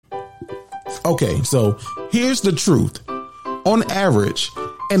Okay, so here's the truth. On average,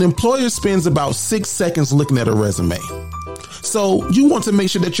 an employer spends about 6 seconds looking at a resume. So you want to make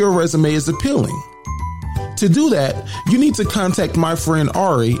sure that your resume is appealing. To do that, you need to contact my friend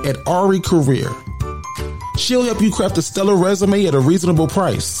Ari at Ari Career. She'll help you craft a stellar resume at a reasonable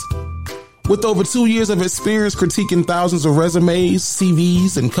price. With over 2 years of experience critiquing thousands of resumes,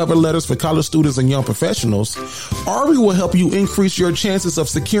 CVs, and cover letters for college students and young professionals, Ari will help you increase your chances of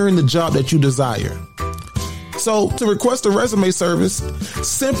securing the job that you desire. So, to request a resume service,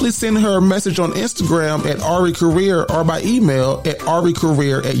 simply send her a message on Instagram at Ari Career or by email at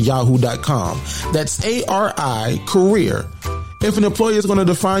aricareer@yahoo.com. That's ARI Career. If an employer is going to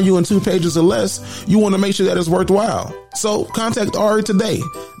define you in 2 pages or less, you want to make sure that it's worthwhile. So contact Ari today.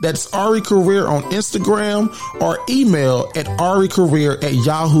 That's Ari Career on Instagram or email at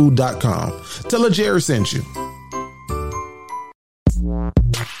aricareer@yahoo.com. Tell her Jerry sent you.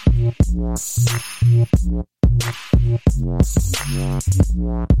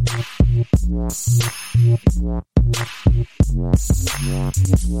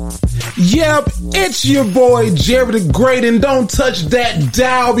 Yep, it's your boy Jerry the Great, and don't touch that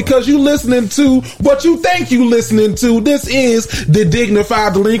dial because you listening to what you think you listening to. This is The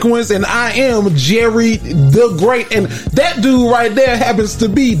Dignified Delinquents, and I am Jerry the Great, and that dude right there happens to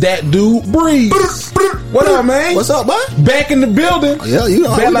be that dude Breeze. What up, man? What's up, boy? Back in the building. Yeah, you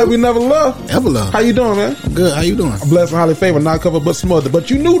know. Back like we never loved. Ever loved. How you doing, man? I'm good. How you doing? I'm blessed and highly favored, not covered but smothered. But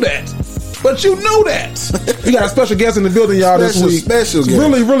you knew that. We got a special guest in the building, y'all, this week. Special guest.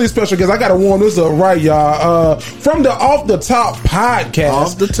 Really, really special guest. I got to warm this up right, y'all. From the Off the Top podcast.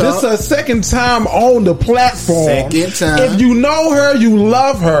 Off the Top. This is her second time on the platform. Second time. If you know her, you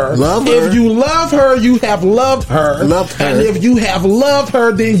love her. Love her. If you love her, you have loved her. Loved her. And if you have loved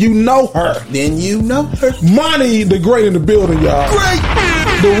her, then you know her. Then you know her. Monty the Great in the building, y'all. Great.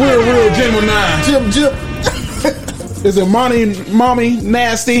 The real Gemini. Jip. Is it Mommy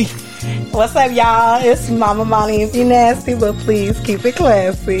Nasty? What's up, y'all? It's Mama Monty. If you nasty, but please keep it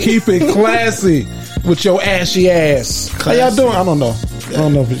classy. Keep it classy with your ashy ass. Classy. How y'all doing? I don't know. I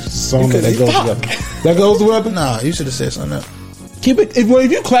don't know if it's something that goes together. That goes together? Nah, you should have said something else. Keep it. If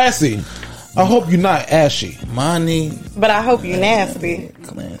you classy, I hope you're not ashy. Money. But I hope you nasty.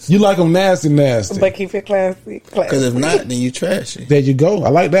 Classy. You like them nasty. But keep it classy. Because if not, then you trashy. There you go. I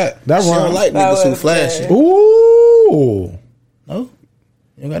like that. That She don't rhyme. like niggas who flashy. Ooh. No?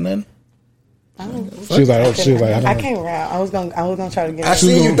 You got nothing? She was like, I can't rap. I was gonna try to get. I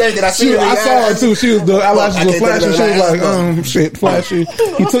seen you thinking. I saw her too. She was the eyelashes were flashing. She was like, shit, flashy.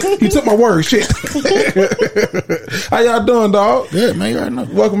 He took my word. Shit. How y'all doing, dog? Good, man. You already know.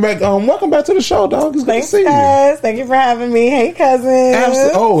 Welcome back to the show, dog. It's good to see guys. Thank you for having me. Hey,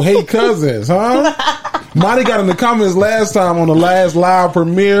 cousins. Oh, hey, cousins, huh? Monty got in the comments last time on the last live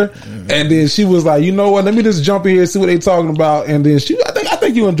premiere, and then she was like, you know what? Let me just jump in here and see what they talking about. And then I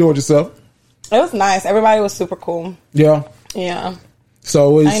think you enjoyed yourself. It was nice. Everybody was super cool. Yeah.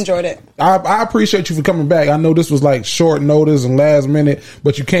 So I enjoyed it. I appreciate you for coming back. I know this was like short notice and last minute,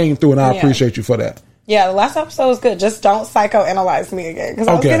 but you came through, and I appreciate you for that. Yeah, the last episode was good. Just don't psychoanalyze me again because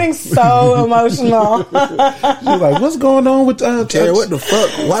I was getting so emotional. You're like, what's going on with Terry, what the fuck?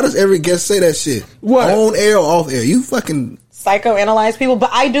 Why does every guest say that shit? What? On air or off air? You fucking psychoanalyze people,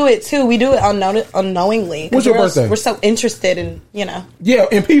 but I do it too. We do it unknowingly. What's your birthday? We're so interested in, Yeah,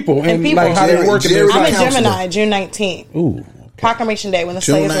 in people. And people. Like how they work in their life. I'm a Gemini, June 19th. Ooh. Okay. Proclamation Day when the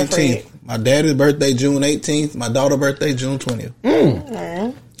June slaves were freed. My daddy's birthday, June 18th. My daughter's birthday, June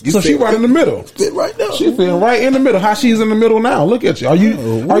 20th. So she right in the middle. Fit right now. She's feeling right in the middle. How she's in the middle now? Look at you. Are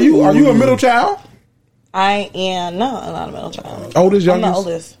you a middle child? I am. No, I'm not a middle child. Oldest, youngest? I'm the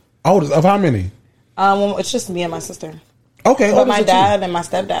oldest. Oldest of how many? It's just me and my sister. Okay, but my dad and my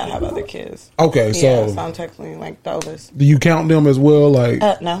stepdad have other kids. Okay, so I'm technically like the oldest. Do you count them as well? Like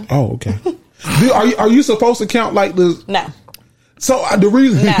no. Oh, okay. Are you supposed to count like this? No. So the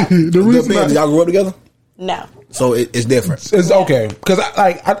reason y'all grew up together? No. So it's different. It's okay because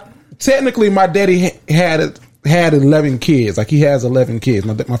I technically my daddy had 11 kids. Like he has 11 kids.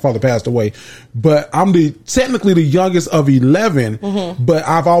 My father passed away, but I'm technically the youngest of 11. Mm-hmm. But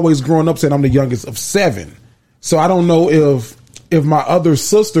I've always grown up saying I'm the youngest of 7. So I don't know if my other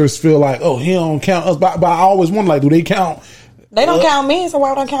sisters feel like, oh, he don't count us. But I always wonder, like, do they count? They don't count me, so why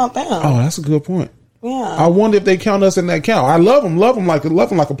would I count them? Oh, that's a good point. Yeah. I wonder if they count us in that count. I love them like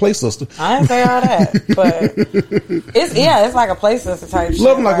a play sister. I didn't say all that, but it's like a play sister type shit.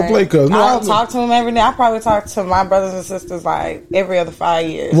 Love them like a play cousin. I don't talk to them every day. I probably talk to my brothers and sisters like every other 5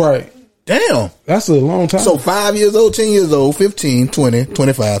 years. Right. Damn. That's a long time. So 5 years old, 10 years old, 15, 20,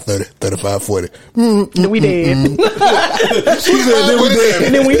 25, 30, 35, 40. We did. She said, then we did.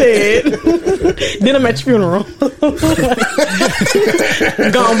 And then we did. Then I'm at your funeral.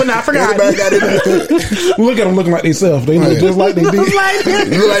 Gone but not forgotten. Look at them looking like themselves. They look just like they did. You look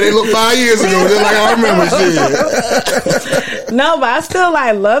like they looked 5 years ago. Just like I remember shit. No, but I still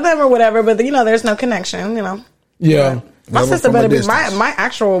like love them or whatever. But you know, there's no connection. You know. Yeah. My sister better be my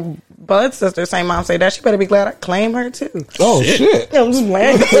actual blood sister, same mom, say that. She better be glad I claim her too. Oh shit! I'm just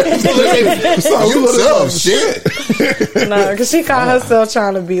playing. Shit. No, because she caught herself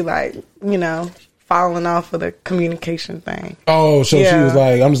trying to be like, you know, falling off of the communication thing. Oh, so she was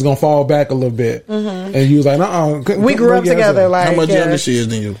like, I'm just gonna fall back a little bit, and you was like, we grew up together. Like, how much younger she is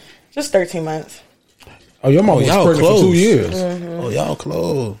than you? Just 13 months. Oh, your mom was pregnant for 2 years. Oh, y'all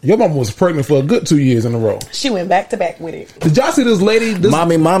close. Your mom was pregnant for a good 2 years in a row. She went back to back with it. Did y'all see this lady?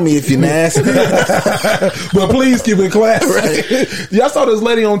 Mommy, if you're nasty. But please keep it classy. Right. Y'all saw this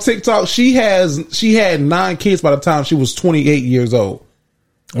lady on TikTok. She had 9 kids by the time she was 28 years old.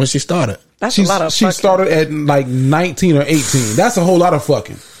 When she started. That's a lot of She fucking. started at like 19 or 18. That's a whole lot of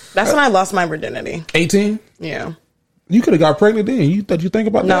fucking. That's when I lost my virginity. 18? Yeah. You could have got pregnant then. You think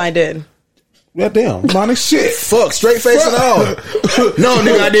about that? No, I did. Yeah, damn. Money shit. Fuck, straight face and all. No,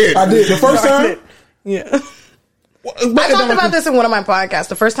 nigga, I did. The first time? Yeah. I talked about this in one of my podcasts.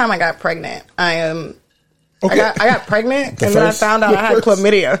 The first time I got pregnant, I got pregnant and then I found out I had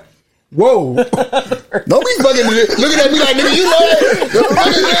chlamydia. Whoa. Don't be fucking looking at me like, nigga, you know that.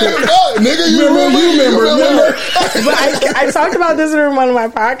 Nigga, you remember. But I talked about this in one of my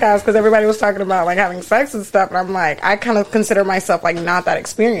podcasts because everybody was talking about like having sex and stuff. And I'm like, I kind of consider myself like not that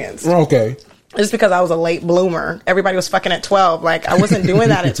experienced. Okay. Just because I was a late bloomer. Everybody was fucking at 12. Like, I wasn't doing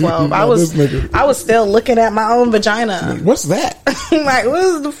that at 12. I was still looking at my own vagina. What's that? Like, what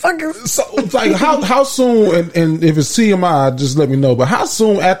is the fucking... So, like, how soon, and if it's TMI, just let me know, but how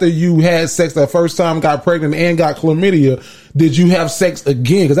soon after you had sex that first time, got pregnant, and got chlamydia, did you have sex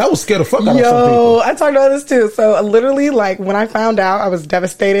again? Because I was scared the fuck out of some people. I talked about this too. So, literally, like, when I found out, I was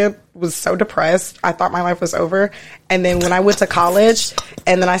devastated, was so depressed. I thought my life was over. And then when I went to college,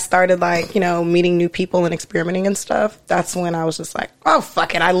 and then I started, like, you know, meeting new people and experimenting and stuff, that's when I was just like, oh,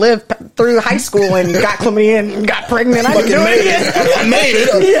 fuck it. I lived through high school and got chlamydia and got pregnant. I can do it again. I made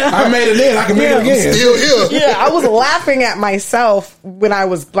it. Yeah. I made it then. I can make it again. Still here. Yeah, I was laughing at myself when I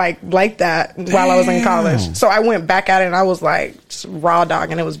was like that while I was in college. So I went back at it and I was like just raw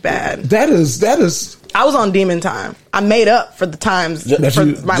dog and it was bad. That is. I was on demon time. I made up for the times for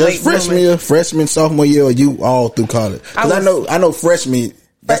my late freshman, sophomore year, or you all through college? Because I know freshman.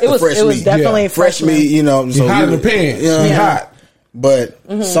 That's it was definitely freshman. You know, so hot in the pants. Hot. But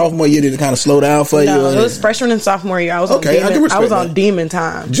sophomore year did it kind of slow down for you? No, it was freshman and sophomore year. I was on demon. I was on demon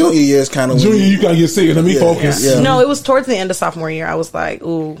time. Junior year is kind of you gotta get sick. Let me focus. Yeah. No, it was towards the end of sophomore year. I was like,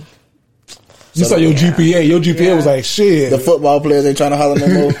 ooh. You saw your GPA. Your GPA was like shit. The football players ain't trying to holler no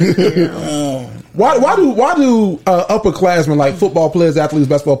more. Why do upperclassmen like football players, athletes,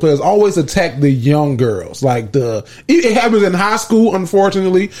 basketball players always attack the young girls? Like it happens in high school,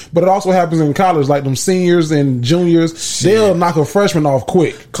 unfortunately, but it also happens in college. Like them seniors and juniors, they'll knock a freshman off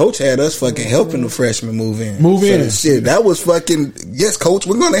quick. Coach had us fucking helping the freshmen move in. Shit, that was fucking yes, coach.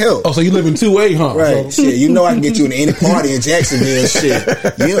 We're gonna help. Oh, so you live in 2A, huh? Right. So. Shit, you know I can get you in any party in Jacksonville. Shit,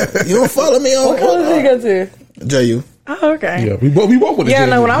 you don't follow me on. What college did you go to? JU. Oh, okay. Yeah, we both went to JU.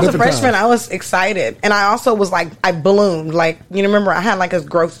 No, when I was a freshman, I was excited. And I also was like, I ballooned. Like, you remember, I had like a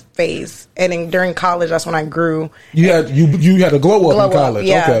growth phase. And then during college, that's when I grew. You had a glow up in college.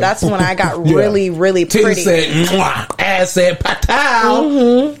 Yeah, okay. that's when I got really, really pretty. Titty said, mwah, ass said, patow.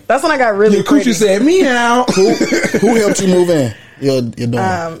 Mm-hmm. That's when I got really pretty. Your coochie said, meow. Who helped you move in? Your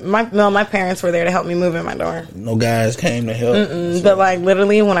dorm. My parents were there to help me move in my dorm. No guys came to help. So. But like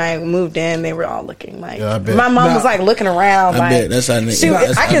literally, when I moved in, they were all looking like. Yeah, my mom was like looking around. I bet that's how.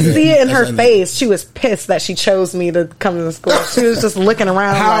 I could see it in her face. She was pissed that she chose me to come to the school. She was just looking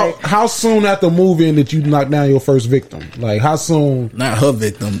around. How soon after moving did you knock down your first victim? Like how soon? Not her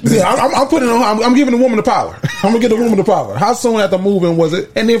victim. Yeah, I'm putting. I'm giving the woman the power. I'm gonna give the woman the power. How soon after moving was it?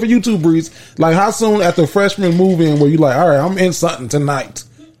 And then for you too, Breeze. Like how soon after freshman moving were you like, all right, I'm in something tonight?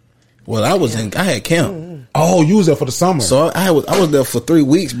 Well, I had camp. Oh, you was there for the summer. So I was there for 3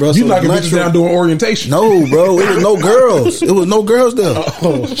 weeks, bro. You knocking bitches down doing orientation? No, bro. It was no girls. It was no girls there.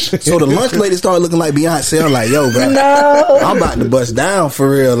 Oh, shit. So the lunch lady started looking like Beyonce. I'm like, yo, bro. No. I'm about to bust down for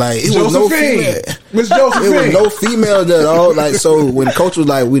real. Like it was no female. Miss Josephine. It was no females at all. Like so when coach was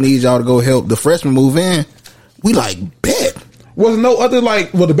like, we need y'all to go help the freshmen move in, we like bet. Was no other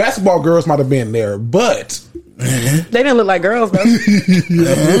the basketball girls might have been there, but They didn't look like girls though. They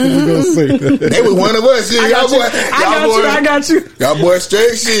was one of us. Shit. I got you. Y'all boys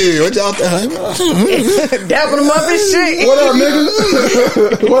straight shit. What y'all think? Dapping them up and shit. What up,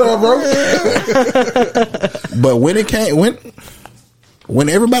 nigga? What up, bro? But when it came, when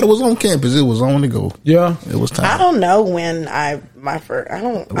everybody was on campus, it was on to go. Yeah, it was time. I don't know when I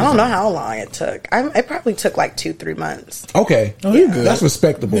don't know how long it took. It probably took like 2-3 months. Okay, you're good. That's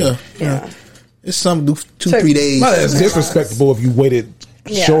respectable. Yeah. It's some 2-3 days. Well, it's disrespectable if you waited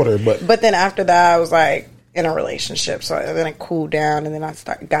shorter, but then after that, I was like in a relationship, so then it cooled down, and then I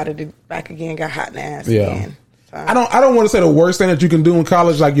got it back again, got hot in the ass again. So. I don't want to say the worst thing that you can do in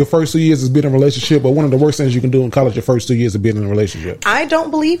college, like your first 2 years is being in a relationship, but one of the worst things you can do in college, your first 2 years of being in a relationship. I don't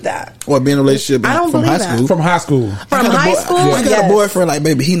believe that. Or being in a relationship I don't from believe high that. school. From high school. From high school, I got a boyfriend. Like,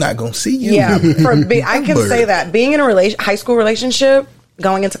 baby, he not gonna see you. Yeah, I can say that being in a high school relationship.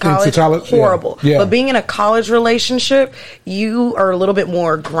 Going into college, horrible. Yeah. But being in a college relationship, you are a little bit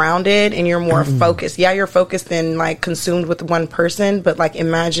more grounded and you're more focused. Yeah, you're focused and like consumed with one person, but like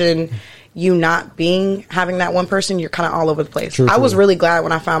imagine you not having that one person, you're kind of all over the place. True. I was really glad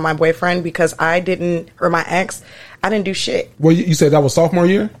when I found my boyfriend because my ex, I didn't do shit. Well, you said that was sophomore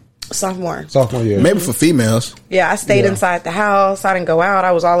year? Sophomore year. Maybe for females. Yeah, I stayed inside the house. I didn't go out.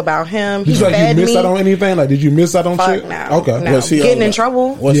 I was all about him. Did you miss out on anything? Like, did you miss out on shit? No. Okay. No. Getting in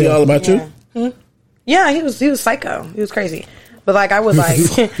trouble. Was he all about you? Yeah, he was psycho. He was crazy. But like I was like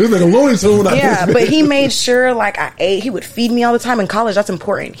this nigga Looney Tune. Yeah, but he made sure like I ate. He would feed me all the time in college. That's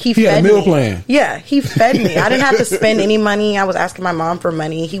important. He had fed a meal me. plan. Yeah, he fed me. I didn't have to spend any money. I was asking my mom for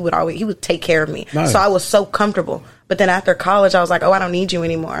money. He would take care of me. Nice. So I was so comfortable. But then after college, I was like, oh, I don't need you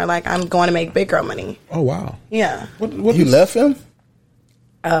anymore. Like I'm going to make big girl money. Oh wow. Yeah. What you left him?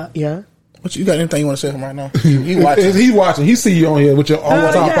 Yeah. What you got? Anything you want to say to him right now? He watching. He's watching. He see you on here with your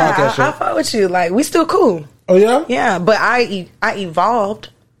all-time podcast show. I fought with you. Like we still cool. Oh yeah. Yeah, but I evolved.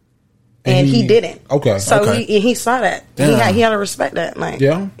 And he didn't. Okay. So he saw that. He had to respect that. Like,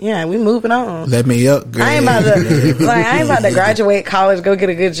 yeah, we moving on. Let me up, girl. I ain't about to graduate college, go get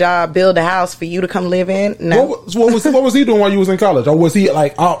a good job, build a house for you to come live in. No. What was he doing while you was in college? Or was he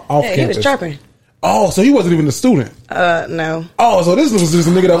like off campus? He was trapping. Oh, so he wasn't even a student. No. Oh, so this was just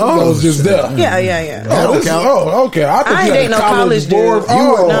a nigga that was just there. Yeah. Okay. I ain't dating no college dude.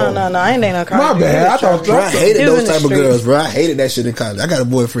 No, I ain't dating no college. My bad. Bro, I hated those type of girls, bro. I hated that shit in college. I got a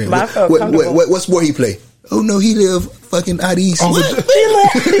boyfriend. What sport he play? Oh no, he live fucking out east. I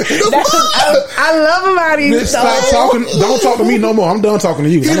love him out east. Don't talk to me no more. I'm done talking to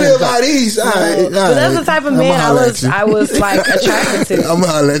you. He live out east. All right. But that's the type of man I was like attracted to. I'm gonna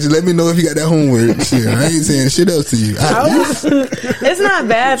holler at you. Let me know if you got that homework. Shit, I ain't saying shit else to you. It's not a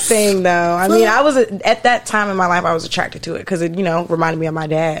bad thing though. I mean, I was at that time in my life I was attracted to it because it reminded me of my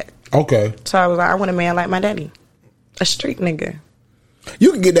dad. Okay. So I was like, I want a man like my daddy, a street nigga.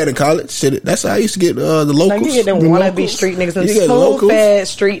 You can get that in college. Shit, that's how I used to get the locals. Like you get them wannabe street niggas and spoon-fed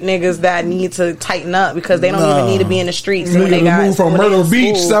street niggas that need to tighten up because they don't even need to be in the streets. When they moved from Myrtle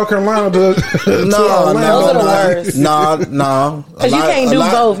Beach, South Carolina to those are the worst. No. Because you can't do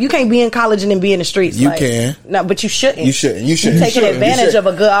both. You can't be in college and then be in the streets. You can. No, but you shouldn't. You shouldn't. You're taking advantage of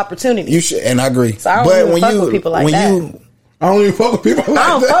a good opportunity. You should, and I agree. So I don't even fuck with people like that. I don't even fuck with people like that. I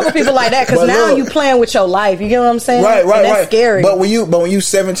don't fuck with people like that because now you playing with your life. You get what I'm saying? Right. That's scary. But when you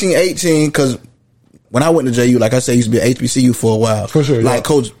 17, 18, because when I went to JU, like I said, I used to be at HBCU for a while. For sure. Like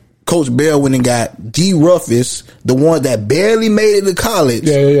Coach Bell went and got D. Ruffus, the one that barely made it to college.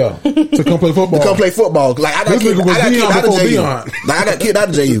 Yeah. To come play football. Like I got kicked out of JU. Like I got kicked out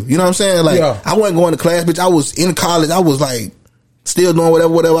of JU. You know what I'm saying? Like I wasn't going to class, bitch. I was in college. I was like still doing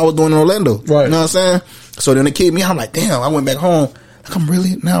whatever I was doing in Orlando. Right. You know what I'm saying? So then they kicked me. I'm like, damn. I went back home. Like I'm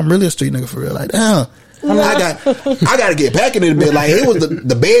really a street nigga for real. Like damn. I got to get back in it a bit. Like it was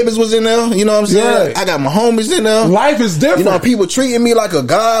the babies was in there. You know what I'm saying? Right. I got my homies in there. Life is different. You know, people treating me like a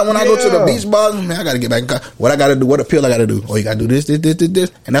god when I go to the beach bars. Man, I got to get back. What I got to do? What appeal I got to do? Oh, you got to do this.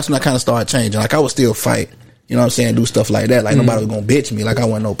 And that's when I kind of started changing. Like I would still fight. You know what I'm saying? Do stuff like that. Like nobody was gonna bitch me. Like I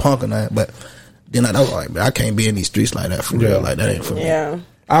wasn't no punk or nothing. But then I was like, I can't be in these streets like that for real. Like that ain't for me. Yeah.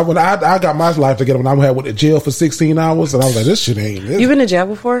 I got my life together when I went to jail for 16 hours, and I was like, this shit ain't this. You been to jail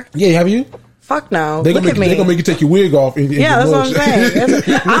before? Yeah, have you? Fuck no. They gonna make you take your wig off. Yeah, that's what I'm saying.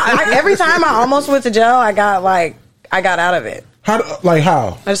 Every time I almost went to jail, I got out of it.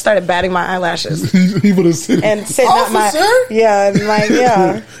 How? I just started batting my eyelashes He would have said, and sitting up my Officer? and like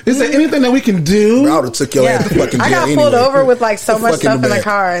is there anything that we can do? I would have took your ass to fucking jail. I got pulled anyway. over with like so much Fuck stuff in the back.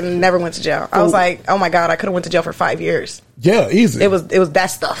 car and never went to jail. I was like, oh my god, I could have went to jail for 5 years. Yeah, easy. It was that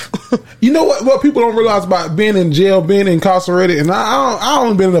stuff. You know what people don't realize about being in jail, being incarcerated, and I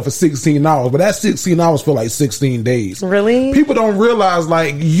only been in there for 16 hours, but that 16 hours feel like 16 days. Really? People don't realize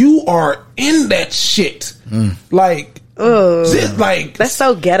like you are in that shit. Like, shit, like That's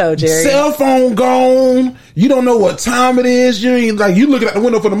so ghetto, Jerry. cell phone gone. You don't know what time it is. You ain't like you looking out the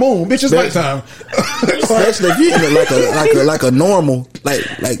window for the moon. Bitch, it's nighttime. Especially if you like a normal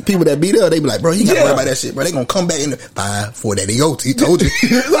like people that be there, they be like, bro, you gotta worry about that shit, bro. They gonna come back in 5 4 that he goes. He told you.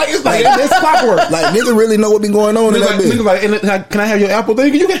 It's like it's clockwork. Like nigga really know what been going on in that bitch. Niggas like, and can I have your apple?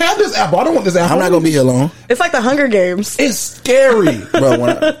 You can have this apple. I don't want this apple. I'm not gonna be here long, It's like the Hunger Games. It's scary. bro.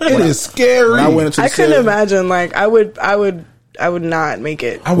 It is scary. When I went into the I couldn't cell, imagine. Like I would not make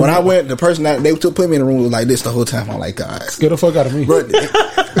it. when I went, the person that they put me in the room was like this the whole time. I'm like, God, Get the fuck out of me. bro.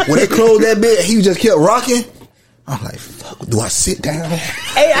 When they closed that bed, he just kept rocking. I'm like, fuck, do I sit down?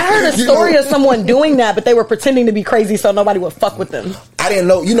 Hey, I heard a story of someone doing that, but they were pretending to be crazy so nobody would fuck with them. I didn't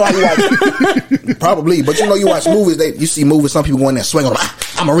know. You know how you watch, probably, but you watch movies. You see movies. Some people go in there swinging.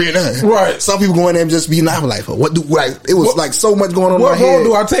 I'm a real nut. Right. Some people go in there and just be not like, what do? Like it was like so much going on. What in my role head.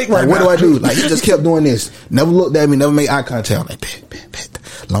 do I take right Like, what now? do I do? Like he just kept doing this. Never looked at me. Never made eye contact. I'm like, bet.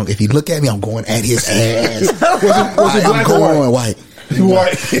 Long if he look at me, I'm going at his ass. Was it black I'm or going white? white.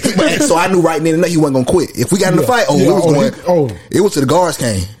 White. So I knew right then and there he wasn't gonna quit. If we got in the fight, it was going. It was till the guards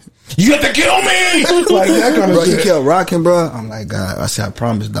came. You have to kill me. Like that kind of Bro, shit. he kept rocking, bro. I'm like, God, I said, I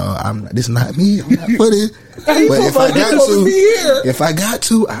promise, dog. This is not me. I'm not for this. But if I got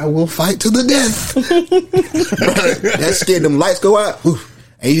to, I will fight to the death. That scared them lights go out. Oof.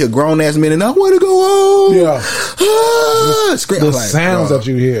 And you hear grown ass men and I want to go home. Yeah. Scream, The like, sounds bro. that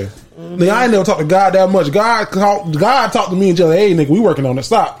you hear. Nigga, I ain't never talked to God that much. God talked to me and just, hey, nigga, we working on it.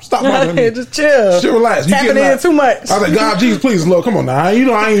 Stop bothering me. Just chill. Shit, relax. You Tapping getting in too much. I was like, God, Jesus, please, look, come on now. You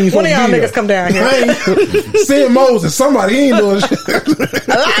know I ain't One of supposed y'all to be niggas here. come down here. I ain't send Moses. Somebody, he ain't doing shit.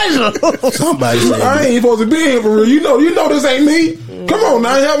 Elijah. Somebody said, I ain't supposed to be here for real. You know this ain't me. Come on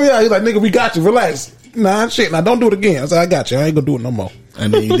now, help me out. He's like, nigga, we got you. Relax. Nah, shit. Now don't do it again. I said, I got you. I ain't gonna do it no more.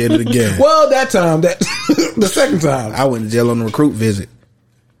 and then you did it again. Well, that time, the second time, I went to jail on a recruit visit.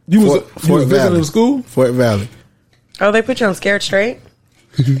 you was Fort visiting Valley. the school. Fort Valley. Oh, they put you on Scared Straight?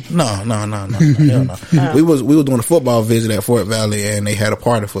 No. Hell no. We was doing a football visit at Fort Valley, and they had a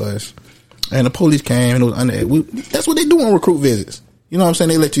party for us. And the police came, and it was that's what they do on recruit visits. You know what I'm saying?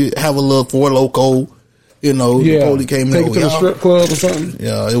 They let you have a little Four Loko. You know, the police came take in. it to the strip club or something.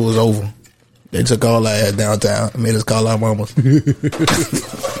 Yeah, it was over. They took all our ass downtown, made us call our mamas.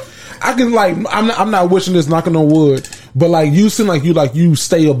 I can I'm not wishing this, knocking on wood, but like you seem like you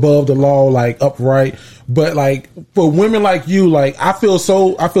stay above the law, like upright. But like for women like you, like I feel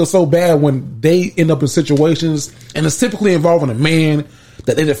so bad when they end up in situations, and it's typically involving a man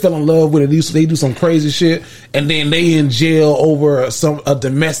that they just fell in love with, and they do some crazy shit, and then they in jail over a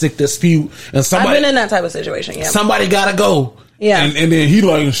domestic dispute, and somebody I've been in that type of situation. Yeah, somebody gotta go. Yeah. and then he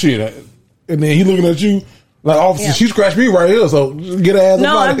like shit, and then he looking at you. Like, officer, Yeah. she scratched me right here, so get her ass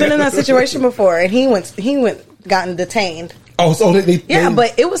No, up out I've of been here. in that situation before, and he gotten detained. Oh, so they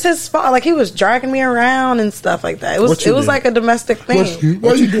But it was his fault. Like he was dragging me around and stuff like that. It was What you did? like a domestic thing.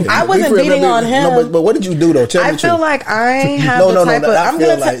 What you doing? I wasn't We beating on him. No, but what did you do though? Tell me I the feel truth. like I have the type of. I I'm feel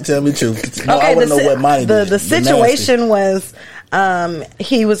gonna like tell me the truth. No, I okay, want to know what mine the did. situation was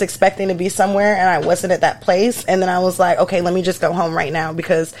he was expecting to be somewhere and I wasn't at that place, and then I was like, okay, let me just go home right now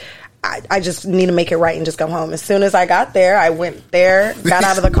because I just need to make it right and just go home. As soon as I got there, I went there, got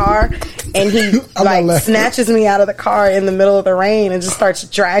out of the car, and he snatches me out of the car in the middle of the rain and just starts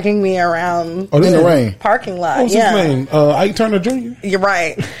dragging me around in the rain. parking lot. What's his name? Ike Turner Jr.? You're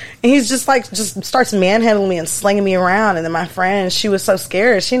right. And he's just starts manhandling me and slinging me around. And then my friend, she was so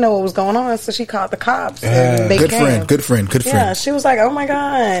scared. She didn't know what was going on. So she called the cops. And they came. Good friend. Yeah, she was like, oh my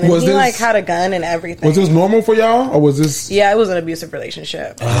God. And he had a gun and everything. Was this normal for y'all? Or was this? Yeah, it was an abusive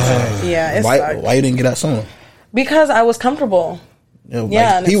relationship. Yeah. It Why sucked. you didn't get out sooner? Because I was comfortable.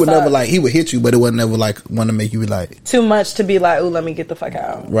 Yeah, and he it would never sucked. he would hit you, but it would never want to make you like Too much to be like, ooh, let me get the fuck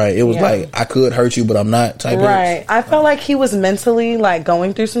out. right. It was Yeah. like I could hurt you, but I'm not type. Right. I felt like he was mentally like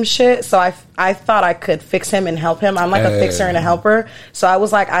going through some shit. So I thought I could fix him and help him. I'm like a fixer and a helper. So I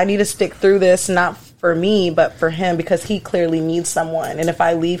was like, I need to stick through this, not for me, but for him, because he clearly needs someone. And if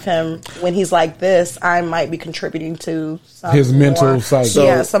I leave him when he's like this, I might be contributing to his mental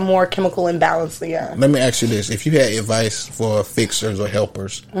cycle. Some more chemical imbalance. Yeah. Let me ask you this: if you had advice for fixers or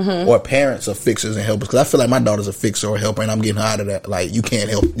helpers, or parents of fixers and helpers, because I feel like my daughter's a fixer or helper, and I'm getting her out of that. Like, you can't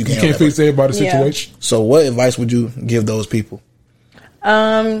help, you can't fix everybody's situation. So, what advice would you give those people?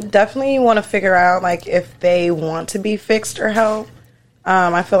 Definitely want to figure out like if they want to be fixed or helped.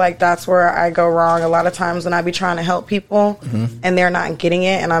 I feel like that's where I go wrong a lot of times when I be trying to help people and they're not getting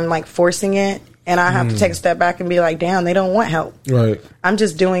it, and I'm like forcing it, and I have to take a step back and be like, damn, they don't want help. Right. I'm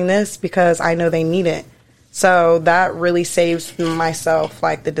just doing this because I know they need it. So that really saves myself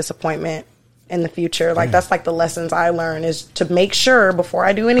like the disappointment in the future. Like that's like the lessons I learn, is to make sure before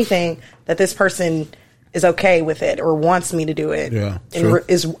I do anything that this person is okay with it or wants me to do it. Yeah. And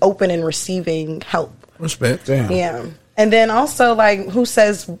is open and receiving help. Respect. Damn. Yeah. And then also, like, who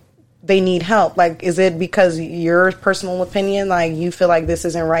says they need help? Like, is it because your personal opinion, like, you feel like this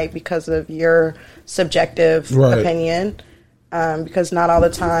isn't right because of your subjective opinion? Because not all the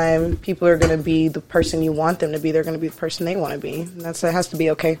time people are going to be the person you want them to be. They're going to be the person they want to be. And it has to be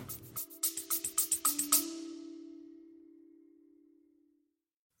okay.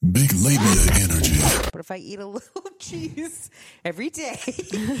 Big labia energy. But if I eat a little cheese every day,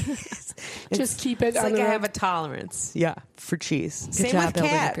 just keep it. It's like I have a tolerance. Yeah, for cheese. Good Same job with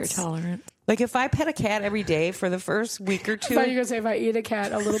building up cats. your tolerance. Like if I pet a cat every day for the first week or two. I thought you were gonna say if I eat a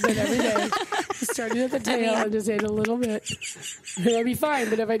cat a little bit every day, started at the tail and just ate a little bit, that'd be fine.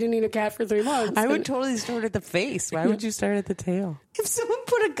 But if I didn't eat a cat for 3 months, I would totally start at the face. Why would you start at the tail? If someone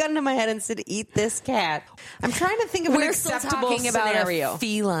put a gun to my head and said, "Eat this cat," I'm trying to think of an acceptable scenario. A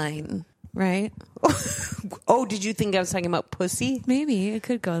feline, right? Oh, did you think I was talking about pussy? Maybe it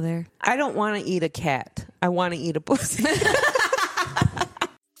could go there. I don't want to eat a cat. I want to eat a pussy.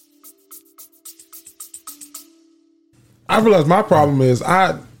 I realize my problem is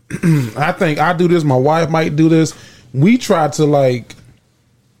I think I do this. My wife might do this. We try to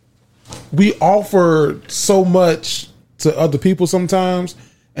we offer so much to other people sometimes,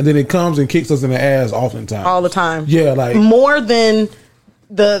 and then it comes and kicks us in the ass oftentimes. All the time. Yeah, like more than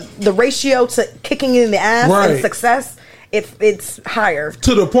the ratio to kicking in the ass and success. It's higher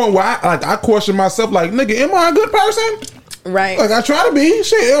to the point where I question myself. Like, nigga, am I a good person? Right. Like I try to be.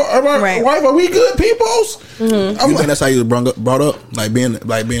 Shit, wife, are we good peoples? Mm-hmm. You think that's how you was brought up? Like being.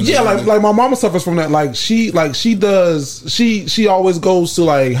 Yeah, like my mama suffers from that. Like she always goes to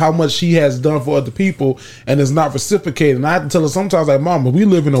like how much she has done for other people and is not reciprocated. And I have to tell her sometimes, like, Mama, we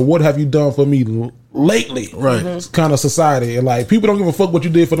live in a what have you done for me lately kind of society, and like people don't give a fuck what you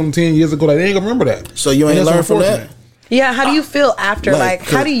did for them 10 years ago. Like they ain't gonna remember that. So you ain't learned from that. Yeah. How do you feel after? Like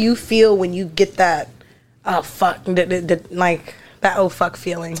how do you feel when you get that? Oh fuck! Like that oh fuck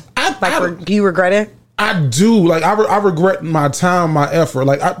feeling. Do you regret it? I do. Like I regret my time, my effort.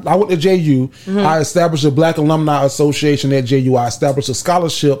 Like I went to JU. I established a Black Alumni Association at JU. I established a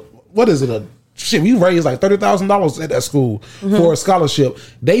scholarship. What is it? We raised like $30,000 at that school for a scholarship.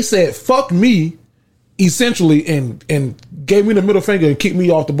 They said fuck me, essentially, and gave me the middle finger and kicked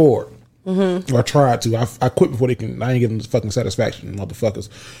me off the board. I tried to. I quit before they can. I ain't getting fucking satisfaction, motherfuckers.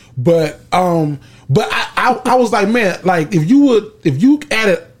 But I was like, man, like if you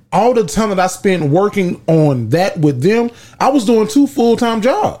added all the time that I spent working on that with them, I was doing 2 full-time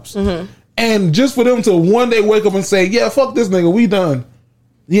jobs. And just for them to one day wake up and say, yeah, fuck this nigga, we done.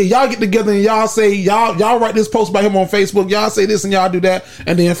 Yeah, y'all get together and y'all say y'all write this post about him on Facebook. Y'all say this and y'all do that,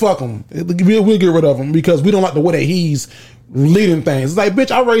 and then fuck him. We'll get rid of him because we don't like the way that he's leading things. It's like,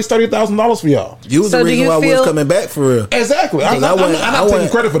 bitch, I raised $30,000 for y'all. You was the reason why we was coming back for real. Exactly. I'm not taking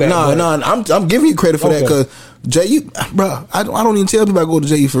credit for that. No, I'm giving you credit for that because JU, bro. I don't even tell people I go to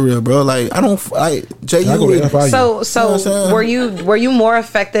JU for real, bro. Like I don't JU. I go to FIU. So were you more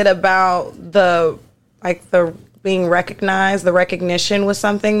affected about the being recognized? The recognition was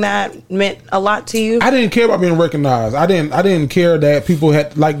something that meant a lot to you. I didn't care about being recognized. I didn't care that people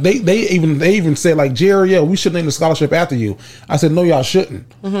had like they even said like, Jerry, yeah, we should name the scholarship after you. I said no, y'all shouldn't.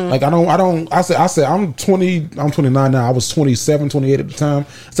 Like I don't. I said I'm 29 now. I was 27, 28 at the time.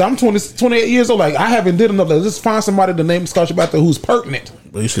 So I'm 28 years old. Like I haven't did enough. Like, just find somebody to name the scholarship after who's pertinent.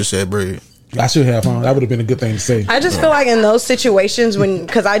 Well, you should say bread. I should have, huh? That would have been a good thing to say. I just feel like in those situations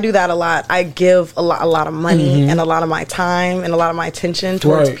because I do that a lot, I give a lot of money and a lot of my time and a lot of my attention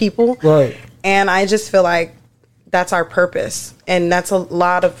towards people. Right. And I just feel like that's our purpose. And that's a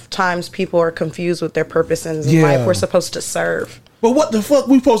lot of times people are confused with their purpose in life. We're supposed to serve. But what the fuck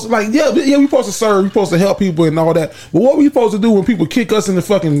we supposed to, like, yeah, we supposed to serve, we supposed to help people and all that. But what we supposed to do when people kick us in the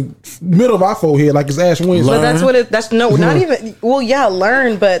fucking middle of our forehead like it's Ash Wednesday? But that's not even, well, yeah,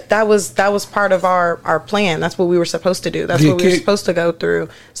 learn, but that was part of our plan. That's what we were supposed to do. That's what we were supposed to go through.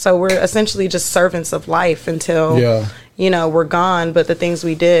 So we're essentially just servants of life until, you know, we're gone, but the things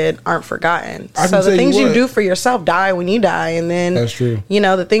we did aren't forgotten. So the things you do for yourself die when you die. And then, that's true. You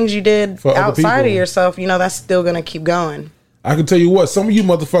know, the things you did for outside of yourself, you know, that's still going to keep going. I can tell you what, some of you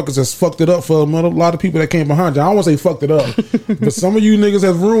motherfuckers has fucked it up for a lot of people that came behind you. I don't want to say fucked it up, but some of you niggas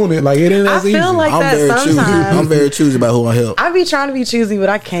have ruined it. Like, it ain't as easy. I feel like I'm very choosy about who I help. I be trying to be choosy, but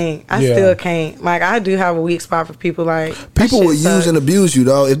I can't. I still can't. Like, I do have a weak spot for people. Like, people will use and abuse you,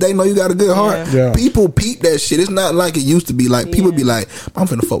 though. If they know you got a good heart, people peep that shit. It's not like it used to be. Like, people be like, I'm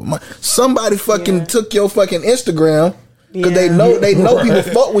finna fuck with my... Somebody fucking took your fucking Instagram. Because they know people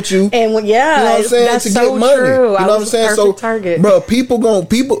fuck with you. And you know what I'm saying? To get money. True. You know what I'm saying? So, target. Bro, people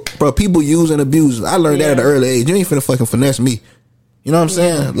use and abuse. I learned that at an early age. You ain't finna fucking finesse me. You know what I'm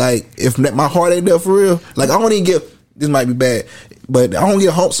saying? Like, if my heart ain't there for real, like, I don't even give, this might be bad, but I don't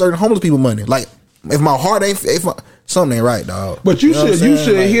give certain homeless people money. Like, if my heart ain't, something ain't right, dog. But you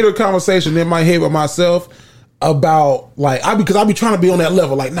should hear the conversation in my head with myself about, like, because I be trying to be on that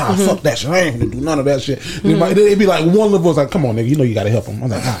level, like, nah, fuck that shit, I ain't gonna do none of that shit. It'd be like one of us like, come on, nigga, you know you gotta help him. I'm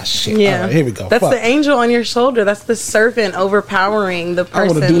like, shit, all right, here we go. That's the angel on your shoulder. That's the servant overpowering the person. I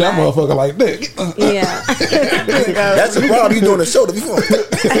want to do that motherfucker like that. That's the problem. You doing the shoulder before.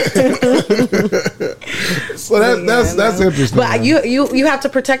 So that's interesting. But you have to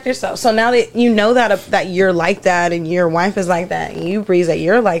protect yourself. So now that you know that you're like that, and your wife is like that, and you, Breeze, that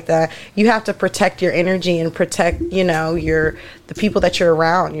you're like that, you have to protect your energy and protect, you know, the people that you're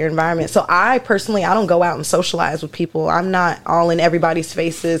around, your environment. So I personally, I don't go out and socialize with people. I'm not all in everybody's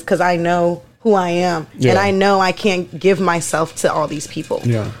faces because I know who I am, and I know I can't give myself to all these people.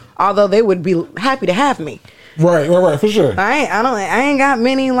 Although they would be happy to have me. Right, for sure. I ain't got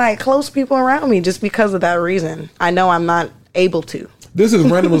many like close people around me just because of that reason. I know I'm not able to. This is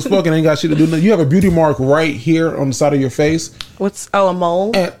random as fuck and ain't got shit to do. You have a beauty mark right here on the side of your face. A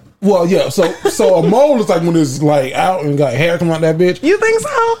mole? Well, yeah. So a mole is like when it's like out and got hair coming out that bitch. You think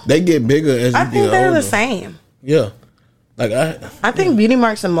so? They get bigger as you get older. I think they're the same. Yeah. Like I think beauty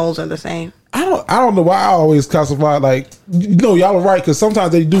marks and moles are the same. I don't know why I always classify like, y'all are right, because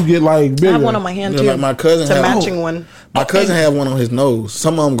sometimes they do get like bigger. I have one on my hand too. Like my cousin it's a matching one. My cousin had one on his nose.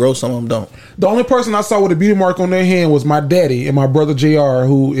 Some of them grow, some of them don't. The only person I saw with a beauty mark on their hand was my daddy and my brother JR,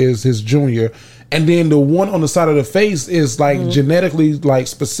 who is his junior. And then the one on the side of the face is like genetically like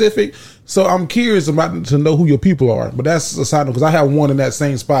specific. So I'm curious about to know who your people are. But that's a side note, because I have one in that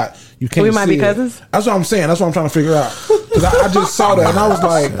same spot. You can't. We might be cousins. That's what I'm saying. That's what I'm trying to figure out. Because I just saw that and I was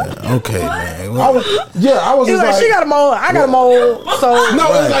like, okay, man. I was just like, she got a mole. I got a mole. So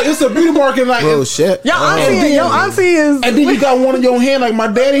no, it's like it's a beauty mark and like shit. Your auntie is. And then you got one in your hand like my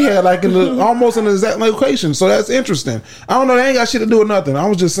daddy had, like in the almost in the exact location. So that's interesting. I don't know. They ain't got shit to do with nothing. I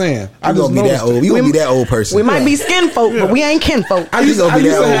was just saying. I just be that old. We gonna be that old person. We might be skin folk, but we ain't kin folk. I used to be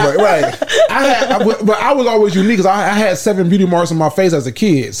that old, right? But I was always unique because I had 7 beauty marks on my face as a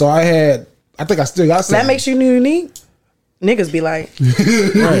kid. So I think I still got 7. That makes you unique. Niggas be like, fuck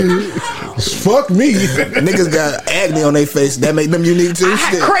me. Niggas got acne on their face. That make them unique too. I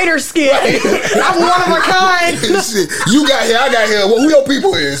had crater skin. I'm one of a kind. Shit. You got hair, I got hair. Well, who your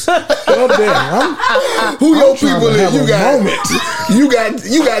people is? Oh, damn. Who your people is? You got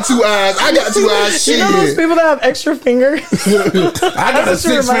 2 eyes. I got 2 eyes. You know those people that have extra fingers? I got a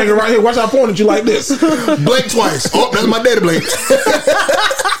 6 finger right here. Watch I point at you like this. Blink twice. Oh, that's my daddy blink.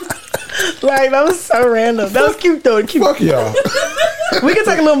 Like, that was so random. That was cute though. Cute. Fuck y'all. We can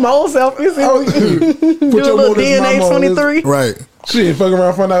take a little mole selfie. Do a little DNA 23. Right. Shit, fucking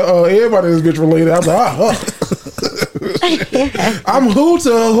around, find out everybody in this bitch related. I was like, I'm who to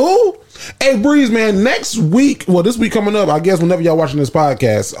who? Hey, Breeze, man, next week, well, this week coming up, I guess whenever y'all watching this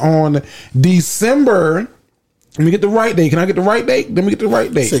podcast, on December, let me get the right date. Can I get the right date? Let me get the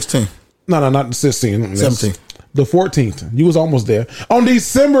right date. 16. No, not the 16. 17. The 14th. You was almost there. On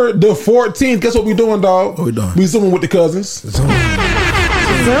December the 14th, guess what we doing, dog? What we doing? We zooming with the cousins. Zoom.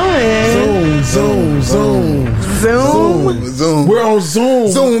 We're on Zoom.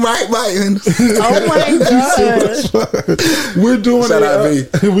 Zoom, right. Oh my god. We're doing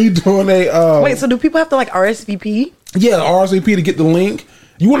we doing a wait, so do people have to like RSVP? Yeah, RSVP to get the link.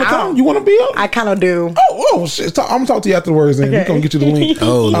 You want to come? You want to be up? I kind of do. Oh shit! I'm gonna talk to you afterwards, and we're gonna get you the link.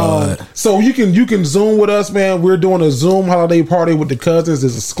 Oh Lord! So you can Zoom with us, man. We're doing a Zoom holiday party with the cousins.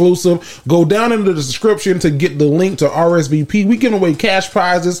 It's exclusive. Go down into the description to get the link to RSVP. We giving away cash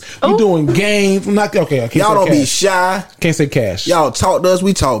prizes. We doing games. Not okay. I can't Y'all say don't cash. be shy. Can't say cash. Y'all talk to us.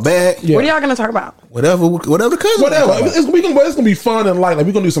 We talk back. Yeah. What are y'all gonna talk about? Whatever the cousins. Whatever. talk about. It's gonna be fun and light. Like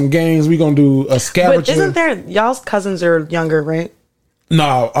we're gonna do some games. We're gonna do a scavenger. But isn't there y'all's cousins are younger, right?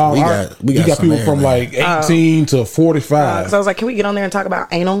 No, we got some people there, from man. like 18 to 45. So I was like, can we get on there and talk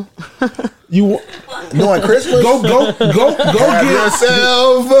about anal? You Doing Christmas? go Have get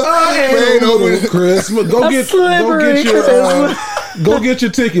yourself. Ain't no Christmas. Go get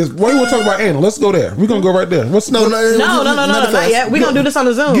your tickets. Why you want to talk about anal? Let's go there. We're gonna go right there. No, not yet. We're gonna do this on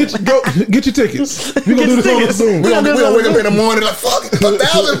the Zoom. Get your tickets. We're gonna do this on the Zoom. We gonna wake up in the morning like fuck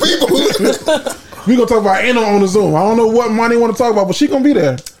 1,000 people. We're gonna talk about anal on the Zoom. I don't know what money want to talk about, but she gonna be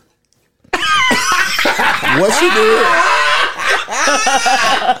there. What she did?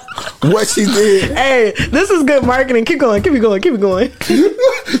 What she did? Hey, this is good marketing. Keep going. Keep it going.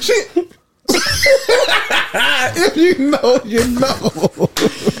 She, if you know, you know.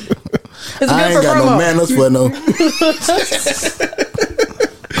 It's good I ain't for got promo. no manners for no.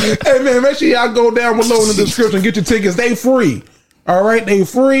 Hey man, make sure y'all go down below in the description. Get your tickets. They free. All right, they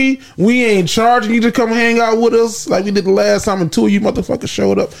free. We ain't charging you to come hang out with us like we did the last time, and two of you motherfuckers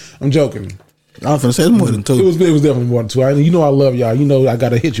showed up. I'm joking. I was finna say it's more than two. It was definitely more than two. You know I love y'all. You know I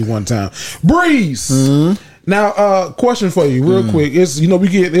gotta hit you one time. Breeze. Mm-hmm. Now, question for you, real quick. It's we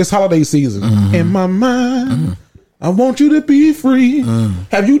get it's holiday season. In my mind, I want you to be free.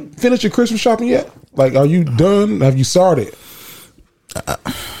 Have you finished your Christmas shopping yet? Like, are you done? Have you started?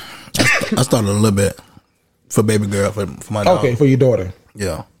 I started a little bit for baby girl for my dog. Okay, for your daughter.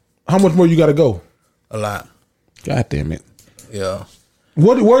 Yeah, How much more you got to go? a lot. God damn it. Yeah.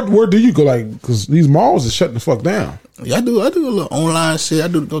 Where do you go? Like, because these malls are shutting the fuck down. Yeah, I do a little online shit. I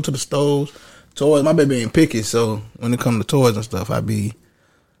do go to the stores. Toys. My baby ain't picky, so when it comes to toys and stuff, I be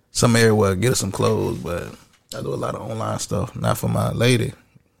some everywhere, get her some clothes, but I do a lot of online stuff. Not for my lady.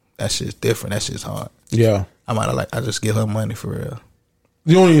 That shit's different. That shit's hard. Yeah. I just give her money for real.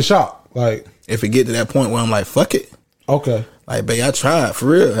 You don't even shop. Like, If it get to that point where I'm like, fuck it. okay. Like, babe, I tried for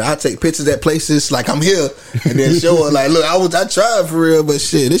real. I take pictures at places like I'm here and then show her like, look, I tried for real, but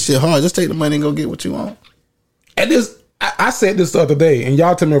shit, this shit hard. Just take the money and go get what you want. And this, I said this the other day, and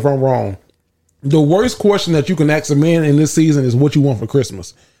y'all tell me if I'm wrong. The worst question that you can ask a man in this season is what you want for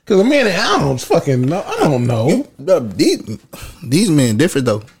Christmas. Because a man, I don't know. Bro, these men different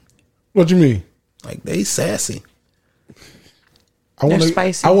though. What you mean? Like, they sassy. They're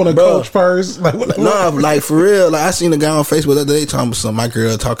spicy. I want a Bro. Coach purse. Like, what, No, like for real. Like, I seen a guy on Facebook the other day talking about some. My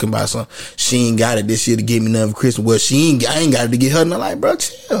girl talking about some. She ain't got it this year to get me nothing for Christmas. Well, I ain't got it to get her. And I'm like, bro,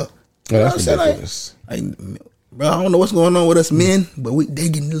 chill. Yeah, that's You know what I'm ridiculous. saying? Like, bro, I don't know what's going on with us men, but they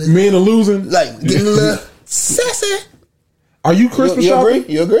getting a little, Men are losing. like getting a little sassy. Are you Christmas You shopping?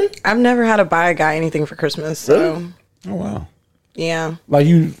 agree? You agree? I've never had to buy a guy anything for Christmas. So Really? Oh wow. yeah. Like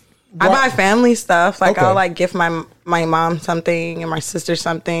you. I buy family stuff. Like Okay. I'll like gift my mom something and my sister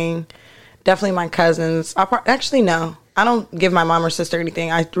something. Definitely my cousins. Actually no, I don't give my mom or sister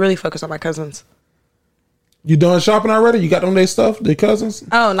anything. I really focus on my cousins. You done shopping already? You got them their stuff, their cousins?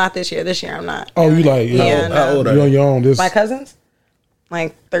 Oh, not this year. This year I'm not. Oh, you like Yeah, How no. old are you on they? your own? This My cousins,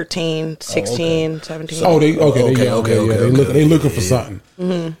 like 13, 16, 17. Oh, they okay. They young. Okay, Yeah, okay, they looking for yeah. something.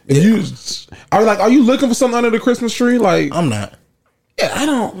 Mm-hmm. Are you looking for something under the Christmas tree? Like, I'm not. yeah, I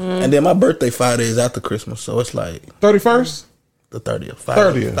don't. And then my birthday 5 days after Christmas, so it's like 31st. the 30th.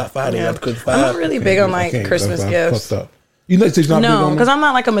 30th. Not 5 days Yeah. after Christmas. I'm 5. not really big on I like can't. Christmas That's gifts. fucked up. You know, you're not big No, on because them? I'm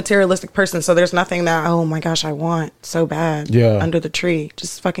not like a materialistic person. So there's nothing that, oh my gosh, I want so bad Yeah. under the tree.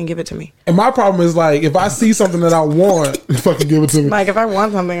 Just fucking give it to me. And my problem is like, if I see something that I want, fucking give it to me. Like if I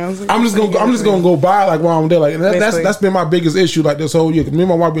want something, I'm just gonna go buy like while I'm there. Like, and Basically. that's been my biggest issue like this whole year. 'Cause me and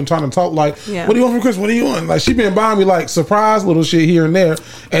my wife been trying to talk like, Yeah. what do you want for Christmas? What do you want? Like, she been buying me like surprise little shit here and there,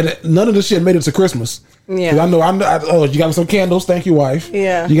 and none of this shit made it to Christmas. Yeah. 'Cause I know. Oh, you got me some candles. Thank you, wife.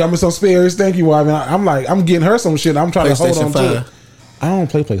 Yeah. You got me some spares. Thank you, wife. And I'm getting her some shit. I'm trying to hold PlayStation on to 5. it. I don't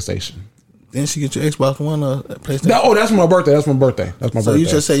play PlayStation. Then she get your Xbox One or PlayStation. No, that's my birthday. That's my birthday. That's my So birthday. you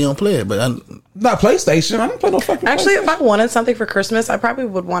just say you don't play it, but not PlayStation. I don't play no fucking. Actually, if PlayStation. I wanted something for Christmas, I probably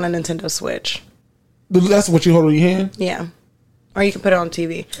would want a Nintendo Switch. That's what you hold in your hand. Yeah. Or you can put it on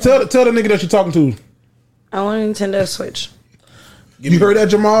TV. Tell the nigga that you're talking to. I want a Nintendo Switch. You heard that,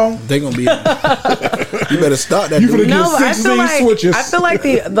 Jamal? they gonna be. You better start that. You dude. finna No, but I 16 feel like switches. I feel like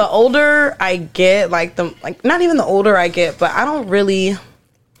the older I get, like not even the older I get, but I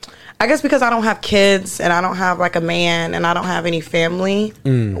I guess because I don't have kids and I don't have like a man and I don't have any family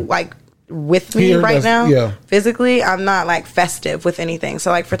like with me right now. Physically, I'm not like festive with anything. So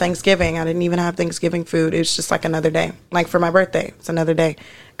like for Thanksgiving, I didn't even have Thanksgiving food. It's just like another day. Like for my birthday, it's another day.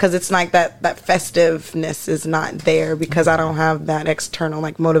 Because it's like that festiveness is not there because I don't have that external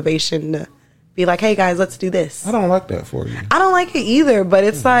like motivation to be like, hey guys, let's do this. I don't like that for you. I don't like it either, but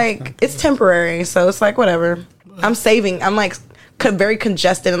it's like, it's temporary. So it's like, whatever. I'm saving. I'm like very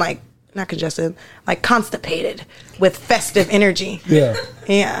congested and like, not congested, like constipated with festive energy. Yeah.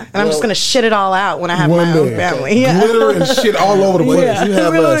 Yeah. And I'm just going to shit it all out when I have my own family. Yeah. Glitter and shit all over the place. Yeah. You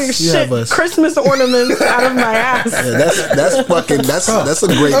have us. You have us. Christmas ornaments out of my ass. Yeah, that's a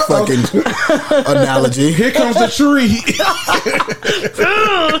great fucking analogy. Here comes the tree.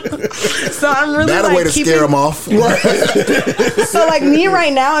 So I'm really That a like way to scare them off. So like me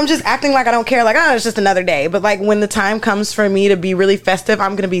right now, I'm just acting like I don't care. Like, oh, it's just another day. But like when the time comes for me to be really festive,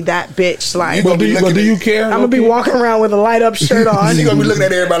 I'm going to be that bitch. Like, But do you care? I'm going to be walking around with a light up shirt on. She gonna be looking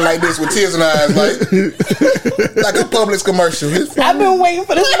at everybody like this with tears in her eyes, like a Publix commercial. I've been waiting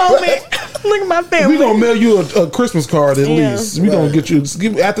for this moment. Look at my family. We gonna mail you a Christmas card at least. We gonna get you off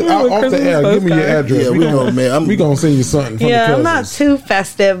the air. Give me your address. Yeah, we gonna send you something. From Yeah, the I'm not cousins. too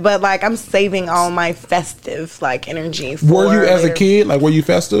festive, but like I'm saving all my festive like energy. For Were you as a later. kid? Like, were you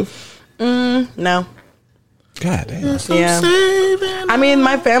festive? No. God damn. Yeah. I mean,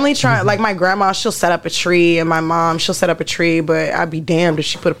 my family like my grandma, she'll set up a tree, and my mom, she'll set up a tree, but I'd be damned if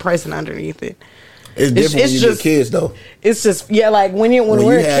she put a present underneath it. It's different when you get kids, though. It's just, yeah, like when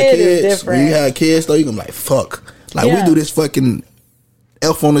we're a kid, it's different. When you have kids, though, you gonna be like, fuck. Like, we do this fucking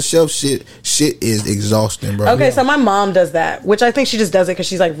Elf on the Shelf shit. Shit is exhausting, bro. Okay, so my mom does that, which I think she just does it because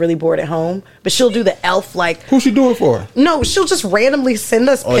she's like really bored at home. But she'll do the elf like. Who's she doing it for? No, she'll just randomly send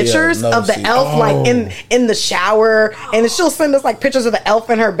us pictures of the elf like in the shower, and she'll send us like pictures of the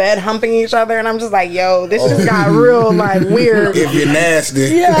elf in her bed humping each other, and I'm just like, yo, this just got real like weird. If you're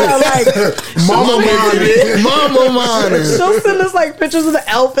nasty, yeah, like mama mine. She'll send us like pictures of the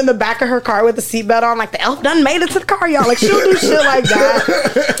elf in the back of her car with the seatbelt on, like the elf done made it to the car, y'all. Like she'll do shit like that.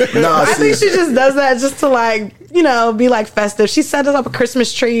 I think she just does that just to like, you know, be like festive. She set us up a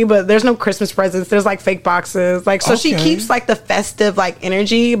Christmas tree, but there's no Christmas presents. There's like fake boxes. Like, so she keeps like the festive like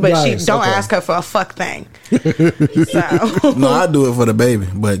energy, but she don't ask her for a fuck thing. So no, I do it for the baby.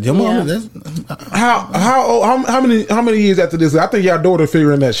 But your mom, how many years after this? I think y'all daughter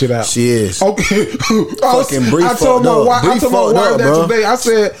figuring that shit out. She is. Okay. Fucking Bree I told my wife that bro. today. I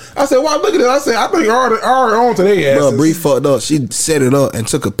said, wow, look at this. I said, I think already on today. Bro, Bree fucked up. She set it up and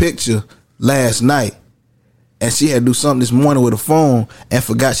took a picture last night. And she had to do something this morning with a phone and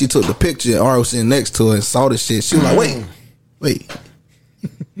forgot she took the picture. And Ari was sitting next to her and saw the shit. She was like, wait.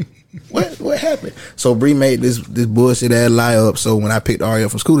 What happened? So Bree made this bullshit ass lie up. So when I picked Ari up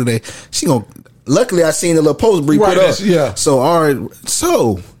from school today, luckily I seen the little post Bree put up. Yeah. So Ari, this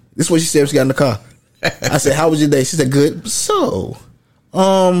is what she said when she got in the car. I said, how was your day? She said, good. So,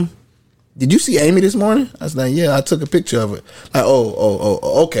 did you see Amy this morning? I was like, yeah, I took a picture of it. Like,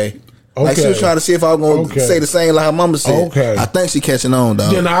 okay. Like she was trying to see if I was going to say the same like her mama said. Okay. I think she catching on,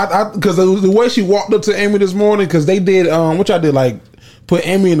 dog. Yeah, because the way she walked up to Amy this morning, because they did, which I did, like, put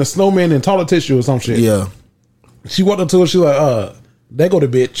Amy in a snowman and toilet tissue or some shit. Yeah. She walked up to her, she like, there go the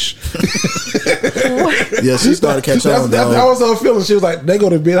bitch. Yeah, she started catching on, dog. That was her feeling. She was like, there go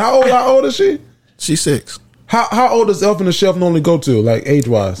the bitch. How old is she? She's 6. How old does Elf on the Shelf normally go to, like,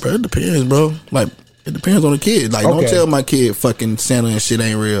 age-wise? Bro, it depends, bro. Like, it depends on the kid. Like, don't tell my kid fucking Santa and shit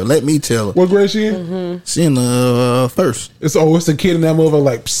ain't real. Let me tell her. What grade she in? Mm-hmm. She in the first. It's a kid in that mother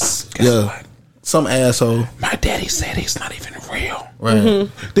like, psst, guess what? Some asshole. My daddy said he's not even real. Right.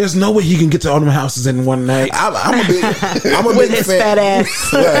 Mm-hmm. There's no way he can get to all them houses in one night. I'm a with big his fan. fat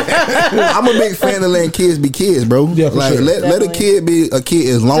ass. Right. I'm a big fan of letting kids be kids, bro. Yeah, for like sure. let a kid be a kid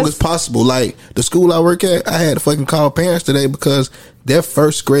as long as possible. Like the school I work at, I had to fucking call parents today because their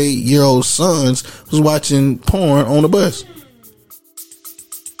first grade year old sons was watching porn on the bus.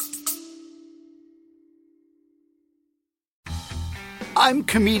 I'm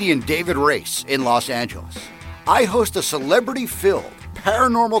comedian David Race in Los Angeles. I host a celebrity-filled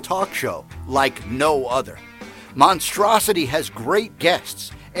paranormal talk show like no other. Monstrosity has great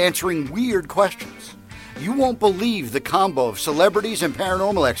guests answering weird questions. You won't believe the combo of celebrities and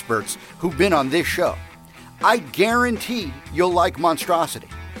paranormal experts who've been on this show. I guarantee you'll like Monstrosity,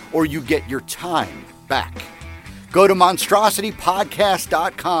 or you get your time back. Go to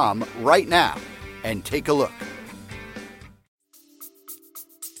monstrositypodcast.com right now and take a look.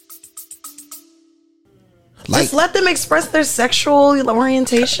 Just let them express their sexual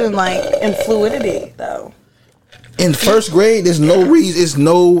orientation, like, and fluidity, though. In first grade, there's no reason. It's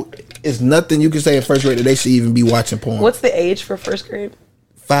no it's nothing you can say in first grade that they should even be watching porn. What's the age for first grade?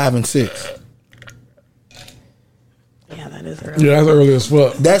 5 and 6. Yeah, that is early. Yeah, that's early as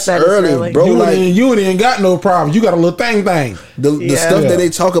fuck. That's That is early, early. bro. You ain't got no problem. You got a little thing. The stuff that they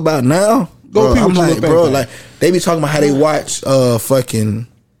talk about now, Go bro, pee I'm with your like, little bro, thing. like they be talking about how they watch fucking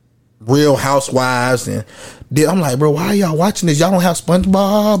Real Housewives and I'm like, bro, why are y'all watching this? Y'all don't have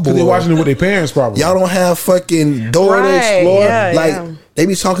SpongeBob? Because they're watching it with their parents, probably. Y'all don't have fucking Dora the Right, Explorer. yeah, like yeah. they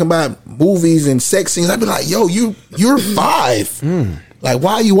be talking about movies and sex scenes. I be like, yo, you're 5. Like,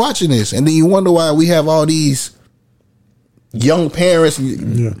 why are you watching this? And then you wonder why we have all these young parents.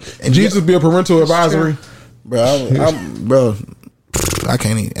 And Jesus be a parental advisory. Bro, I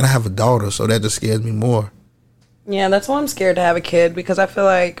can't even. And I have a daughter, so that just scares me more. Yeah, that's why I'm scared to have a kid, because I feel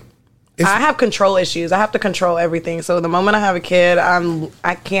like I have control issues. I have to control everything. So the moment I have a kid,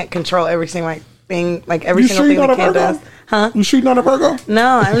 I can't control every single thing, like every single thing the kid does. Huh? You shooting on a Virgo?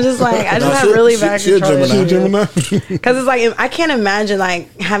 No, I'm just like, I just have really bad control Gemini. issues. Because it's like, I can't imagine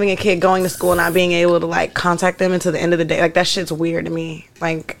like having a kid going to school and not being able to like contact them until the end of the day. Like that shit's weird to me.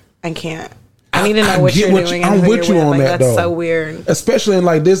 Like I can't. I need to know what you're doing. I'm with you on that, that's though. so weird. Especially in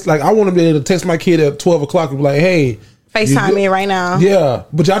like this, like I want to be able to text my kid at 12 o'clock and be like, hey. FaceTime me right now. Yeah.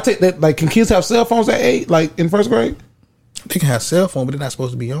 But y'all take that, like, can kids have cell phones at 8, like in first grade? They can have cell phone, but they're not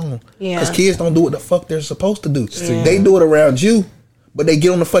supposed to be on. Yeah. Because kids don't do what the fuck they're supposed to do. Yeah. They do it around you, but they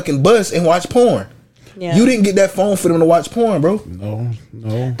get on the fucking bus and watch porn. Yeah. You didn't get that phone for them to watch porn, bro.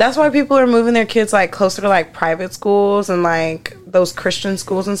 No. That's why people are moving their kids like closer to like private schools and like those Christian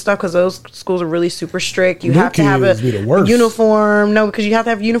schools and stuff, because those schools are really super strict. You have to have a uniform. No, because you have to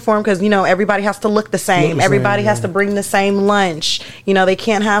have a uniform because, you know, everybody has to look the same. Everybody has to bring the same lunch. You know, they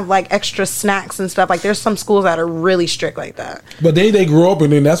can't have like extra snacks and stuff. Like there's some schools that are really strict like that. But they grow up,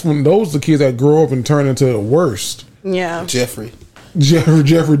 and then that's when those are the kids that grow up and turn into the worst. Yeah. Jeffrey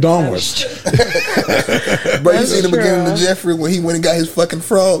Dahmer. Bro, you see the beginning of Jeffrey when he went and got his fucking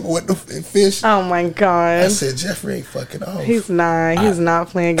frog with the fish? Oh my god! I said Jeffrey ain't fucking off. He's not. He's not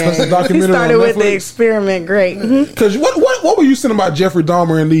playing games. He documentary started with the experiment. Great. Because what were you saying about Jeffrey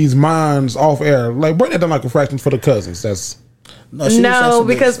Dahmer and these minds off air? Like break that down like a fraction for the cousins. That's no,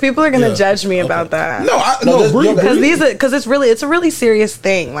 because people are gonna judge me about that. No, because it's a really serious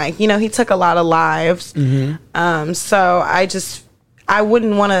thing. Like, you know, he took a lot of lives. Mm-hmm. So I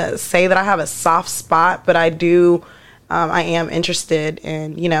wouldn't want to say that I have a soft spot, but I do. I am interested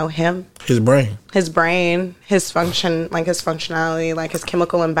in, you know, his brain, his function, like his functionality, like his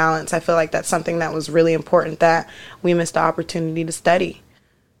chemical imbalance. I feel like that's something that was really important that we missed the opportunity to study.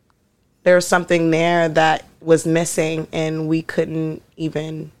 There was something there that was missing, and we couldn't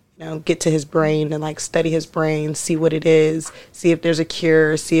even, you know, get to his brain and like study his brain, see what it is, see if there's a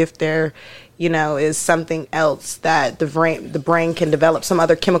cure, see if there, you know, is something else that the brain can develop, some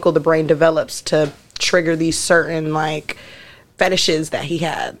other chemical the brain develops to trigger these certain like fetishes that he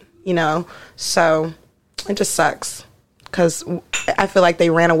had, you know. So it just sucks because I feel like they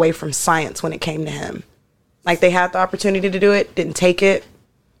ran away from science when it came to him. Like they had the opportunity to do it, didn't take it,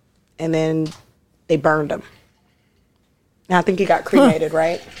 and then they burned him. And I think he got cremated,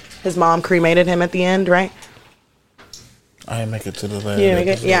 right? His mom cremated him at the end, right? I didn't make it to the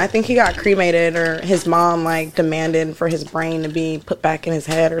last. Yeah, I think he got cremated, or his mom like demanded for his brain to be put back in his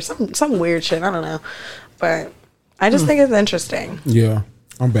head, or some weird shit. I don't know, but I just think it's interesting. Yeah,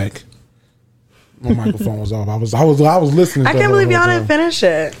 I'm back. My microphone was off. I was listening. I can't believe y'all didn't finish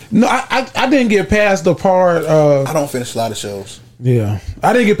it. No, I didn't get past the part. I don't finish a lot of shows. Yeah,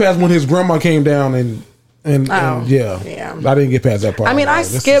 I didn't get past when his grandma came down and yeah, I didn't get past that part. I mean, I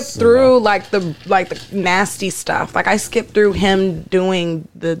skipped through like the nasty stuff. Like I skipped through him doing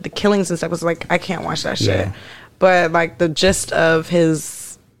the killings and stuff. It was like I can't watch that shit. But like the gist of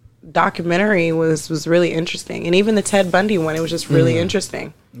his documentary was really interesting, and even the Ted Bundy one, it was just really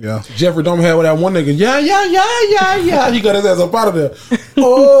interesting. Yeah, Jeffrey Dahmer had with that one nigga. Yeah. He got his ass up out of there.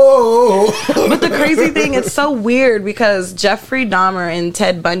 Oh, but the crazy thing, it's so weird because Jeffrey Dahmer and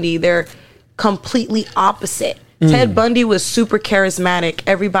Ted Bundy, they're completely opposite. Ted Bundy was super charismatic.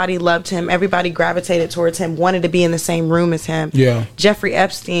 Everybody loved him. Everybody gravitated towards him, wanted to be in the same room as him. Yeah. Jeffrey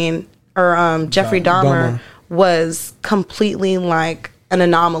Epstein or Jeffrey Dahmer was completely like an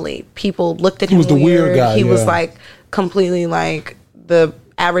anomaly. People looked at him. He was the weird guy. He was like completely like the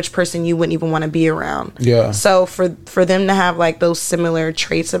average person you wouldn't even want to be around. Yeah. So for them to have like those similar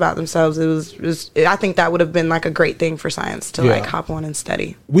traits about themselves, it was I think that would have been like a great thing for science to like hop on and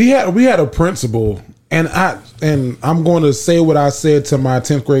study. We had a principal, and I'm going to say what I said to my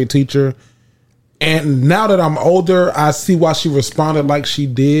 10th grade teacher. And now that I'm older, I see why she responded like she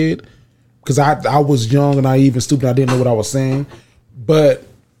did, because I was young and naive and stupid. I didn't know what I was saying. But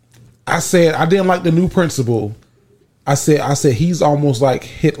I said I didn't like the new principal. I said he's almost like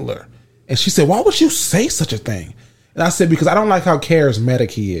Hitler. And she said, why would you say such a thing? And I said, because I don't like how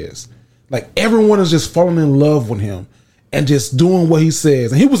charismatic he is. Like everyone is just falling in love with him and just doing what he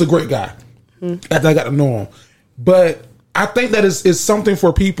says. And he was a great guy after I got to know him. But I think that is something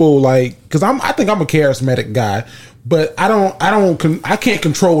for people like, because I think I'm a charismatic guy, but I can't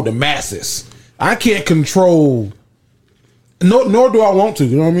control the masses. I can't control. Nor do I want to.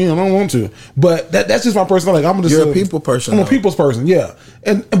 You know what I mean? I don't want to. But that's just my personality. Like, You're a people person. I'm a people's person. Yeah.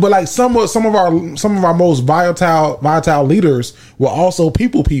 But like some of our most volatile leaders were also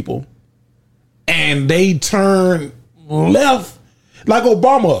people, and they turn left. Like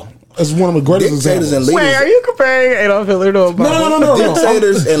Obama is one of the greatest Dictators examples. and leaders. Wait, are you comparing Adolf Hitler to Obama? No.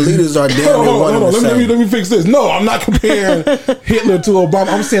 Dictators and leaders are damn near one and the same. Let me fix this. No, I'm not comparing Hitler to Obama.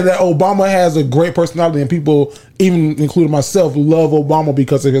 I'm saying that Obama has a great personality, and people, even including myself, love Obama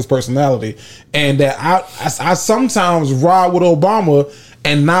because of his personality. And that I sometimes ride with Obama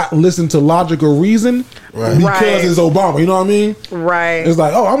and not listen to logic or reason because it's Obama. You know what I mean? Right. It's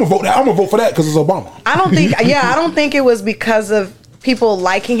like, oh, I'm gonna vote for that because it's Obama. I don't think it was because of people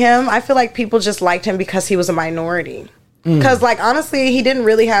liking him. I feel like people just liked him because he was a minority. Because, like, honestly, he didn't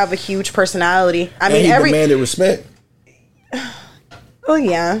really have a huge personality. I mean, he demanded respect. Oh,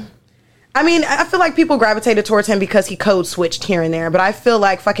 yeah. I mean, I feel like people gravitated towards him because he code switched here and there. But I feel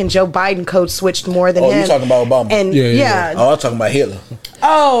like fucking Joe Biden code switched more than him. Oh, you talking about Obama? And yeah. Oh, I'm talking about Hitler.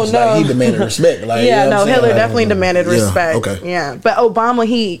 Oh, it's no. Like he demanded respect. Like, yeah, you know no, Hitler definitely demanded respect. Okay. Yeah. But Obama,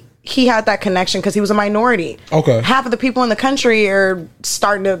 he had that connection because he was a minority. Okay. Half of the people in the country are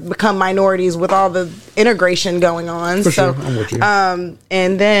starting to become minorities with all the integration going on. For sure. I'm with you.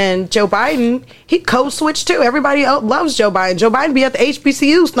 And then Joe Biden, he code switched too. Everybody loves Joe Biden. Joe Biden be at the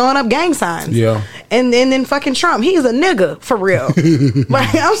HBCUs throwing up gang signs. Yeah. And then fucking Trump, he's a nigga for real.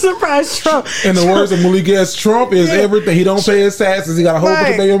 Like, I'm surprised Trump. In the words of Malik S., Trump is everything. He don't pay his taxes. He got a whole bunch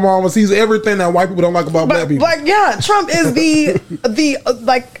of baby mamas. He's everything that white people don't like about black people. Like, yeah, Trump is the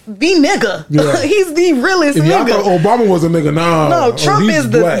nigga. Yeah. He's the realest If y'all nigga. thought Obama was a nigga, No, Trump is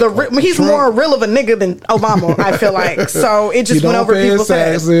he's Trump, more real of a nigga than Obama, I feel like. So it just went over people's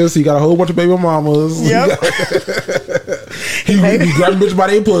heads. taxes. He got a whole bunch of baby mamas. Yep. He grabbed bitch by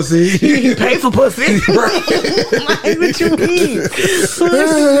their pussy. He paid for pussy. Like, what you mean?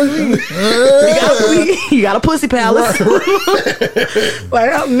 You got a pussy palace.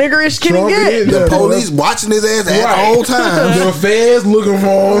 Like, how niggerish can Trump he get? is- The police watching his ass at the whole time. The feds looking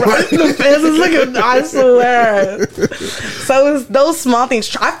for him. The feds is looking, I swear. So it's those small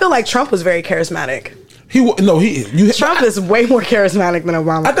things. I feel like Trump was very charismatic. Trump is way more charismatic than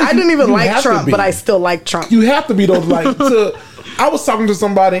Obama. I didn't even like Trump, but I still like Trump. You have to be those like. I was talking to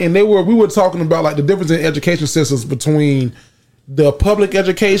somebody, and we were talking about like the difference in education systems between the public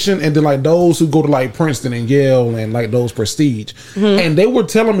education and then like those who go to like Princeton and Yale and like those prestige. And they were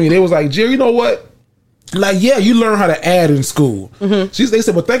telling me, they was like, Jerry, you know what? Like, yeah, you learn how to add in school. They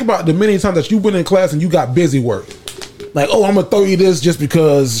said, but think about the many times that you went in class and you got busy work. Like, oh, I'm gonna throw you this just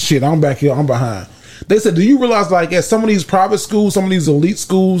because shit, I'm back here, I'm behind. They said, do you realize like at some of these private schools, some of these elite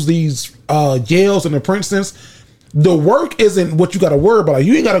schools, these Yales and the Princetons, the work isn't what you got to worry about. Like,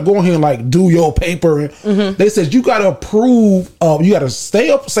 you ain't got to go in here and like do your paper. They said you got to prove, you got to say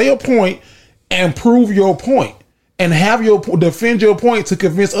a point and prove your point and defend your point to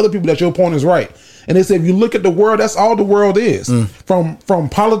convince other people that your point is right. And they said, if you look at the world, that's all the world is. From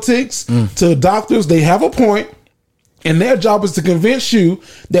politics to doctors, they have a point, and their job is to convince you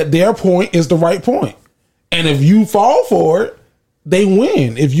that their point is the right point. And if you fall for it, they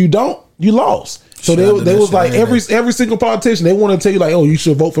win. If you don't, you lost. So they was like every single politician, they want to tell you like, oh, you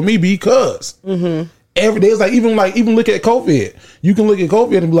should vote for me because every day is like even look at COVID. You can look at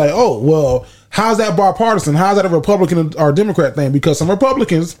COVID and be like, oh, well, how's that bipartisan? How's that a Republican or Democrat thing? Because some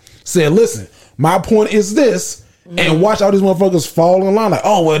Republicans said, listen, my point is this. And watch all these motherfuckers fall in line like,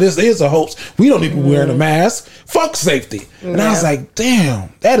 oh, well, this is a hoax. We don't need to be wearing a mask. Fuck safety. And I was like,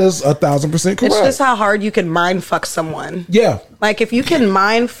 damn, that is 1,000% correct. It's just how hard you can mind fuck someone. Yeah. Like, if you can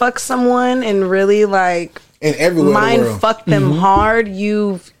mind fuck someone and really like and everywhere mind fuck them hard,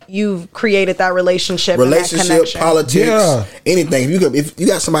 you've created that relationship, and that connection. Politics, anything. If you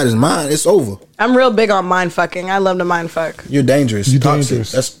got somebody's mind, it's over. I'm real big on mind fucking. I love to mind fuck. You're dangerous. You're toxic.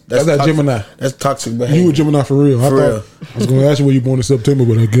 dangerous. That's that Gemini. That's toxic behavior. You were Gemini for real. I was going to ask you where you born in September,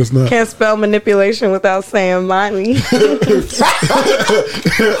 but I guess not. Can't spell manipulation without saying mind me. What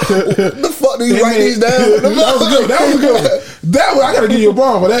the fuck do you write these down? That was good. That one, I got to give you a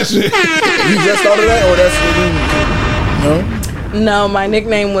bomb for that shit. You just thought of that, or that's no? No, my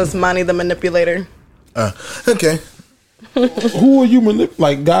nickname was Monty the Manipulator. Okay. Who are you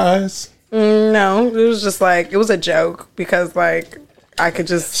like guys? No, it was just like it was a joke because like I could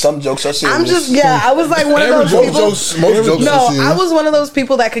just some jokes are serious. I'm just I was like one of those people. Most jokes no, are serious. I was one of those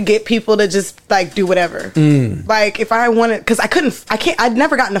people that could get people to just like do whatever. Like if I wanted, because I'd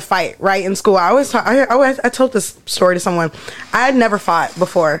never gotten a fight right in school. I told this story to someone. I had never fought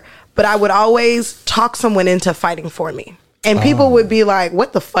before, but I would always talk someone into fighting for me, and people would be like,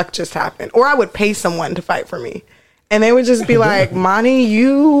 "What the fuck just happened?" Or I would pay someone to fight for me. And they would just be like, Monty,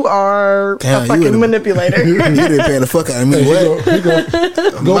 you are a fucking manipulator. You didn't pay the fuck out of me. What?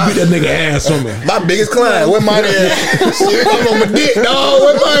 Go beat that nigga ass for me. My biggest client. Where Monty at? Shit, I'm on my dick, dog.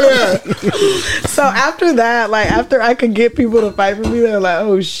 Where Monty at? So after that, like after I could get people to fight for me, they're like,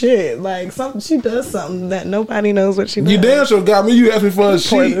 oh shit, like she does something that nobody knows what she does. You damn sure got me. You asked me for a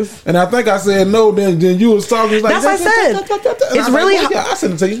sheet, and I think I said no. Then you was talking. Like, that's what I said. It's really hard. I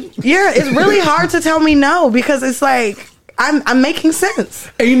sent it to you. Yeah, it's really hard to tell me no because it's like I'm making sense.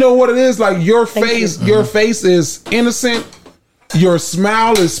 And you know what it is? Like your face face is innocent. Your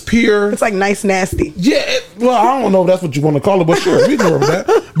smile is pure. It's like nice nasty. Yeah. Well, I don't know if that's what you want to call it, but sure, we can remember that.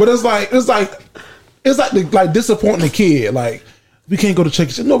 But it's like disappointing the kid. Like we can't go to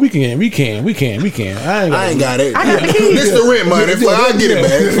church. No, we can. I ain't got it. I got the keys. This the rent money. I'll get it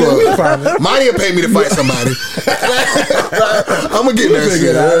back. Monty will pay me to fight somebody. I'm gonna get that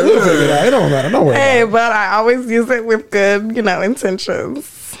shit. We'll figure it out. It don't matter. Don't worry. Hey, but I always use it with good,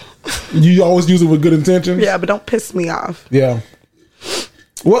 intentions. You always use it with good intentions. Yeah, but don't piss me off. Yeah.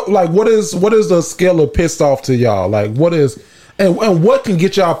 What is the scale of pissed off to y'all? Like what is and what can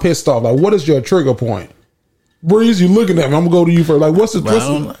get y'all pissed off? Like what is your trigger point? Breeze, you looking at me? I'm gonna go to you first. Like what's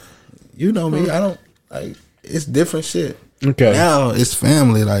the you know me? I don't like. It's different shit. Okay. Now it's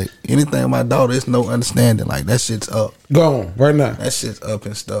family. Like anything with my daughter, it's no understanding. Like that shit's up. Gone right now. That shit's up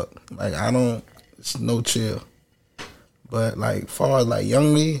and stuck. Like it's no chill. But like far as like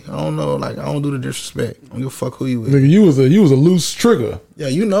young me, I don't know. Like I don't do the disrespect. I don't give a fuck who you is. Nigga, you was a loose trigger. Yeah,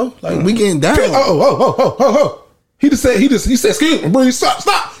 like we getting down. Oh. He said, excuse me, Breeze, stop,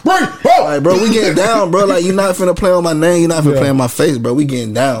 Breeze. Oh. Like, bro, we getting down, bro. Like, you're not finna play on my name. You're not finna play on my face, bro. We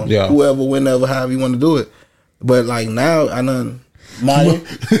getting down. Yeah. Whoever, whenever, however you want to do it. But, like, now, I done...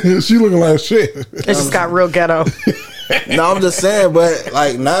 She looking like shit. It just got real ghetto. No, I'm just saying, but,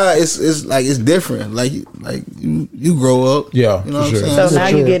 like, nah, it's like, it's different. Like you grow up. Yeah, you know what I'm saying? So now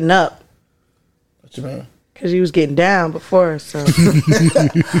you getting up. What you mean? Because you was getting down before, so...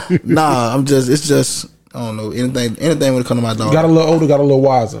 Nah, it's just... I don't know anything when it comes to my dog. Got a little older, got a little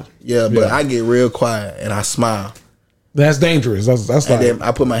wiser. Yeah, but I get real quiet and I smile. That's dangerous. That's and like. Then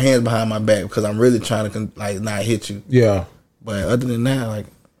I put my hands behind my back because I'm really trying to like not hit you. Yeah. But other than that, like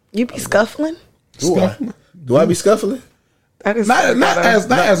you be scuffling. Do I be scuffling? That is not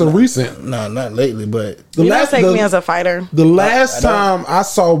as a recent. No, not lately. But you don't take me as a fighter. The last time I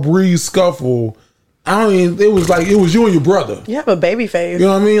saw Breeze scuffle. It was you and your brother. You have a baby face. You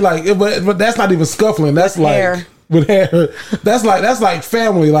know what I mean? Like, but that's not even scuffling. That's with like hair. With hair. That's like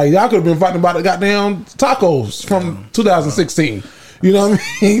family. Like y'all could have been fighting about the goddamn tacos from 2016. You know what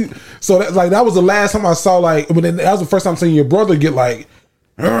I mean? So that was the last time I saw that was the first time seeing your brother get like,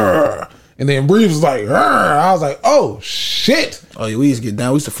 and then Breeze was like, I was like, oh shit. Oh yeah, we used to get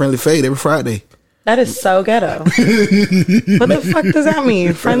down. We used to friendly fade every Friday. That is so ghetto. What the fuck does that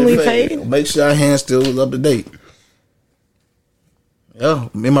mean? Friendly fade? Make sure our hands still was up to date. Yeah,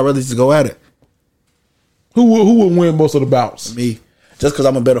 me and my brother used to go at it. Who would win most of the bouts? Me, just because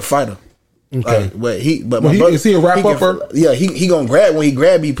I'm a better fighter. Okay, but my brother, is he a wrap upper? Yeah, he gonna grab when he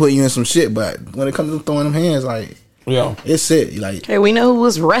grab you, put you in some shit. But when it comes to throwing them hands, like yeah, it's it. Like hey, we know who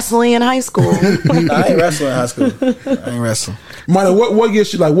was wrestling in high school. Nah, I ain't wrestling in high school. I ain't wrestling. Monty, what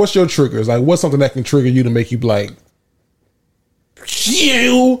gets you like? What's your triggers? Like, what's something that can trigger you to make you like,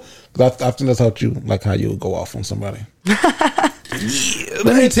 you? I think that's how you would go off on somebody. Let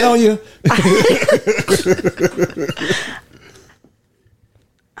me tell you.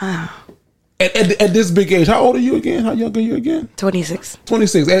 At this big age, how old are you again? How young are you again? 26.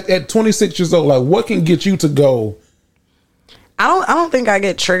 26. At 26 years old, like what can get you to go? I don't think I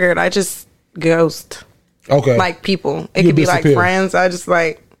get triggered. I just ghost. Okay. Like people. It could be like friends. I just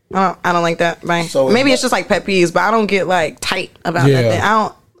like I don't like that. Bye. So maybe it's just like pet peeves, but I don't get like tight about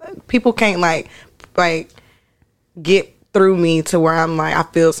nothing. People can't like get through me to where I'm like I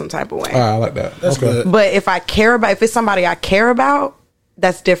feel some type of way. I like that. That's good. But if it's somebody I care about,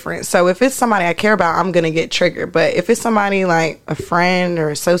 that's different. So if it's somebody I care about, I'm gonna get triggered. But if it's somebody like a friend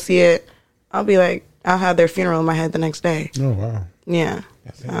or associate, I'll be like, I'll have their funeral in my head the next day. Oh wow. Yeah.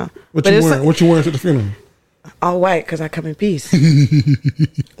 What you wearing to the funeral? All white because I come in peace.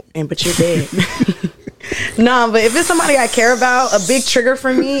 But you're dead. No, but if it's somebody I care about, a big trigger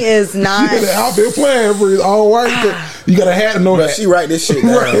for me is not. She out there playing for it all white. You gotta have to know Bro, that. she write this shit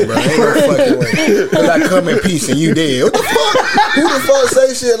down, bro. Ain't no fucking way. Cause I come in peace and you dead. What the fuck? Who the fuck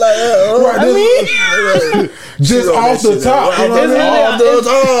say shit like that? Just off the top.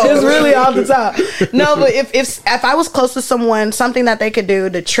 It's really off the top. No, but if I was close to someone, something that they could do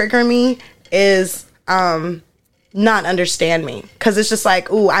to trigger me is not understand me, because it's just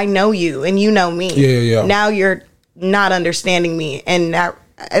like, ooh, I know you and you know me. Yeah. Now you're not understanding me, and I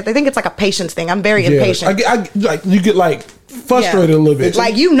think it's like a patience thing. I'm very impatient. I like you get like frustrated a little bit.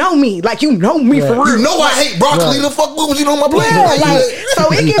 Like you know me for real. You know I hate broccoli. The fuck was you on my plate? So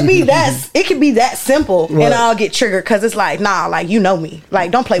it can be that simple, and I'll get triggered because it's like, nah, like you know me,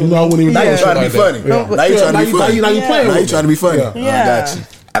 like don't play with me. Now you trying to be funny. Now you trying to be funny. Now you playing. Now you trying to be funny. Yeah. I got you.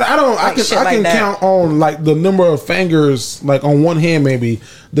 I can count on like the number of fingers, like on one hand, maybe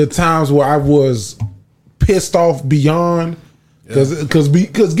the times where I was pissed off beyond. Because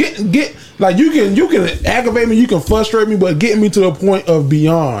get like you can aggravate me, you can frustrate me, but getting me to the point of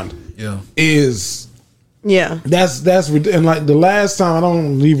beyond is that's and like the last time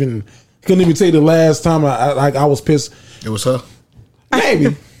couldn't even tell you the last time I was pissed. It was her.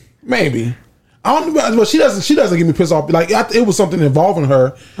 Maybe. I don't know, but she doesn't get me pissed off. Like it was something involving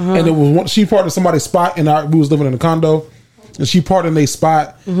her, and it was she parked in somebody's spot, and we was living in a condo, and she parked in a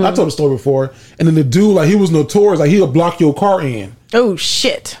spot. I told the story before, and then the dude, like, he was notorious, like he'll block your car in. Oh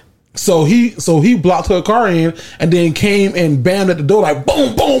shit! So he blocked her car in, and then came and bammed at the door like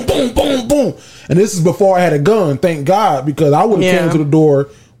boom, boom, boom, boom, boom. And this is before I had a gun. Thank God, because I would have came to the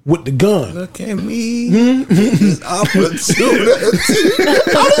door with the gun. Look at me.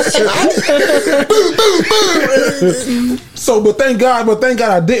 So, but thank God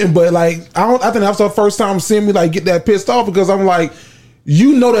I didn't. But like, I think that's the first time seeing me like get that pissed off, because I'm like,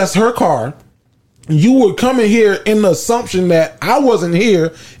 you know, that's her car. You were coming here in the assumption that I wasn't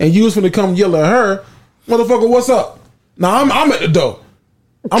here, and you was going to come yell at her, motherfucker. What's up? Now I'm at the door.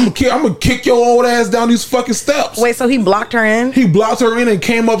 I'm gonna kick your old ass down these fucking steps. Wait, so he blocked her in? He blocked her in and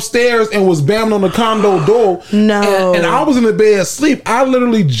came upstairs and was bamming on the condo door. No. And I was in the bed asleep. I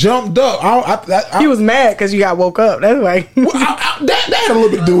literally jumped up. He was mad because you got woke up. That's why. That had a little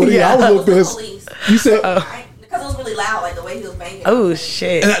bit to do with it. I was a little pissed. You said... because it was really loud, like the way he was banging. Oh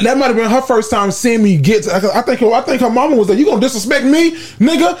shit! And that might have been her first time seeing me get. I think her mama was like, "You gonna disrespect me,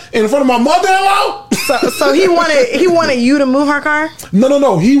 nigga, in front of my mother-in-law?" So he wanted you to move her car.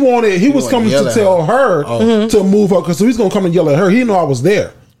 No. He was coming to tell her to move her, because he's gonna come and yell at her. He didn't know I was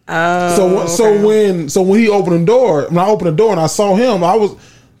there. Oh. So when he opened the door, when I opened the door and I saw him, I was.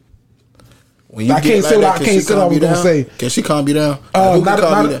 I can't say what I was gonna say. Can she calm you down?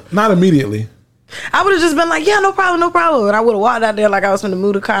 Not immediately. I would have just been like, yeah, no problem. And I would have walked out there like I was going to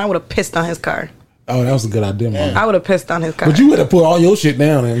move the car. I would have pissed on his car. Oh, that was a good idea, man. I would have pissed on his car. But you would have put all your shit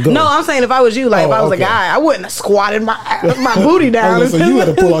down and go. No, I'm saying if I was you, like if I was a guy, I wouldn't have squatted my booty down. So you would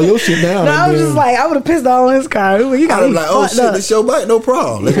have put all your shit down. No, I was just like, I would have pissed all on his car. You got like, oh shit, this your bike? No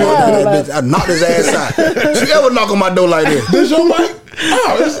problem. Let's bitch. I knocked his ass out. She ever knock on my door like this? This your bike?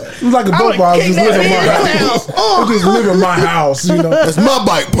 Oh, it's like a boat bar. Just live in my house. Just live in my house. You know, it's my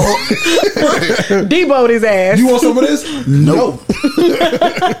bike, punk. Deboed his ass. You want some of this? No.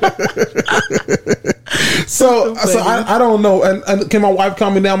 So I don't know. And can my wife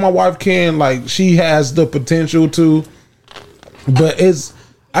calm me down? My wife can. Like, she has the potential to, but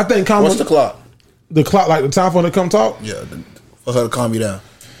I think. What's the clock? The clock, like the time for her to come talk. Yeah, for her to calm you down.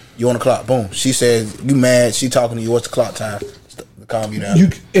 You on the clock? Boom. She says you mad. She talking to you. What's the clock time? Calm you down.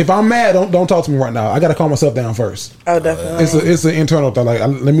 If I'm mad, don't talk to me right now. I got to calm myself down first. Oh, definitely. It's an internal thing. Like,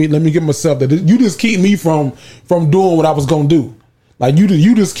 let me get myself that. You just keep me from doing what I was gonna do. Like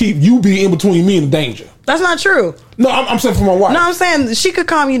you just keep you be in between me and the danger. That's not true. No, I'm saying for my wife. No, I'm saying she could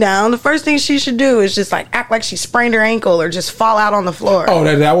calm you down. The first thing she should do is just like act like she sprained her ankle or just fall out on the floor. Oh,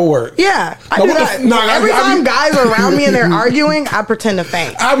 that will work. Yeah, I do that. Every time guys are around me and they're arguing, I pretend to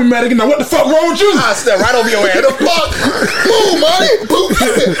faint. I'll be mad again. Now, what the fuck wrong with you? I step right over your ass. The fuck? Boom, money.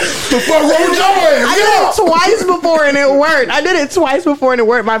 The fuck wrong with your ass? I did it twice before and it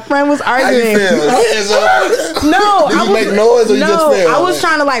worked. My friend was arguing. How you feel? No, did you make noise or you just fell? I was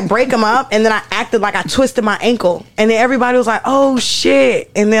trying to like break him up, and then I acted like I twisted my ankle, and then everybody was like, "Oh shit!"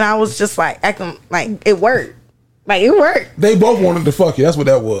 And then I was just like acting like it worked. Like it worked. They both wanted to fuck you. That's what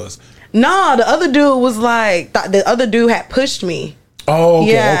that was. No, the other dude was like the other dude had pushed me. Oh,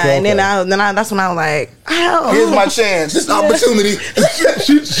 okay, yeah, okay. And then that's when I was like, hell, here's my chance, this opportunity.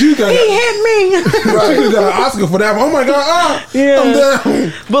 she got, he hit me. Right. She got an Oscar for that one. Oh my god, I'm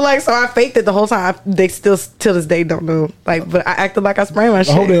down. But like, so I faked it the whole time. They still till this day don't know. Like, but I acted like I sprayed my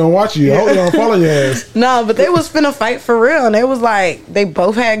shit. I hope they don't watch you. I hope they don't follow your ass. No, but they was finna fight for real, and they was like, they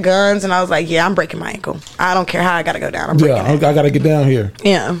both had guns, and I was like, yeah, I'm breaking my ankle. I don't care how I gotta go down. I'm breaking it. I gotta get down here.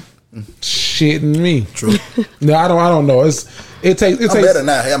 Yeah. Shitting me. True. No, I don't know. It takes. I'm better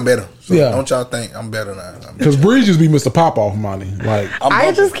now. Hey, I'm better. So yeah. Don't y'all think I'm better now? Because Breeze used to be Mr. Pop-Off money. Like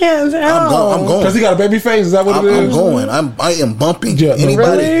I just can't tell. I'm going. Because he got a baby face. Is that what it is? I'm going. I am bumping. Yeah,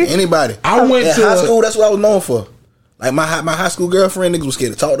 anybody. I went to high school. That's what I was known for. Like my high school girlfriend, niggas was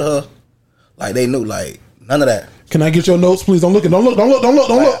scared to talk to her. Like they knew. Like none of that. Can I get your notes, please? Don't look. Can I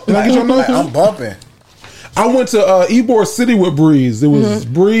get your notes? I'm bumping. I went to Ybor City with Breeze. It was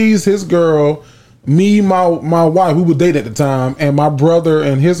Breeze, his girl, me, my wife. We were dating at the time, and my brother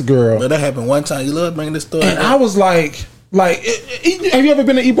and his girl. But that happened one time. You love bringing this story. And I was like, have you ever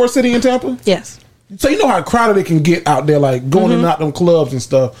been to Ybor City in Tampa? Yes. So you know how crowded it can get out there, like going in and out them clubs and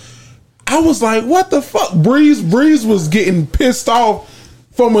stuff. I was like, what the fuck? Breeze was getting pissed off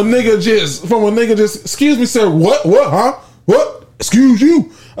from a nigga just. Excuse me, sir. What? Huh? What? Excuse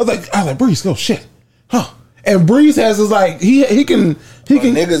you. I was like, Breeze, go shit. Huh? And Breeze has his like he can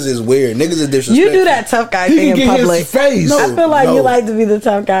niggas is weird. Niggas is disrespectful. You do that tough guy thing in public. His face. No, I feel like you like to be the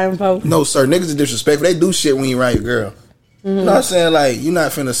tough guy in public. No, sir. Niggas is disrespectful. They do shit when you around your girl. You know what I'm saying? Like you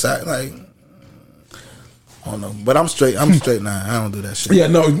not finna side like. I don't know, but I'm straight. I'm straight now. I don't do that shit. Yeah,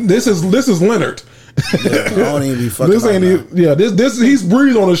 no. This is Leonard. Yeah, I don't even be fucking. This ain't even, yeah. This he's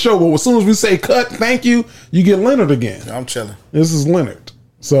Breeze on the show, but as soon as we say cut, thank you, you get Leonard again. I'm chilling. This is Leonard.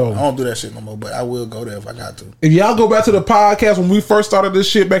 So I don't do that shit no more, but I will go there if I got to. If y'all go back to the podcast when we first started this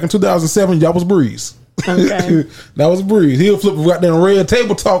shit back in 2007, y'all was Breeze. Okay. That was Breeze. He'll flip a goddamn red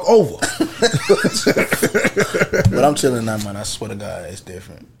table talk over. But I'm chilling now, man. I swear to God, it's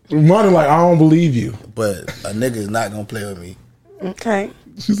different. Money like, I don't believe you. But a nigga is not gonna play with me. Okay.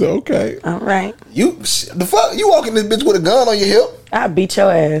 She said, okay. All right. The fuck? You walking this bitch with a gun on your hip? I beat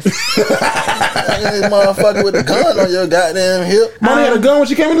your ass. This motherfucker with a gun on your goddamn hip. Money had a gun when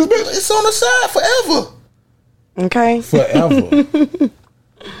she came in this bitch? It's on the side forever. Okay. Forever.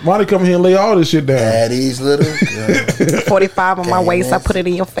 Money come here and lay all this shit down. Daddy's little 45 on my waist. I put it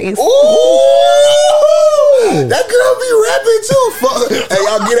in your face. Ooh, that girl be rapping too. Fuck. Hey,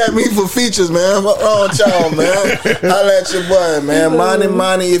 y'all get at me for features, man. What's wrong with y'all, man? Holla at your boy, man.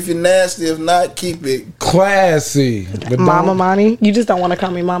 Money. If you're nasty, if not, keep it classy. But Mama Money. You just don't want to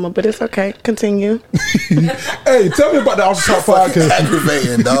call me Mama, but it's okay. Continue. Hey, tell me about the Off the Top podcast.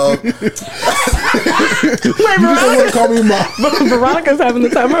 Aggravating, dog. Wait, You just don't want to call me Mama. Veronica's having the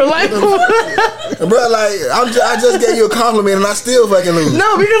time of her life. Bro, like I just gave you a compliment and I still fucking lose.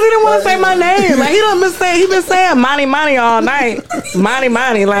 No, because he didn't want to say my name. Like he been saying money all night. Money,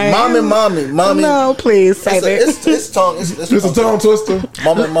 like mommy. No, please save it. It's tongue. It's a tongue twister.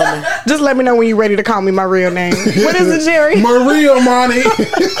 Mommy. Just let me know when you're ready to call me my real name. What is it, Jerry? Maria Money.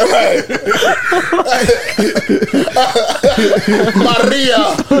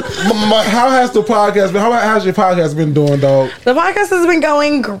 Maria. How has the podcast been? How has your podcast been doing, dog? The podcast has been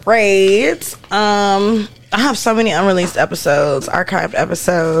going great. I have so many unreleased episodes, archived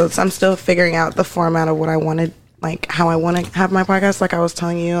episodes. I'm still figuring out the format of what I wanted, like how I want to have my podcast. Like I was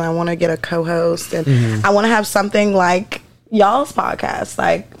telling you, I want to get a co-host and I want to have something like y'all's podcast,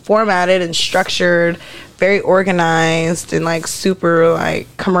 like formatted and structured, very organized and like super like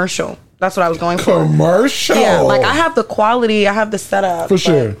commercial. That's what I was going for. Commercial? Yeah, like I have the quality, I have the setup. For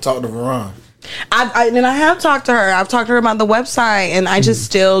sure. Talk to Veron. I have talked to her. I've talked to her about the website, and I just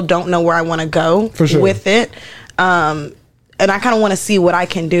still don't know where I want to go with it. And I kind of want to see what I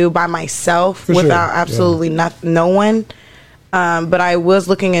can do by myself without absolutely no one. But I was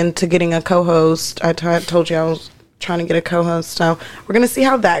looking into getting a co-host. I told you I was trying to get a co-host, so we're gonna see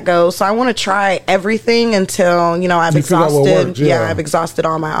how that goes. So I want to try everything until I've exhausted. I've exhausted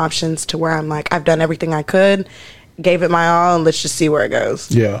all my options to where I'm like I've done everything I could, gave it my all, and let's just see where it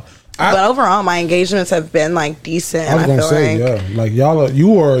goes. Yeah. But overall, my engagements have been like decent. I was gonna say, like y'all,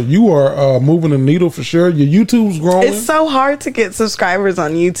 you are moving the needle for sure. Your YouTube's growing. It's so hard to get subscribers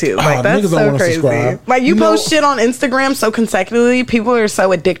on YouTube. Like that's so crazy. Subscribe. Like you post shit on Instagram so consecutively, people are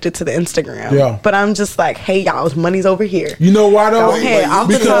so addicted to the Instagram. Yeah. But I'm just like, hey y'all, money's over here. You know why though? Go ahead,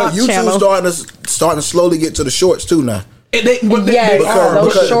 because YouTube's starting to slowly get to the shorts too now. Those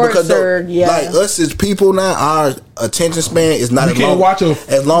shorts are like us as people now. Our attention span is not you as can't long. Watch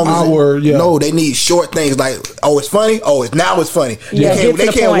as long as hour, no, they need short things like it's funny. It's funny. Yeah,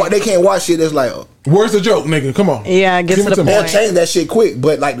 they can't watch shit that's like Where's the joke, nigga? Come on. Yeah, get to the point. They'll change that shit quick,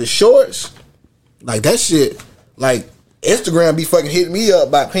 but like the shorts, like that shit, like Instagram be fucking hitting me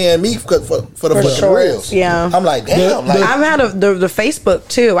up by paying me for the fucking reels. Yeah, I'm like, damn. Like, I've had the Facebook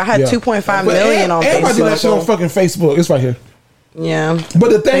too. I had 2.5 million on Facebook. Everybody do that shit on fucking Facebook. It's right here. Yeah,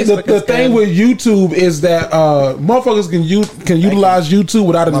 but the thing with YouTube is that motherfuckers can utilize YouTube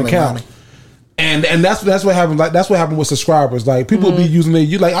without an account. And that's what happened. Like that's what happened with subscribers. Like people be using it.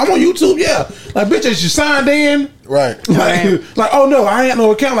 You like I'm on YouTube, yeah. Like bitches, you signed in, right? Like oh no, I ain't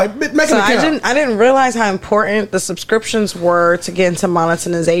no account. Like make an account. I didn't realize how important the subscriptions were to get into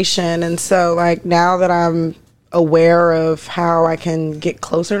monetization. And so like now that I'm aware of how I can get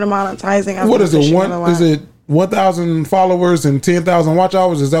closer to monetizing, what is it? Is it 1,000 followers and 10,000 watch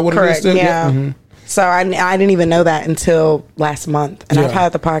hours? Is that what Correct, it is? Yeah. Mm-hmm. So I didn't even know that until last month, and I've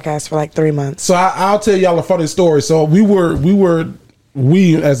had the podcast for like 3 months. So I'll tell y'all a funny story. So we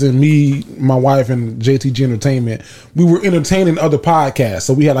as in me, my wife, and JTG Entertainment, we were entertaining other podcasts.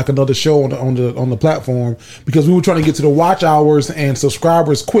 So we had like another show on the platform because we were trying to get to the watch hours and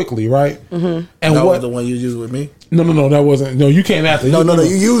subscribers quickly, right? Mm-hmm. And that was the one you used with me. No, that wasn't. No, you came after. No,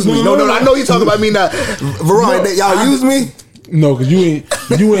 you used me. No, I know you talking about me now. Veron, y'all used me. No, because you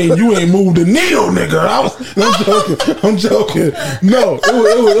ain't moved the needle, nigga. I'm joking. No,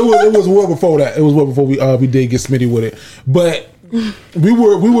 it was well before that. It was well before we did get Smitty with it. But we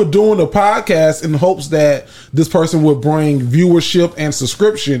were doing the podcast in hopes that this person would bring viewership and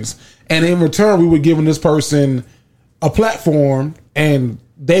subscriptions, and in return we were giving this person a platform, and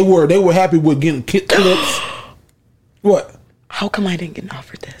they were happy with getting clips. What? How come I didn't get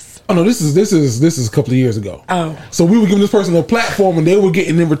offered this? Oh no, this is a couple of years ago. Oh, so we were giving this person a platform, and they were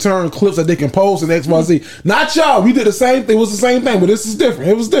getting in return clips that they can post and XYZ. Not y'all. We did the same thing. It was the same thing, but this is different.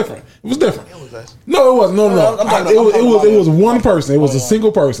 It was different. No, it wasn't. No. It was one person. It was a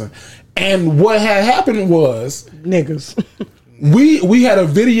single person. And what had happened was niggas. we had a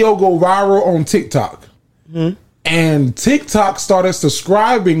video go viral on TikTok. Mm-hmm. And TikTok started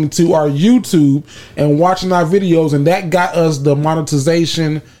subscribing to our YouTube and watching our videos, and that got us the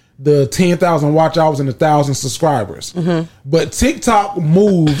monetization, the 10,000 watch hours and 1,000 subscribers. Mm-hmm. But TikTok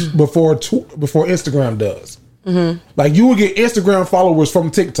moves before Instagram does. Mm-hmm. Like you will get Instagram followers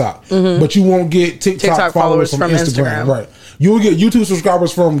from TikTok, but you won't get TikTok followers from Instagram. Right? You will get YouTube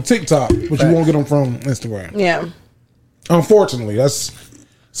subscribers from TikTok, but you won't get them from Instagram. Yeah. Unfortunately,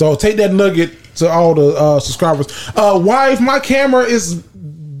 so take that nugget to all the subscribers. Wife, my camera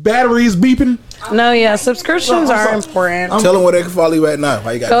battery is beeping. No, yeah, subscriptions are important. Tell them where they can follow you at now.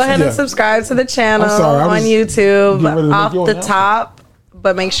 Why you got Go ahead and subscribe to the channel on YouTube off the top,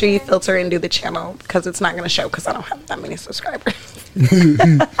 but make sure you filter and do the channel because it's not going to show because I don't have that many subscribers.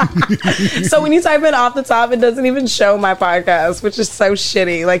 So when you type in off the top, it doesn't even show my podcast, which is so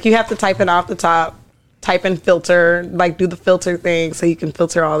shitty. Like you have to type in off the top. Type in filter, like do the filter thing so you can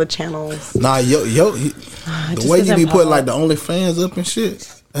filter all the channels. Nah, the way you be putting like the OnlyFans up and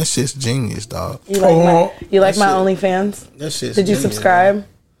shit, that shit's genius, dog. You like my OnlyFans? That shit's Did you genius, subscribe? Dog.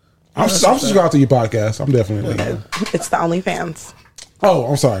 I'm subscribed to your podcast. I'm definitely It's the OnlyFans. Oh,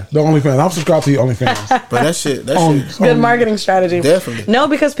 I'm sorry. The OnlyFans. I'm subscribed to your OnlyFans. But that shit. Good marketing strategy. Definitely. No,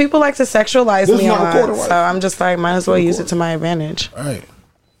 because people like to sexualize me a lot. So I'm just like, might as well use it to my advantage. All right.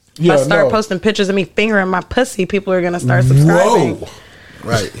 If I start posting pictures of me fingering my pussy, people are going to start subscribing. Whoa.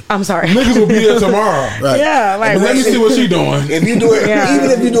 Right. I'm sorry. Niggas will be there tomorrow. Right. Yeah. Like, let me see what she doing. If you do it,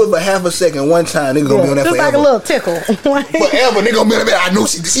 even if you do it for half a second, one time, niggas gonna be on that just forever. like a little tickle. Forever, nigga gonna be on that. I know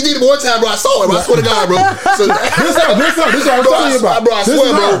she did it one time, bro. I saw it, bro. I swear to God, bro. So, this I'm telling you about. Bro, I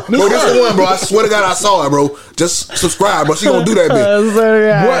swear, bro. This is the one, bro. I swear to God, I saw it, bro. Just subscribe, bro. She gonna do that,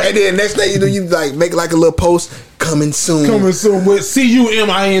 bitch. And then next thing you do, you like make like a little post. Coming soon with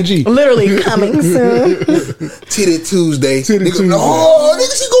CUMING. Literally coming soon. Titty Tuesday. Tuesday. Oh,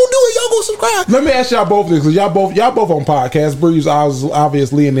 nigga, she gonna do it. Y'all gonna subscribe. Let me ask y'all both this because y'all both on podcasts. Breeze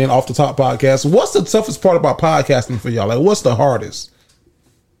obviously, and then Off the Top podcast. What's the toughest part about podcasting for y'all? Like, what's the hardest?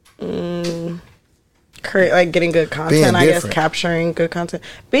 Like getting good content. I guess capturing good content.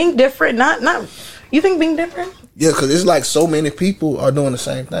 Being different. Not. You think being different? Yeah, because it's like so many people are doing the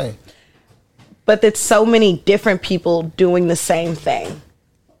same thing. But it's so many different people doing the same thing.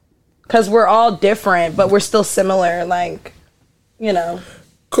 Because we're all different, but we're still similar. Like, you know.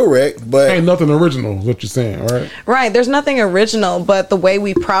 Correct, but ain't nothing original is what you're saying, right? Right. There's nothing original, but the way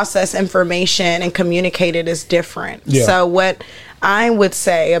we process information and communicate it is different. Yeah. So what I would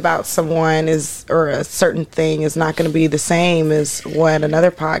say about someone or a certain thing is not going to be the same as what another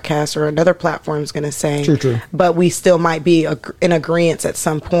podcast or another platform is going to say. True. But we still might be in agreement at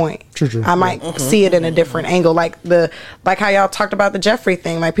some point. True. I might see it in a different angle, like how y'all talked about the Jeffrey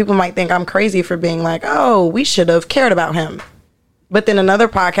thing. Like, people might think I'm crazy for being like, oh, we should have cared about him. But then another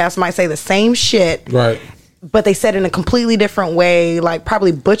podcast might say the same shit. Right. But they said it in a completely different way, like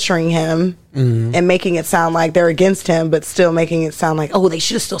probably butchering him and making it sound like they're against him, but still making it sound like, oh, they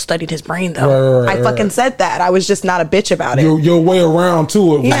should have still studied his brain, though. I fucking said that. I was just not a bitch about it. Your way around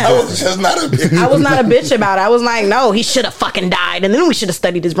to it. Yeah. I was just not a bitch. I was not a bitch about it. I was like, no, he should have fucking died, and then we should have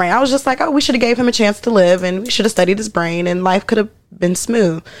studied his brain. I was just like, oh, we should have gave him a chance to live, and we should have studied his brain, and life could have been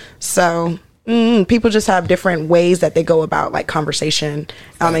smooth. So people just have different ways that they go about like conversation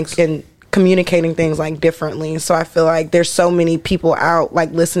and communicating things like differently. So I feel like there's so many people out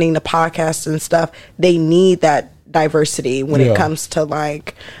like listening to podcasts and stuff. They need that diversity when it comes to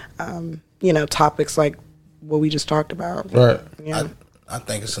like topics like what we just talked about. Right. Yeah. I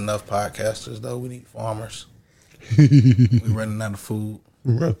think it's enough podcasters though. We need farmers. We running out of food.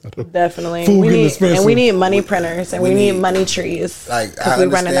 Definitely. Food we need money printers and we need money trees. Like, I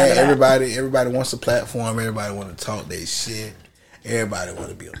understand everybody wants a platform. Everybody want to talk their shit. Everybody want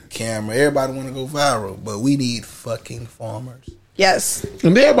to be on the camera. Everybody want to go viral. But we need fucking farmers. Yes.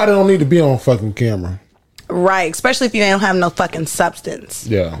 And everybody don't need to be on fucking camera. Right. Especially if you don't have no fucking substance.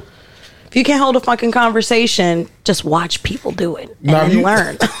 Yeah. If you can't hold a fucking conversation, just watch people do it and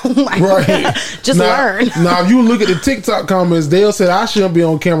learn. Right. Just learn. Now, if you look at the TikTok comments, they'll say, I shouldn't be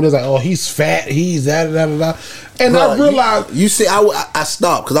on camera. They're like, oh, he's fat. He's that. And bro, I realized. You see, I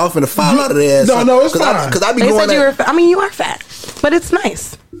stopped because I was finna fall out of there. No, it's fine. Because I be they going said you were fat. I mean, you are fat, but it's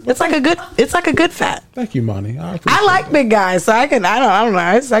nice. It's like a good fat. Thank you, Monty. I like big guys, so I don't know.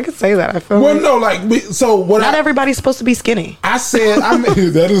 I can say that. I feel not everybody's supposed to be skinny. I said,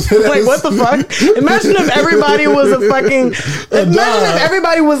 that is like, what the fuck? Imagine if everybody was imagine if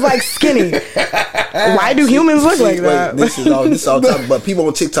everybody was like skinny. Why do humans look like that? This is all talk, but people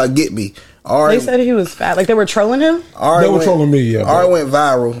on TikTok get me. They said he was fat. Like they were trolling him? They were trolling me, yeah. Ari went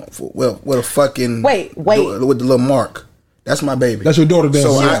viral with a fucking... Wait. With the little mark. That's my baby. That's your daughter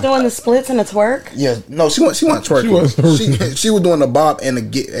dancing. So she was doing the splits and the twerk? Yeah. No, she wasn't twerking. She was doing the bob and the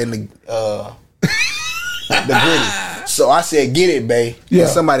gritty. So I said, get it, babe. Yeah.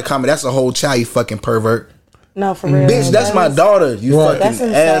 And somebody commented, that's a whole child, you fucking pervert. No, for real. Bitch, that's my daughter, you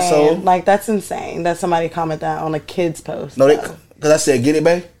fucking asshole. Like, that's insane that somebody commented that on a kid's post. No, because I said, get it,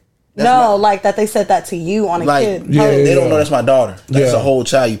 babe? Like that they said that to you on a kid. Yeah, they don't know that's my daughter. That's a whole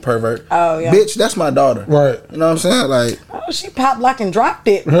child, you pervert. Oh, yeah. Bitch, that's my daughter. Right. You know what I'm saying? Like, she popped lock and dropped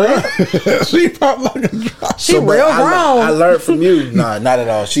it. She popped lock and dropped it. She real grown. I learned from you. Nah, not at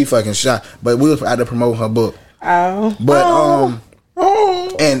all. She fucking shot. But we was out to promote her book. Oh. But,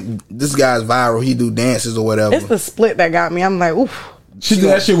 and this guy's viral. He do dances or whatever. It's the split that got me. I'm like, oof. She did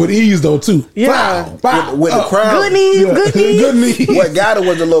that shit with ease though too. Yeah, with the crowd. Good knees. What got her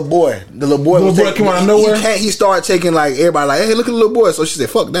was the little boy. The little boy came out of nowhere. He started taking like everybody like, hey, look at the little boy. So she said,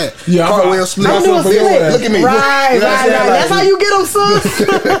 fuck that. Yeah, Cartwheel split. Look at me. Right. That's how you get them, sus.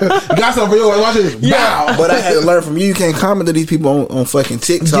 Got something for you. Watch this. Yeah. But I had to learn from you. You can't comment to these people on fucking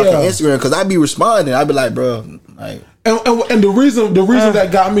TikTok and Instagram because I be responding. I be like, bro, like. And the reason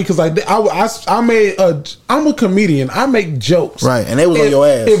that got me because I'm a comedian. I make jokes, right? And they was on your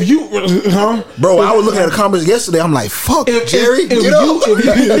ass. If you, bro, I was looking at the comments yesterday. I'm like, fuck, Jerry, get up, fight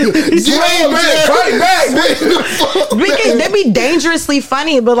back. They be dangerously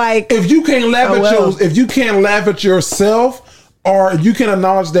funny, but like, if you can't laugh at yourself, or you can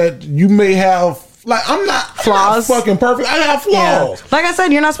acknowledge that you may have. Like I'm not fucking perfect. I got flaws. Yeah. Like I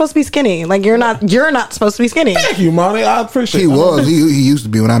said, you're not supposed to be skinny. Like you're not supposed to be skinny. Thank you, Monty. I appreciate. He was. He used to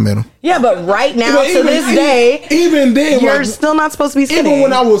be when I met him. Yeah, but right now to this day, even then, you're still not supposed to be skinny. Even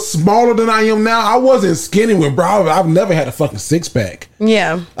when I was smaller than I am now, I wasn't skinny. I've never had a fucking 6-pack.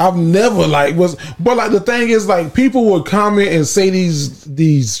 Yeah, I've never But like the thing is, like people would comment and say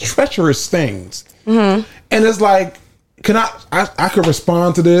these treacherous things, and it's like. Can I could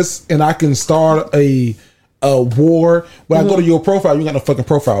respond to this and I can start a war. When I go to your profile, you got no fucking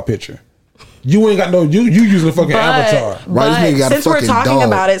profile picture. You ain't got no you using a fucking avatar. Right? Since we're talking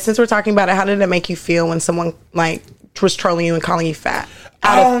about it, how did it make you feel when someone like was trolling you and calling you fat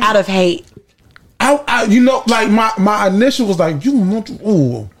out of hate? I like my initial was like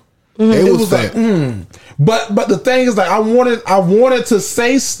ooh. It was fat. Like, But the thing is like I wanted to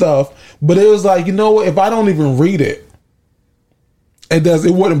say stuff, but it was like, you know what, if I don't even read it.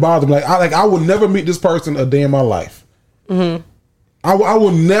 It wouldn't bother me. Like I would never meet this person a day in my life. I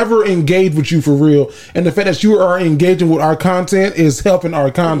will never engage with you for real. And the fact that you are engaging with our content is helping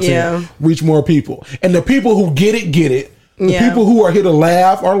our content reach more people. And the people who get it, get it. The people who are here to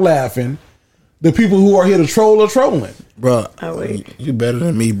laugh are laughing. The people who are here to troll are trolling. Bro, you better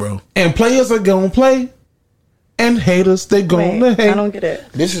than me, bro. And players are going to play. And haters, they going to hate. I don't get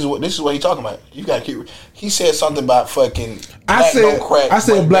it. This is what he talking about. You got to keep. He said something about fucking. I said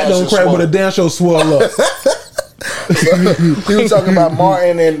black don't crack, but the damn show swell up. He was talking about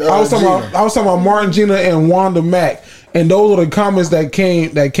Martin and I was talking about Martin, Gina, and Wanda Mack, and those are the comments that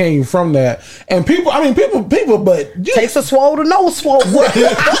came from that. And people, but takes a swole to no swole.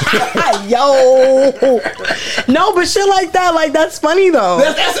 Yo, no, but shit like that, like that's funny though.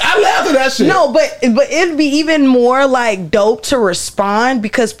 I laugh at that shit. No, but it'd be even more like dope to respond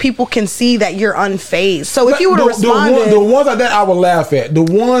because people can see that you're unfazed. So if you would have responded, the ones like that I would laugh at. The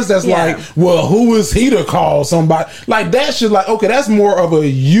ones that's like, well, who is he to call somebody like that? Shit, like, okay, that's more of a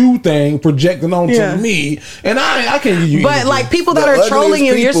you thing projecting onto me, and I can't give you. But anything. like people that are trolling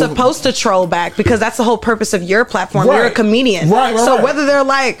you, you're supposed to troll back because that's the whole purpose of your platform. You're a comedian, so whether they're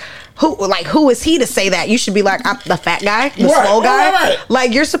like, who is he to say that? You should be like, I'm the fat guy, the slow guy.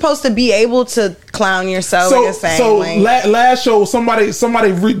 Like you're supposed to be able to clown yourself. Last show, somebody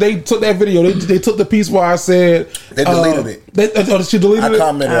they took that video. They took the piece where I said they deleted it. She deleted it. I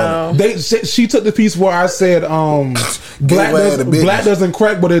commented on it. She took the piece where I said black doesn't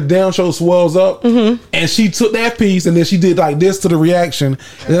crack, but it damn show swells up. Mm-hmm. And she took that piece and then she did like this to the reaction.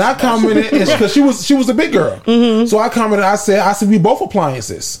 And then I commented because she was a big girl. Mm-hmm. So I commented. I said we both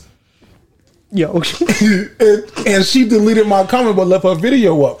appliances. Yo, and she deleted my comment but left her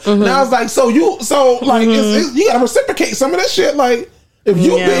video up. Mm-hmm. And I was like, you gotta reciprocate some of that shit. Like, if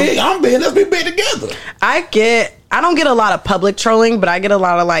you big, I'm big. Let's be big together. I don't get a lot of public trolling, but I get a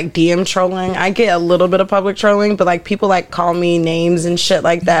lot of like DM trolling. I get a little bit of public trolling, but like people like call me names and shit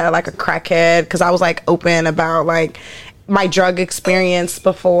like that, like a crackhead, because I was like open about like my drug experience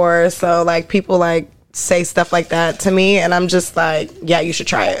before. So like people like say stuff like that to me, and I'm just like, yeah, you should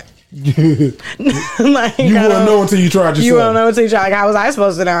try it. Like, you wouldn't know until you tried yourself. You won't know until you try. Like, how was I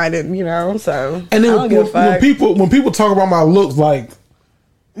supposed to know? I didn't, So and then when people talk about my looks, like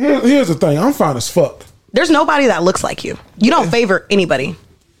here's the thing, I'm fine as fuck. There's nobody that looks like you. You don't favor anybody.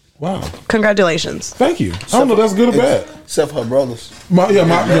 Wow! Congratulations. Thank you. I don't know if that's good or bad. Except her brothers. My brothers.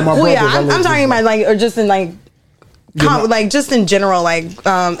 I'm talking about like, or just in like. Like just in general, like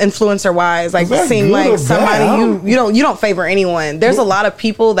influencer wise, like seeing like somebody you don't favor anyone. There's a lot of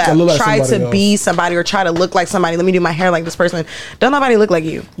people that try to be somebody or try to look like somebody. Let me do my hair like this person. Don't nobody look like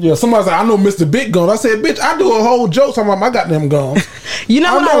you. Yeah, somebody's like, I know Mr. Big Gums. I said, bitch, I do a whole joke talking about my goddamn gums. You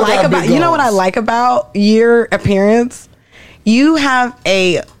know what I like about your appearance? You have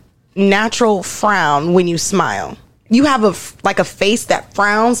a natural frown when you smile. You have a face that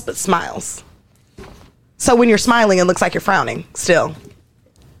frowns but smiles. So when you're smiling, it looks like you're frowning still.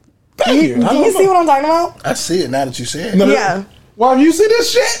 Thank you. Do you see what I'm talking about? I see it now that you said it. No, yeah. Well, you see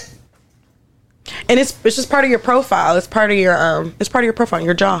this shit? And it's just part of your profile. It's part of your profile,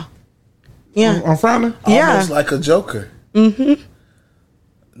 your jaw. Yeah. I'm frowning? Yeah. Almost like a Joker. Mm-hmm.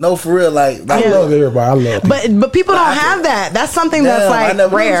 No, for real. Like I love everybody. I love people. But people don't have that. That's something that's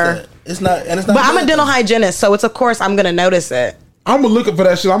like rare. It's not. But I'm a dental hygienist, so it's of course I'm gonna notice it. I'm looking for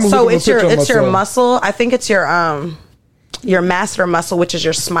that shit. It's your muscle. I think it's your masseter muscle, which is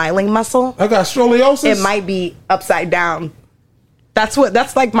your smiling muscle. I got scoliosis. It might be upside down.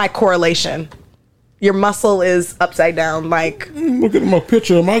 That's like my correlation. Your muscle is upside down. Like look at my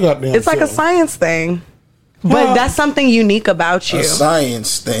picture of my goddamn. It's like a science thing, but that's something unique about you. A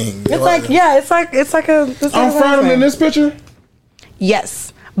science thing. It's like I'm frowning in this picture.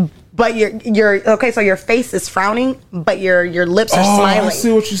 Yes. But you're okay. So your face is frowning, but your lips are smiling. I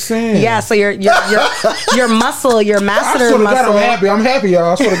see what you're saying. Yeah. So your muscle, your masseter muscle. God, I'm happy,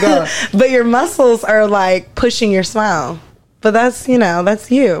 y'all. I swear to God. But your muscles are like pushing your smile. But that's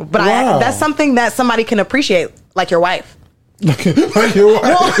you. But that's something that somebody can appreciate, like your wife. Like your wife.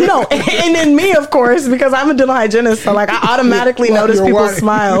 Well, no, and then me, of course, because I'm a dental hygienist, so like I automatically notice people's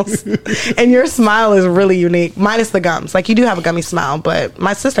smiles, and your smile is really unique, minus the gums. Like you do have a gummy smile, but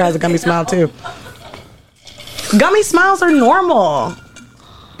my sister has a gummy smile too. Gummy smiles are normal.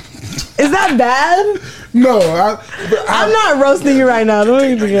 Is that bad? No, I'm not roasting you right now. Don't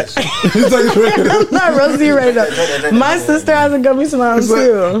even get. I'm not roasting you right now. My sister has a gummy smile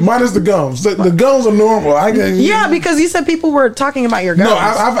too. Minus the gums. The gums are normal. Yeah, because you said people were talking about your gums. No,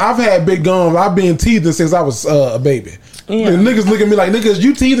 I've had big gums. I've been teething since I was a baby. Yeah. Niggas look at me like, niggas,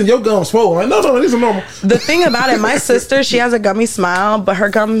 you teething, your gums swollen. Like, no, these are normal. The thing about it, my sister, she has a gummy smile, but her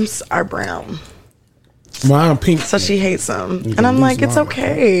gums are brown. Mine pink. So she hates them. And I'm like, it's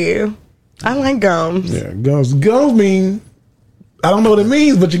okay. I like gums. Yeah, gums. Gums mean, I don't know what it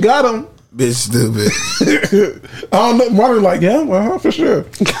means, but you got them. Bitch, stupid. I don't know. Marty like, yeah, well, for sure.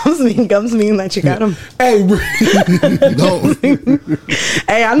 Gums mean that you got them. Hey,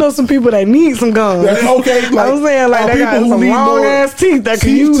 hey, I know some people that need some gums. Okay, like, I'm saying like they got some long ass teeth that can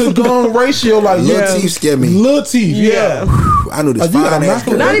use to gum ratio. Like little teeth scare me. Little teeth, yeah. I knew this fine ass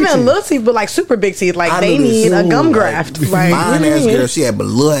girl. Not even little teeth, but like super big teeth. Like they need a gum graft. Like fine ass girl, she had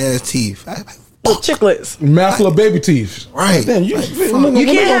little ass teeth. Chiclets, mouthful of baby teeth. Right. Damn, you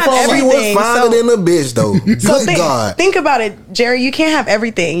can't have everything. Finer than a bitch, though. Good God. Think about it, Jerry. You can't have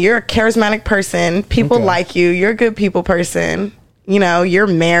everything. You're a charismatic person. People like you. You're a good people person. You know, you're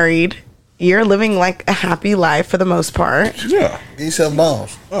married. You're living like a happy life for the most part. Yeah. Get yourself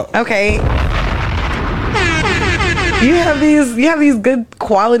balls. Okay. You have these good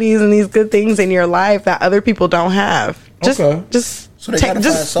qualities and these good things in your life that other people don't have. So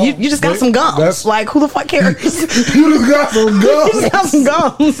you just got some gums. Like, who the fuck cares? You just got some gums. You just got some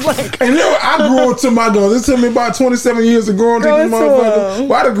gums. Like, and I grew into my gums. It took me about 27 years to grow into these motherfuckers.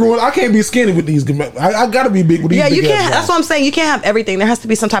 Well, I grew. I can't be skinny with these. I gotta be big with these. Yeah, you can't. That's what I'm saying. You can't have everything. There has to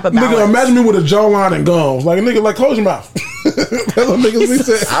be some type of balance. Nigga, imagine me with a jawline and gums. Like a nigga, like close your mouth. That's what niggas be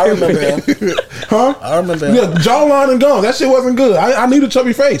saying. I remember him. Huh? I remember him. Yeah, jawline and gums. That shit wasn't good. I need a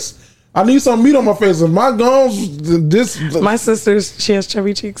chubby face. I need some meat on my face. And my gums, my sister's, she has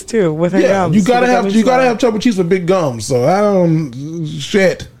chubby cheeks too with her gums. You gotta have chubby cheeks with big gums. So I don't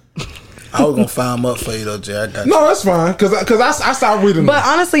shit. I was gonna fire them up for you though, Jay. No, that's fine because I stopped reading. But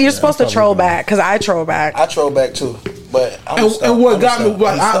honestly, you're supposed to troll back because I troll back. I troll back too. But what got me,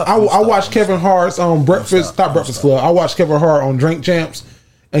 like, I watched Kevin Hart's Breakfast Club. I watched Kevin Hart on Drink Champs,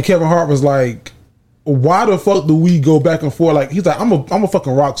 and Kevin Hart was like, "Why the fuck do we go back and forth?" Like he's like, "I'm a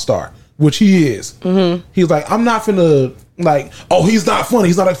fucking rock star." Which he is. Mm-hmm. He's like, I'm not finna like, oh, he's not funny.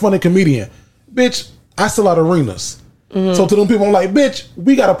 He's not a funny comedian. Bitch, I sell out arenas. Mm-hmm. So to them people, I'm like, bitch,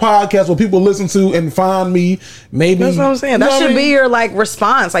 we got a podcast where people listen to and find me. Maybe that's what I'm saying. That should be your like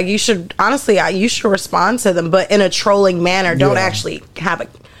response. Like you should honestly, you should respond to them, but in a trolling manner. Don't actually have a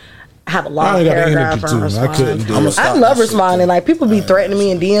long paragraph. I couldn't do it. I love responding. Like people be threatening me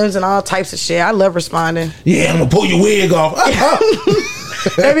in DMs and all types of shit. I love responding. Yeah, I'm gonna pull your wig off.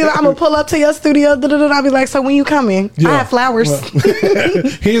 They be like, I'm gonna pull up to your studio. I'll be like, so when you coming? Yeah. I have flowers. Well,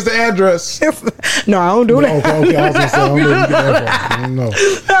 here's the address. No, I don't do that. Okay. I was gonna say, I don't know.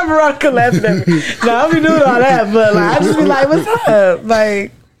 Veronica laughing at me. No, I don't be doing all that, but like, I just be like, what's up?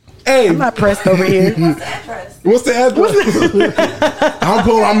 Like, hey, I'm not pressed over here. What's the address?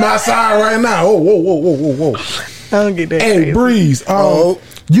 I'm outside right now. Oh, whoa. I don't get that. Hey, crazy. Breeze.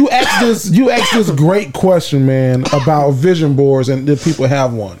 You asked this great question, man, about vision boards and if people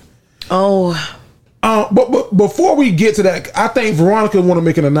have one. Oh. But before we get to that, I think Veronica want to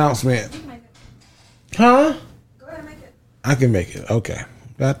make an announcement. Huh? Go ahead and make it. I can make it. Okay.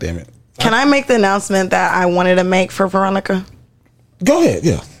 God damn it. Can I make the announcement that I wanted to make for Veronica? Go ahead.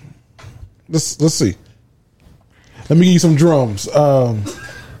 Yeah. Let's see. Let me give you some drums.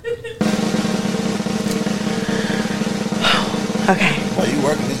 Okay. Why you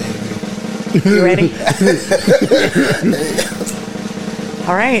working this interview? You ready?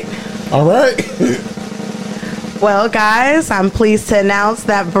 All right. Well, guys, I'm pleased to announce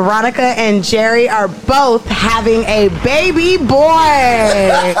that Veronica and Jerry are both having a baby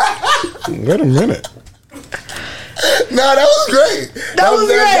boy. Wait a minute. No, that was great. That was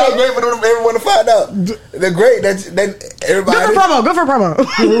great for everyone to find out. They're great. That everybody. Good for promo.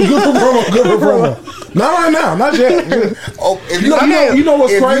 Not right now. Not yet. Oh, if you know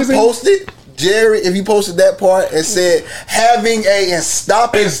what's crazy? If you posted that part and said having a and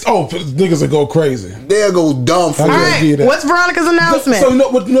stop it. Niggas will go crazy. They'll go dumb for all right. What's Veronica's announcement? So you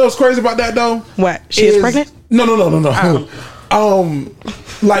know what's crazy about that though? What? She is pregnant? No.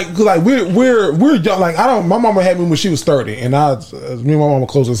 Like we're young. Like my mama had me when she was 30, and me and my mama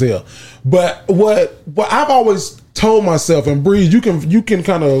close as hell. But what I've always told myself, and Breeze, you can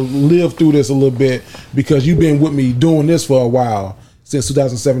kind of live through this a little bit because you've been with me doing this for a while since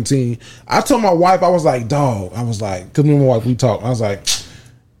 2017. I told my wife, I was like, because me and my wife we talked. I was like,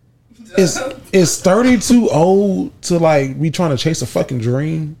 is 30 too old to like be trying to chase a fucking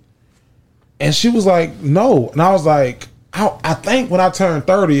dream? And she was like, no, and I was like, I think when I turn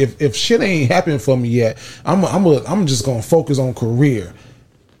 30, if shit ain't happening for me yet, I'm just gonna focus on career.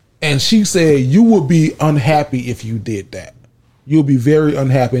 And she said, you would be unhappy if you did that. You'll be very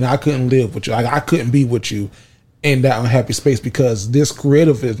unhappy, and I couldn't live with you. I couldn't be with you in that unhappy space because this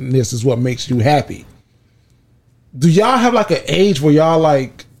creativeness is what makes you happy. Do y'all have like an age where y'all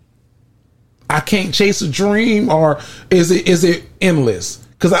like, I can't chase a dream, or is it endless?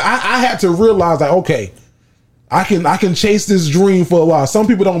 Because I had to realize that, okay, I can chase this dream for a while. Some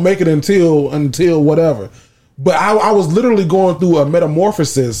people don't make it until whatever. But I was literally going through a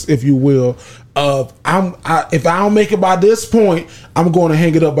metamorphosis, if you will, of if I don't make it by this point, I'm going to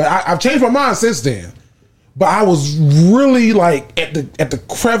hang it up. But I've changed my mind since then. But I was really like at the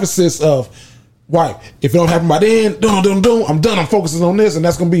crevices of, right, if it don't happen by then, I'm done. I'm focusing on this, and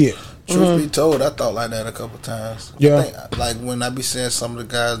that's gonna be it. Truth be told, I thought like that a couple times. Yeah. I think, like when I be seeing some of the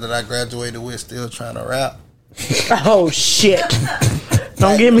guys that I graduated with still trying to rap. Oh shit!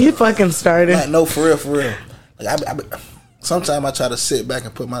 Don't get me fucking started. Like, no, for real. Like sometimes I try to sit back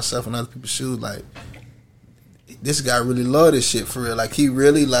and put myself in other people's shoes. Like, this guy really love this shit for real. Like, he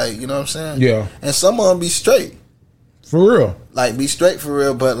really, like, you know what I'm saying? Yeah. And some of them be straight. For real. Like, be straight for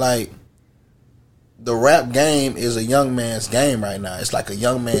real, but like, the rap game is a young man's game right now. It's like a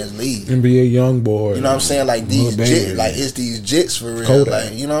young man's league. NBA young boy. You know what I'm saying? Like these jits, like it's these jits for real. Kodak.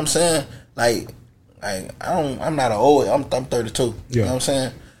 Like, you know what I'm saying? Like I'm not an old. I'm 32. Yeah. You know what I'm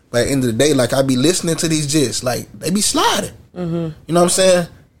saying? But at the end of the day, like I be listening to these jits, like they be sliding. Mm-hmm. You know what I'm saying?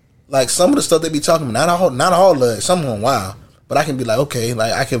 Like some of the stuff they be talking about, not all of it. Some of them wild, but I can be like, okay,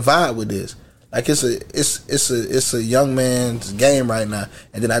 like I can vibe with this. Like it's a young man's game right now.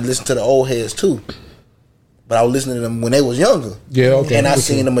 And then I listen to the old heads too. But I was listening to them when they was younger. Yeah, okay. And I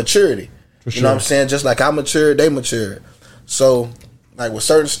seen the maturity. You know what I'm saying? Just like I matured, they matured. So, like with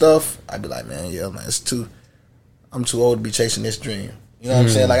certain stuff, I'd be like, man, yeah, man, I'm too old to be chasing this dream. You know what I'm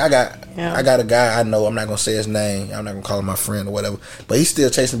saying? Like I got a guy I know, I'm not gonna say his name, I'm not gonna call him my friend or whatever, but he's still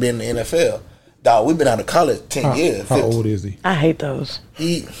chasing being in the NFL. Dog, we've been out of college 10 years. How old is he? I hate those.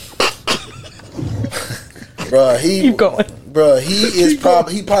 Keep going. He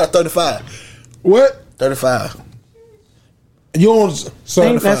probably 35. What? 35. You don't, sir?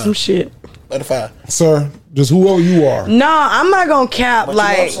 Ain't that some shit? 35. Sir, just whoever you are. No, I'm not gonna cap. But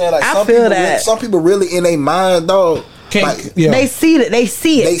Like, you know what I'm saying? Like I some feel people that some people really in their mind, dog. Like, They see it. They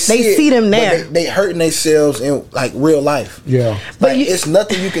see them there. They hurting themselves in like real life. Yeah. But like, it's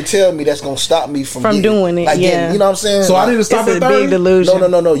nothing you can tell me that's gonna stop me from doing it. Like, yeah. You know what I'm saying? So like, I need to stop it's at a 30? big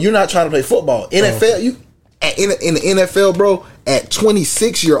delusion. No. You're not trying to play football. NFL, you in the NFL, bro. At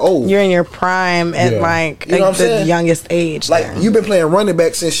 26 years old, you're in your prime at like you know the youngest age. Like there. you've been playing running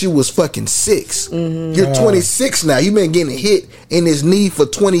back since you was fucking 6. Mm-hmm. You're 26 now. You've been getting hit in his knee for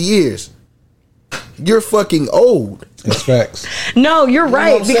 20 years. You're fucking old. That's facts. No, you're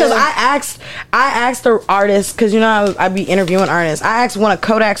right, because saying? I asked the artist, because you know I be interviewing artists. I asked one of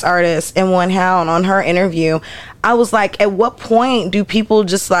Kodak's artists in One Hound on her interview. I was like, at what point do people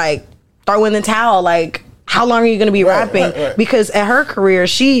just like throw in the towel? Like, how long are you going to be rapping? Right. Because at her career,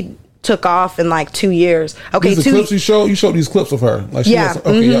 she took off in like 2 years. Okay, these clips you showed these clips of her. Like she yeah.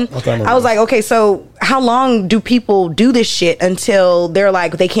 I was like, okay, so how long do people do this shit until they're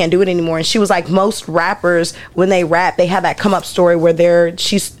like they can't do it anymore? And she was like, most rappers when they rap, they have that come up story where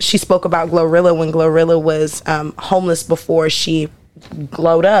she spoke about Glorilla when Glorilla was homeless before she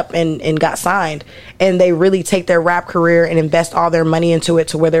glowed up and got signed, and they really take their rap career and invest all their money into it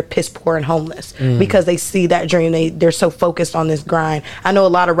to where they're piss poor and homeless because they see that dream. They're so focused on this grind. I know a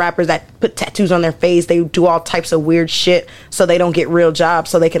lot of rappers that put tattoos on their face, they do all types of weird shit so they don't get real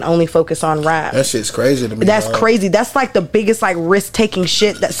jobs, so they can only focus on rap. That shit's crazy to me. That's crazy. That's like the biggest like risk taking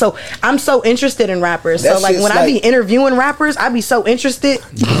shit. So I'm so interested in rappers. So like when I be interviewing rappers, I be so interested.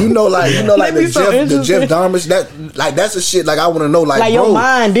 You know the Jeff Dahmer, that's the shit like I want to know. Like your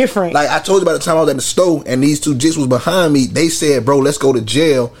mind different. Like I told you about the time I was at the store and these two jits was behind me. They said, "Bro, let's go to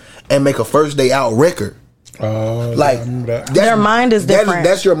jail and make a first day out record." Like their mind is different.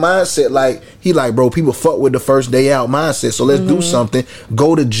 That's your mindset. Like he like, bro, people fuck with the first day out mindset. So let's do something.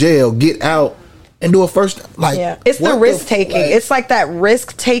 Go to jail, get out, and do a first. Like it's the risk taking. It's like that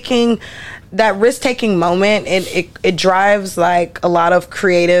risk taking. That risk-taking moment, it drives like a lot of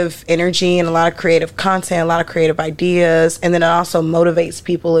creative energy and a lot of creative content, a lot of creative ideas, and then it also motivates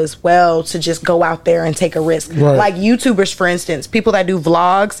people as well to just go out there and take a risk. Right. Like YouTubers, for instance, people that do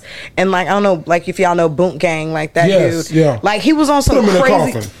vlogs, and like I don't know, like if y'all know Boont Gang, like that dude, like he was on some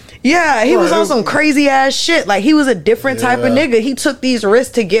crazy. Yeah, he was on some crazy ass shit. Like he was a different type of nigga. He took these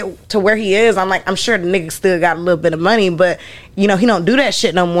risks to get to where he is. I'm sure the nigga still got a little bit of money, but you know he don't do that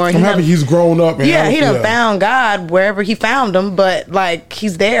shit no more. I'm happy he's grown up. He done found God wherever he found him, but like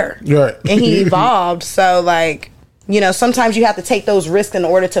he's there, right? And he evolved. So like, you know, sometimes you have to take those risks in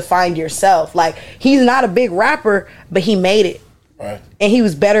order to find yourself. Like he's not a big rapper, but he made it, right? And he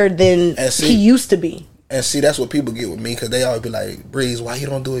was better than he used to be. And see, that's what people get with me, because they always be like, Breeze, why you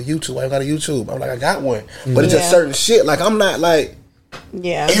don't do a YouTube? Why you got a YouTube? I'm like, I got one. But it's just certain shit. Like, I'm not like,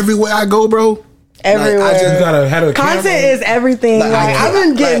 Yeah. Everywhere I go, bro. Everywhere. Like, I just gotta have a Content camera. is everything. Like, I've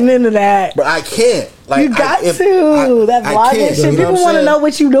been getting into that. But I can't. Like, You got if- to. That I vlogging can't, shit. you know People what I'm want to saying? know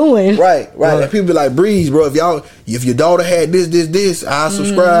what you doing. Right. Like, people be like, Breeze, bro, if your daughter had this, I'll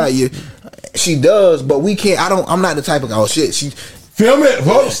subscribe. She does, but we can't. I'm not the type of shit. She film it.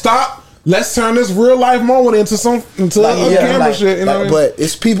 Whoa, stop. Let's turn this real life moment into camera shit. You know what I mean? But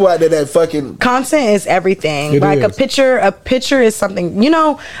it's people out there that fucking Content is everything. It like is. a picture is something. You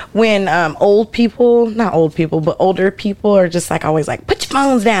know, when older people are just like always like, put your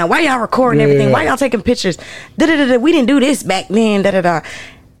phones down. Why y'all recording everything? Why y'all taking pictures? Da-da-da-da. We didn't do this back then. Da-da-da.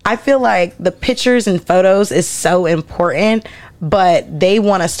 I feel like the pictures and photos is so important, but they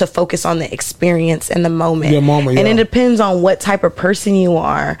want us to focus on the experience and the moment. And it depends on what type of person you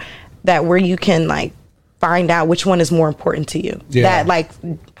are, that where you can like find out which one is more important to you. That like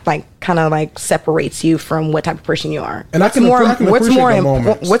kind of like separates you from what type of person you are. And I can appreciate the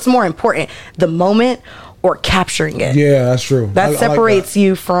moments. What's more important, the moment or capturing it? Yeah, that's true. That separates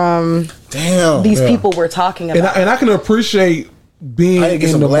you from these people we're talking about. And I can appreciate being I get in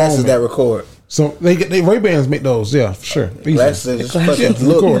some the glasses moment. that record. So they Ray-Bans make those, yeah, for sure. Easy. Glasses, just fucking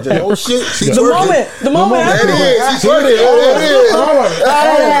look. record. Just, oh shit, she's the working. moment. There it is. She's working. All of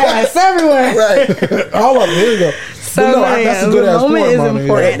it. It's everywhere. Right. All of it. Here you go. So But no, that's a good the ass moment point, is mommy.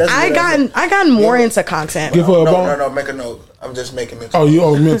 important. That's I good. gotten more into content. Give her a bone. No, make a note. I'm just making it. Oh, you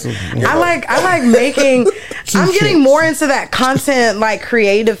mental. I like making. I'm getting more into that content, like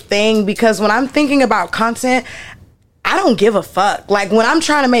creative thing, because when I'm thinking about content, I don't give a fuck. Like when I'm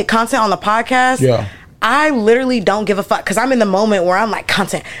trying to make content on the podcast, I literally don't give a fuck because I'm in the moment where I'm like,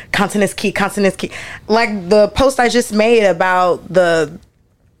 content is key. Like the post I just made about the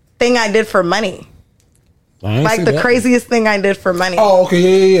thing I did for money. Like the craziest thing I did for money. Oh,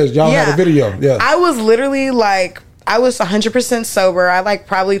 okay, yeah. Y'all had a video. Yeah. I was literally like, I was 100% sober. I like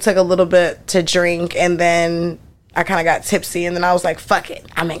probably took a little bit to drink and then I kind of got tipsy and then I was like, fuck it.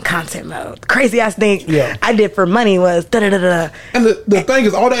 I'm in content mode. Crazy ass thing I did for money was da-da-da-da. And the thing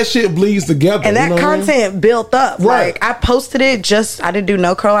is, all that shit bleeds together. And that content built up. Right. Like I posted it I didn't do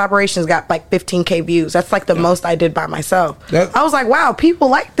no collaborations, got like 15K views. That's like the most I did by myself. I was like, wow, people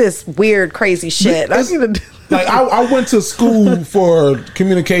like this weird, crazy shit. Like I went to school for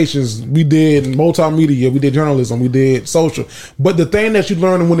communications. We did multimedia. We did journalism. We did social. But the thing that you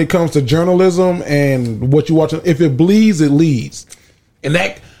learn when it comes to journalism and what you watch, if it bleeds, it leads. And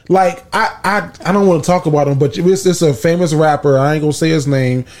that, like, I don't want to talk about him, but it's a famous rapper. I ain't gonna say his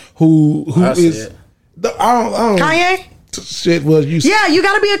name. Who is? I don't Kanye. Shit was you. Yeah, you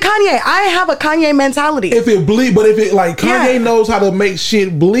gotta be a Kanye. I have a Kanye mentality. If it bleed, but if it like Kanye knows how to make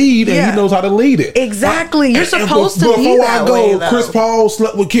shit bleed and he knows how to lead it. Exactly. You're supposed to be before that I go, way, though. Chris Paul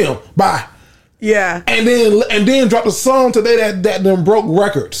slept with Kim. Bye. Yeah. And then dropped a song today that then broke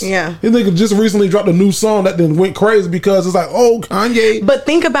records. Yeah. This nigga just recently dropped a new song that then went crazy because it's like, oh, Kanye. But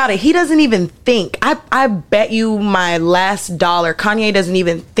think about it. He doesn't even think. I bet you my last dollar, Kanye doesn't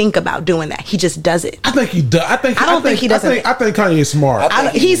even think about doing that. He just does it. I think he does. I think he doesn't. I think Kanye's smart.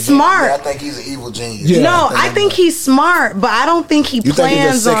 He's smart. I think he's an evil genius. Yeah. No, I think he's smart, but I don't think he You think plans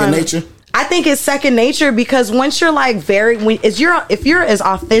it's just second on nature? I think it's second nature because once you're like if you're as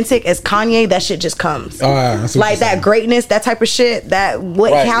authentic as Kanye, that shit just comes. Like that greatness, that type of shit. How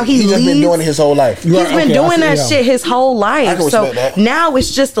he He's leads. just been doing it his whole life. He's been doing that shit his whole life. I can So respect that. now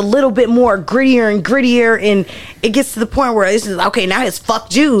it's just a little bit more grittier, and it gets to the point where it's just okay. Now it's fuck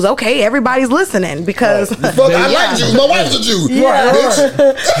Jews. Okay, everybody's listening because Fuck, I like Jews. My wife's a Jew. Yeah.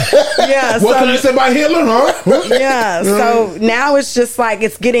 What can I say about Hitler, huh? Yeah. So now it's just like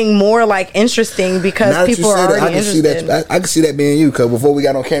it's getting more like interesting because Now that people you are said already that, interested. I can see that being you. Because before we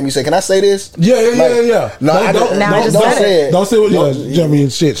got on camera, you said, "Can I say this?" Yeah. No, I don't. Now I just Don't said say it. Don't say what. Yeah, Jimmy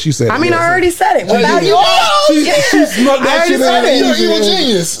and shit. She said. I mean, I already said it. Well, now you She snuck that shit in. You're a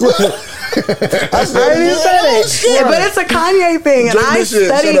genius. I already said it. Yeah, but it's a Kanye thing, and I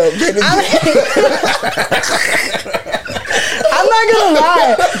studied. I'm not gonna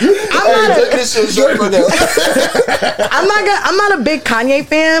lie. I'm not a big Kanye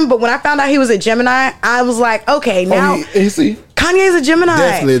fan, but when I found out he was a Gemini, I was like, okay, now Kanye's a Gemini.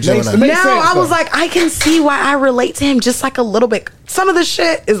 Definitely a Gemini. Now I was like, I can see why I relate to him just like a little bit. Some of the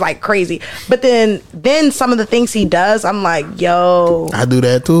shit is like crazy, but then some of the things he does, I'm like, yo, I do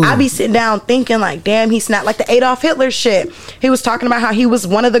that too. I be sitting down thinking like, damn, he snapped like the Adolf Hitler shit. He was talking about how he was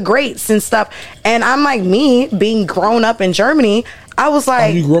one of the greats and stuff, and I'm like, me being grown up in Germany, I was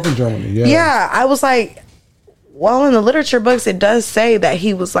like, you grew up in Germany, yeah. I was like, well, in the literature books, it does say that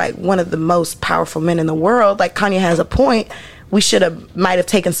he was like one of the most powerful men in the world. Like Kanye has a point. we might have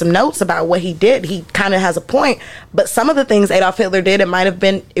taken some notes about what he did. He kind of has a point, but some of the things Adolf Hitler did,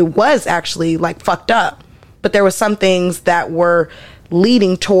 it was actually like fucked up. But there were some things that were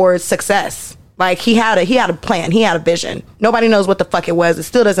leading towards success. Like he had a plan, he had a vision. Nobody knows what the fuck it was. It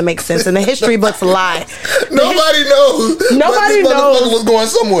still doesn't make sense, and the history books lie. Nobody knows. Nobody knows. Was going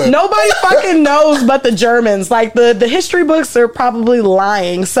somewhere. Nobody fucking knows but the Germans. Like the history books are probably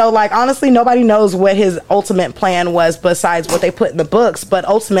lying. So like honestly, nobody knows what his ultimate plan was besides what they put in the books. But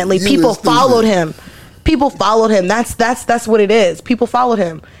ultimately, people followed him. People followed him. That's what it is. People followed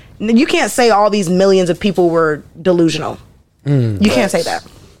him. You can't say all these millions of people were delusional. You can't say that.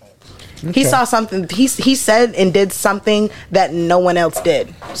 Okay. He saw something. He said and did something that no one else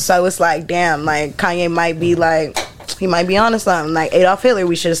did. So it's like, damn, like Kanye might be like, he might be onto something. Like Adolf Hitler,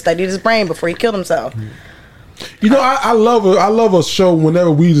 we should have studied his brain before he killed himself. You know, I love a show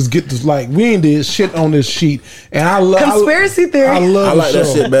whenever we just get this, like, we ain't did shit on this sheet, and I love conspiracy theory. I like that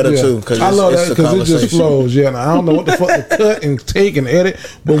shit better too, because I love that because it just flows. Yeah, and I don't know what the fuck to cut and take and edit,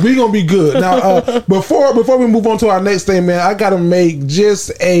 but we gonna be good. Now, before we move on to our next thing, man, I gotta make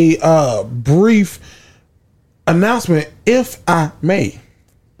just a brief announcement, if I may.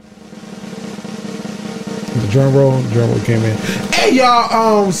 The drum roll came in. Hey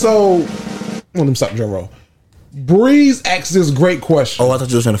y'all, so let me stop the drum roll. Breeze asked this great question. Oh, I thought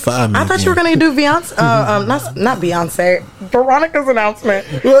you was in the 5 minutes. I thought you were going to do Beyonce. Not Beyonce. Veronica's announcement.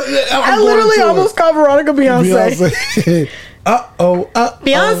 I literally almost called Veronica Beyonce. Beyonce. I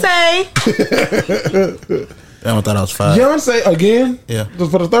thought I was 5. Beyonce again? Yeah.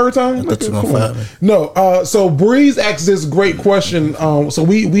 For the third time? I thought you were 5. No. So Breeze asked this great question. So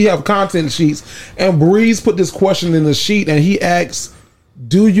we have content sheets, and Breeze put this question in the sheet, and he asks,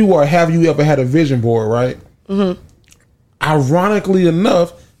 do you or have you ever had a vision board, right? Mm-hmm. Ironically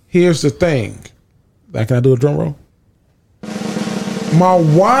enough, here's the thing. Can I do a drum roll? My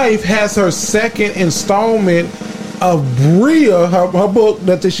wife has her second installment of Bria, her book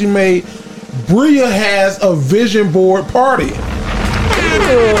that she made. Bria has a vision board party. And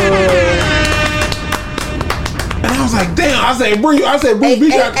I was like, damn. I said, Bria, what's it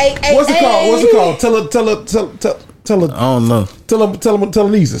called? Tell I don't know.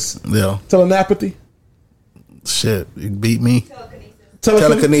 Telekinesis. Yeah. Telenapathy. Shit, you beat me.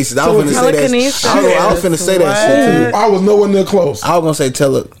 Telekinesis. I was finna say that shit too. I was nowhere near close. I was gonna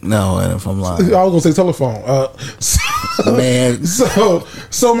say no, and if I'm lying, I was gonna say telephone. Man, so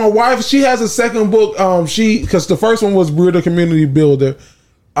my wife, she has a second book. Because the first one was Bria the Community Builder.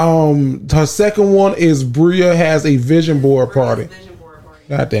 Her second one is Bria has a vision board party.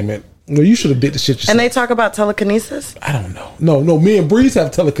 God damn it. No, you should have did the shit yourself. And they talk about telekinesis? I don't know. No, me and Breeze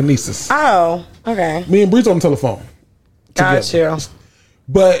have telekinesis. Oh, okay. Me and Breeze on the telephone. Got you.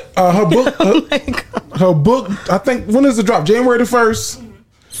 But her book, her book, I think, when is the drop? January the 1st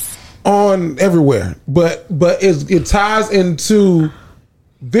on everywhere. But it ties into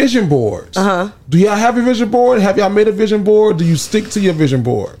vision boards. Uh-huh. Do y'all have a vision board? Have y'all made a vision board? Do you stick to your vision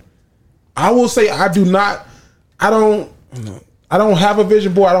board? I will say I do not. I don't have a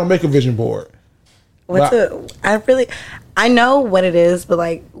vision board. I don't make a vision board. I know what it is, but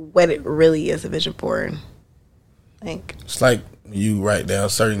like what it really is, a vision board. Like it's like you write down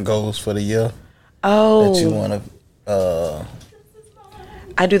certain goals for the year. Oh, that you want to.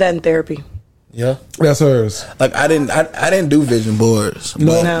 I do that in therapy. Yeah, that's hers. Like I didn't do vision boards.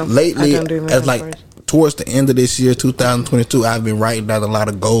 No, lately, as like boards. Towards the end of this year, 2022, I've been writing down a lot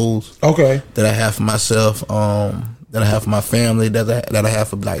of goals. Okay, that I have for myself. That I have for my family. That I have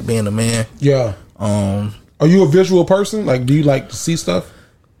for like being a man. Yeah. Are you a visual person? Like, do you like to see stuff?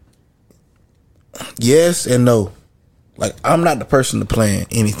 Yes and no. Like, I'm not the person to plan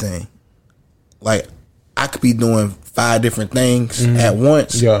anything. Like, I could be doing 5 different things at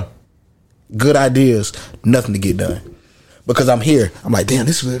once. Yeah. Good ideas, nothing to get done. Because I'm here. I'm like, damn,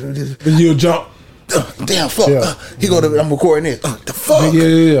 this is. You'll jump. Damn, fuck. Yeah. I'm recording this. The fuck.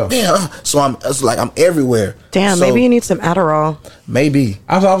 Yeah. Damn. So I'm everywhere. Damn, so, maybe you need some Adderall. Maybe.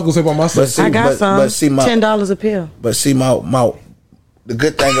 I was gonna say about myself. I got some. But see, $10 a pill. But see, the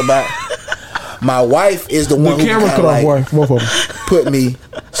good thing about my wife is the one who put me.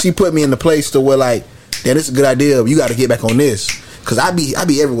 She put me in the place to where like, damn, this is a good idea. You got to get back on this. Cause I be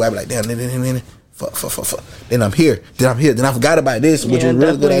everywhere. I be like, damn. Fuck. Then I'm here. Then I forgot about this, which is a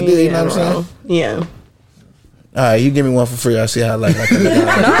really good idea. You know what I'm saying? Yeah. All right, you give me one for free. I'll see how I like it.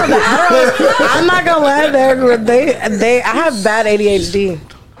 I'm not gonna lie there. I have bad ADHD.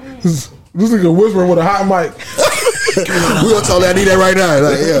 This nigga whispering with a hot mic. We gonna tell that I need that right now.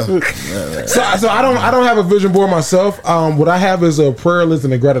 Like, yeah. So I don't have a vision board myself. What I have is a prayer list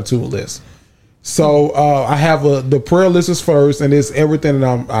and a gratitude list. So I have the prayer list is first, and it's everything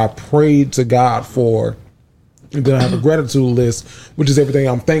that I prayed to God for. And then I have a gratitude list, which is everything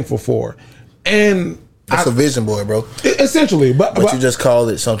I'm thankful for. And that's a vision board, bro. Essentially, but you just called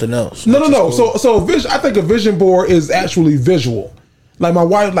it something else. No. Cool. So I think a vision board is actually visual. Like my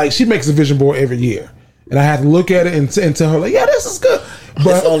wife, like she makes a vision board every year, and I have to look at it and tell her like, yeah, this is good.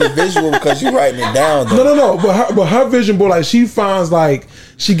 But it's only visual because you're writing it down. Though. No. But her vision board, like she finds like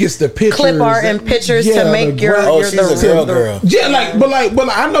she gets the pictures, clip art and pictures to make your. Oh, she's a girl. Yeah, but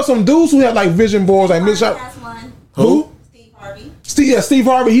I know some dudes who have like vision boards, like Miss Shop. Who? Steve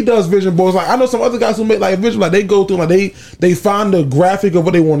Harvey, he does vision boards. Like I know some other guys who make like vision, like they go through, like they find the graphic of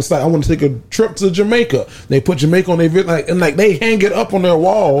what they want to say. I want to take a trip to Jamaica. They put Jamaica on their vision, like, and like they hang it up on their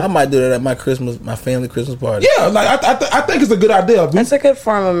wall. I might do that at my family Christmas party. Yeah, like I think it's a good idea. That's a good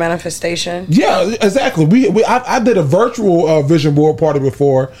form of manifestation. Yeah, exactly. I did a virtual vision board party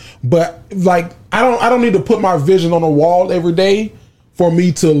before, but like I don't need to put my vision on a wall every day for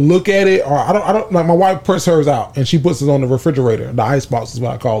me to look at it, or I don't like my wife prints hers out and she puts it on the refrigerator. The ice box is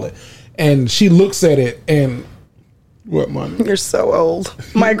what I call it, and she looks at it and what money? You're so old.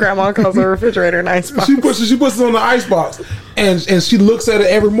 My grandma calls the refrigerator an ice box. She puts it on the ice box, and she looks at it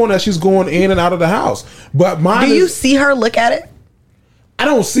every morning as she's going in and out of the house. But mine, do you see her look at it? I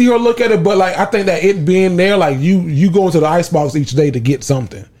don't see her look at it, but like I think that it being there, like you go into the ice box each day to get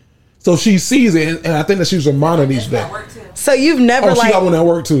something. So she sees it, and I think that she's reminded each day. So you've never she got one at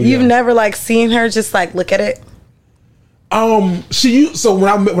work too. You've never like seen her just like look at it. So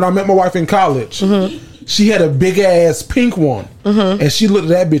when I met my wife in college, she had a big ass pink one, and she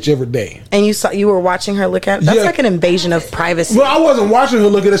looked at that bitch every day. And you were watching her look at it. That's like an invasion of privacy. Well, I wasn't watching her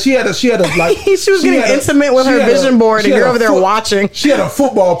look at it. She had a like she was getting intimate with her vision board, and you're over there watching. She had a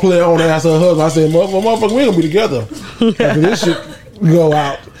football player on there as her husband. I said, "Motherfucker, we gonna be together after this shit go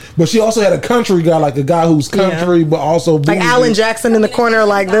out." But she also had a country guy, like a guy who's country, but also bougie. Like Alan Jackson in the corner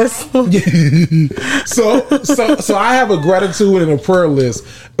like this. So I have a gratitude and a prayer list.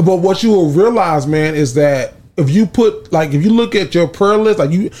 But what you will realize, man, is that if you look at your prayer list,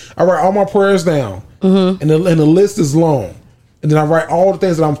 like I write all my prayers down, and the list is long, and then I write all the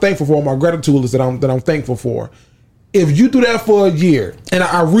things that I'm thankful for on my gratitude list that I'm thankful for. If you do that for a year, and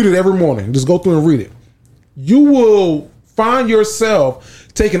I read it every morning, just go through and read it, you will find yourself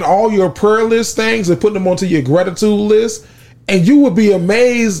taking all your prayer list things and putting them onto your gratitude list, and you will be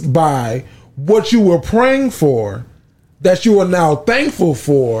amazed by what you were praying for that you are now thankful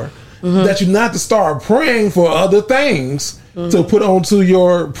for, that you not to start praying for other things to put onto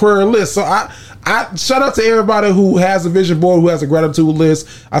your prayer list. So I shout out to everybody who has a vision board, who has a gratitude list.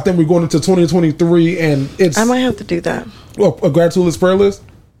 I think we're going into 2023, and I might have to do that. Well, a gratitude list prayer list,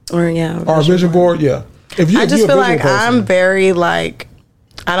 or a vision board. Yeah. I just feel like I'm very like,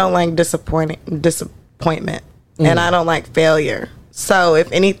 I don't like disappointment, and I don't like failure. So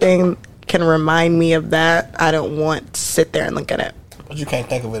if anything can remind me of that, I don't want to sit there and look at it. But you can't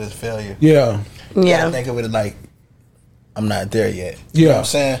think of it as failure. Yeah. You gotta think of it like, I'm not there yet. You know what I'm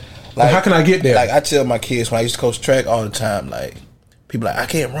saying? Like, well, how can I get there? Like I tell my kids when I used to coach track all the time, like people like, I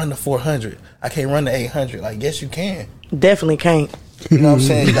can't run the 400. I can't run the 800. Like, yes, you can. Definitely can't. You know what I'm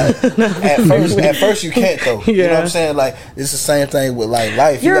saying? Like, at first you can't though. You know what I'm saying? Like, it's the same thing with like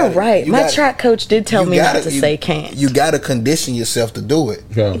life. You're right. My track coach did tell me not to say can't. You gotta condition yourself to do it.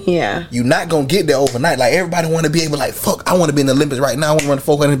 Yeah. You're not gonna get there overnight. Like everybody want to be able, like, fuck, I want to be in the Olympics right now. I want to run the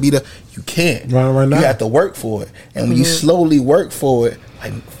 400 and be there. You can't. Right now. You have to work for it, and when you slowly work for it,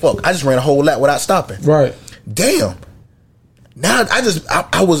 like, fuck, I just ran a whole lap without stopping. Right. Damn. Now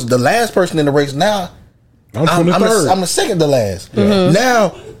I was the last person in the race. Now I'm the second to last.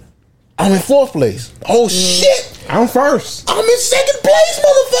 Now I'm in fourth place. Oh shit! I'm first. I'm in second place,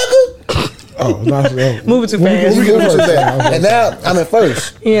 motherfucker. Oh, nice. Moving too fast. And now I'm in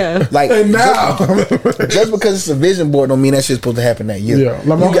first. Yeah. Like, and now just because it's a vision board don't mean that shit's supposed to happen that year. Yeah.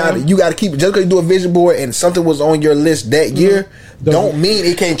 You got to keep it. Just because you do a vision board and something was on your list that year, don't mean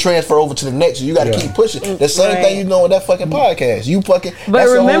it can't transfer over to the next year. You got to keep pushing. The same thing you know with that fucking podcast. You fucking. But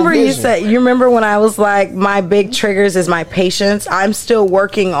remember, you remember when I was like, my big triggers is my patience. I'm still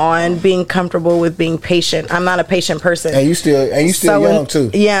working on being comfortable with being patient. I'm not a patient person. And you still young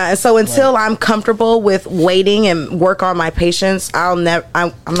too. Yeah. And so until I'm comfortable with waiting and work on my patience, I'm not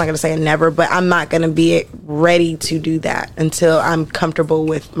going to say never, but I'm not going to be ready to do that until I'm comfortable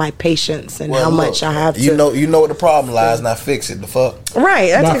with my patience and how much I have to. You know what the problem lies. Now fix it. The fuck. Right.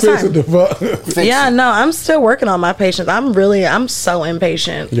 That takes time. The fuck. Yeah. No, I'm still working on my patience. I'm so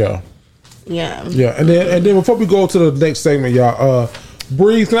impatient. Yeah. Yeah. Yeah. And then before we go to the next segment, y'all,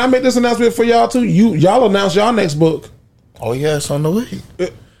 Breeze, can I make this announcement for y'all too? Y'all announce y'all next book. Oh yeah, it's on the way.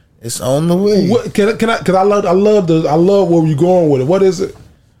 It's on the way. What can I? Because I love where you going with it. What is it?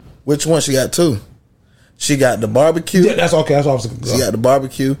 Which one? She got two. She got the barbecue. Yeah, that's okay. That's what I was thinking. She got the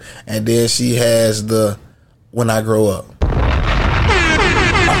barbecue, and then she has the When I Grow Up.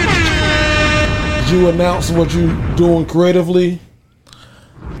 Did you announce what you doing creatively?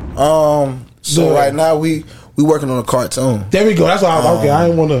 So right now we working on a cartoon. There we go. That's why I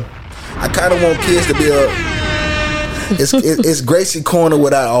didn't want to. I kind of want kids to be it's Gracie Corner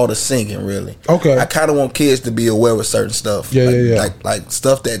without all the singing, really. Okay. I kind of want kids to be aware of certain stuff. Yeah. Like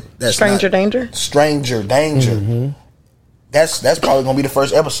stuff that's Stranger Danger. Stranger Danger. Mm-hmm. That's probably gonna be the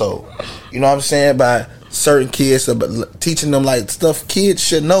first episode. You know what I'm saying? By certain kids, teaching them like stuff kids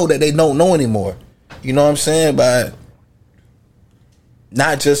should know that they don't know anymore. You know what I'm saying? By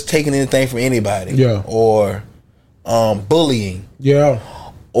not just taking anything from anybody. Yeah. Or bullying. Yeah.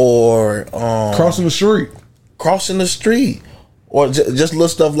 Or crossing the street, or just little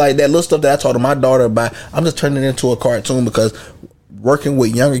stuff like that. Little stuff that I taught my daughter about. I'm just turning it into a cartoon because working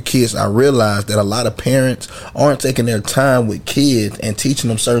with younger kids, I realized that a lot of parents aren't taking their time with kids and teaching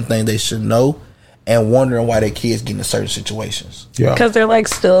them certain things they should know, and wondering why their kids get in certain situations. Yeah, because they're like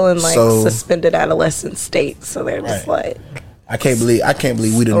still in like suspended adolescent state, so they're just like. I can't believe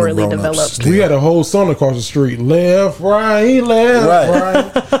we didn't really develop. We had a whole song across the street. Left, right,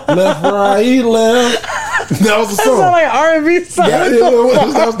 right, left, right, left. That was the song. That's like R&B song. Yeah,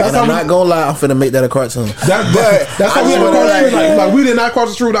 that's I'm not gonna lie. I'm finna make that a cartoon. That's how we had to cross the street. Like we did not cross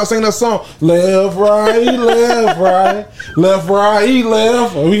the street without singing that song. Left, right, left, right, left, right,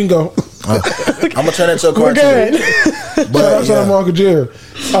 left. We can go. I'm gonna turn that to a cartoon. But shout out to Uncle Jerry.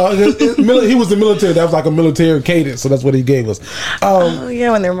 He was the military. That was like a military cadence, so that's what he gave us.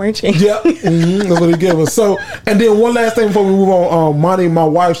 When they're marching. Yeah, that's what he gave us. So, and then one last thing before we move on. Monty, my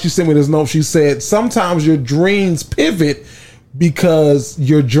wife, she sent me this note. She said sometimes your dreams pivot because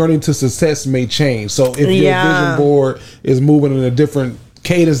your journey to success may change. So if your vision board is moving in a different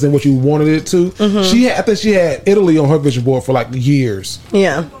cadence than what you wanted it to, I think she had Italy on her vision board for like years.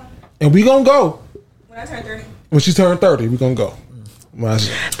 Yeah. And we gonna go. When I turn 30. When she turned 30, we gonna go. So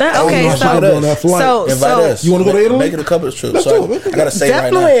invite us. You want to go to Italy? Make it a couple of trips. So I gotta say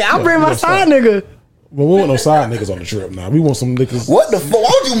definitely. Right now. I'll bring my side nigga. Well, we want no side niggas on the trip now. We want some niggas. What the fuck?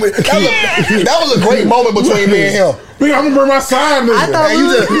 Why would you? That was a great moment between me and him. I'm gonna bring my side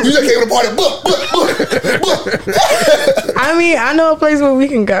nigga. You just came to the party. I mean, I know a place where we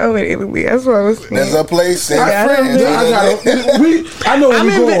can go in Italy. That's what I was thinking. There's a place. I know where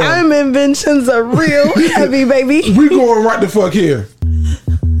we're going. I'm inventions are real heavy, baby. We going right the fuck here.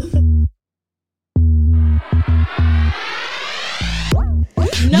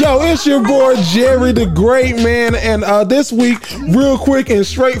 Yo, it's your boy Jerry the Great Man, and this week, real quick and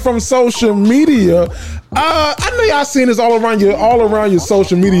straight from social media, I know y'all seen this all around your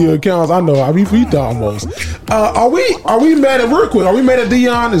social media accounts. I know we almost. Are we mad at real quick? Are we mad at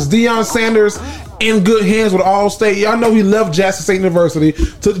Deion? Is Deion Sanders in good hands with Allstate? Y'all know he left Jackson State University,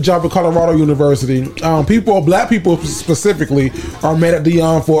 took the job at Colorado University. Black people specifically, are mad at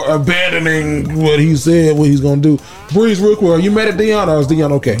Deion for abandoning what he said, what he's gonna do. Breeze, real quick, are you mad at Deion or is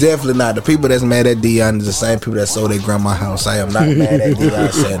Deion okay? Definitely not. The people that's mad at Deion is the same people that sold their grandma house. I am not mad at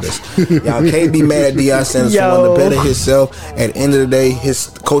Deion Sanders. Y'all can't be mad at Deion Sanders for wanting to better himself. At the end of the day, his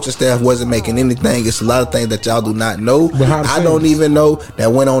coaching staff wasn't making anything. It's a lot of things that y'all do not know. I don't even know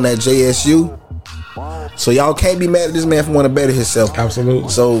that went on at JSU. So y'all can't be mad at this man for wanting to better himself. Absolutely.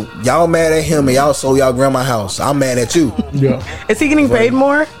 So y'all mad at him and y'all sold y'all grandma house. I'm mad at you. Yeah. Is he getting paid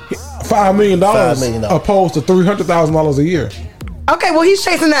more? $5 million opposed to $300,000 a year. Okay, well he's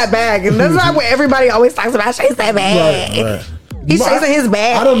chasing that bag, and that's not what everybody always talks about. Chase that bag. Right. He's chasing his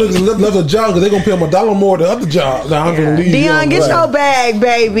bag. I don't love the job because they're gonna pay him $1 more than the other job. Deion, get your bag,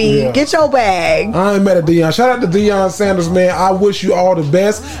 baby. Yeah. Get your bag. I ain't mad at Deion. Shout out to Deion Sanders, man. I wish you all the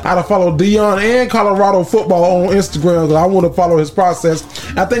best. I'd follow Deion and Colorado football on Instagram because I want to follow his process.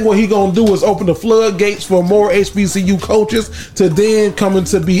 I think what he gonna do is open the floodgates for more HBCU coaches to then coming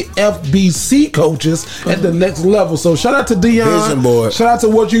to be FBC coaches at the next level. So shout out to Deion. Vision board. Shout out to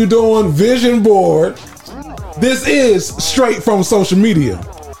what you doing, Vision Board. This is straight from social media.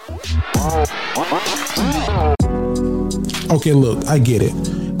 Okay, look, I get it.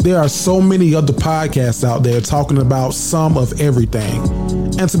 There are so many other podcasts out there talking about some of everything.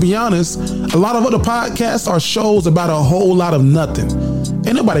 And to be honest, a lot of other podcasts are shows about a whole lot of nothing.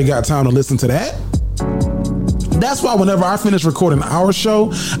 Ain't nobody got time to listen to that. That's why whenever I finish recording our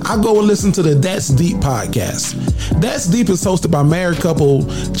show, I go and listen to the That's Deep podcast. That's Deep is hosted by married couple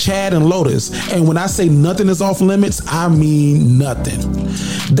Chad and Lotus. And when I say nothing is off limits, I mean nothing.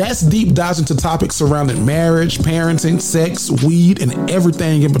 That's Deep dives into topics surrounding marriage, parenting, sex, weed, and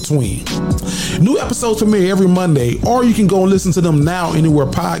everything in between. New episodes premiere every Monday, or you can go and listen to them now anywhere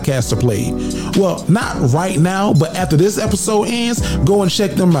podcasts are played. Well, not right now, but after this episode ends, go and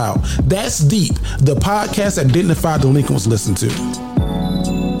check them out. That's Deep, the podcast that Dignified Delinquents listen to.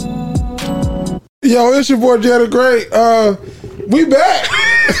 Yo, it's your boy Jada Great. We back.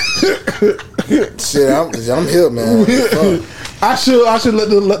 Shit, I'm here, man. I should let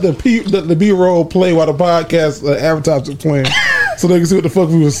the B-roll play while the podcast advertising playing, so they can see what the fuck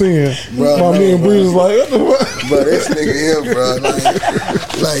we were seeing. While me and Bree was like, what the fuck? Bro, this nigga here, bro.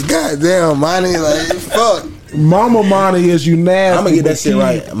 Like goddamn, money, like fuck. Mama Money is you nasty. I'm gonna get that shit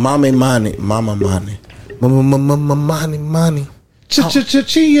right. Mama Money. Mama Money. Money.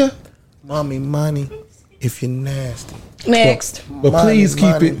 Chia. Mommy Money. If you're nasty. Next. But please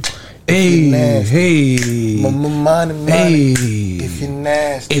keep it. Hey. Mama Money. Hey. If you're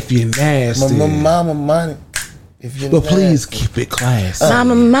nasty. If you're nasty. Mama Money. If you're but nasty. please keep it classy.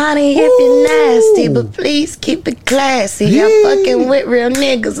 Mama Money, if you're nasty, but please keep it classy. I'm fucking with real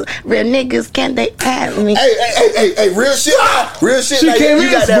niggas. Real niggas, can they have me? Hey, real shit. Real shit. She like, came you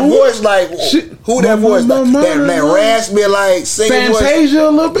in got that smooth. voice like, who that voice? Like, that raspy, like, singing voice. Fantasia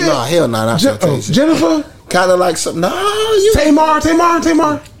a little bit? Nah, hell nah, not Fantasia. Jennifer? Kind of like something. Nah, you.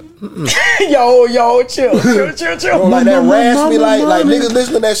 Tamar. Yo, chill. Like that raspy, like niggas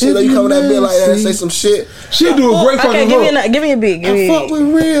listen to that shit. Like you come in that bed like that and say some shit. She do a great fucking look. Give me a beat. I fuck with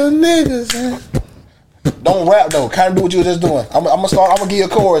real niggas. Man. Don't rap though. Kind of do what you were just doing. I'm gonna start. I'm gonna give you a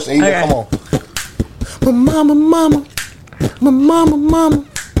chorus and you come on. My mama, my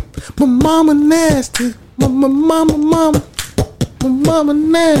mama nasty. My mama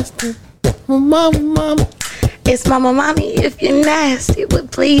nasty. My mama. It's Mama Mommy if you're nasty,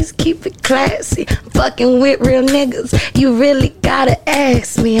 but please keep it classy. I'm fucking with real niggas, you really gotta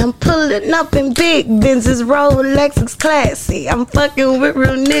ask me. I'm pulling up in big Benz's, Rolex's classy. I'm fucking with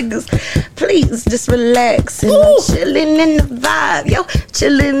real niggas, please just relax. And I'm chilling in the vibe, yo,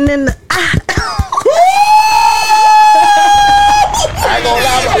 chilling in the I ain't gonna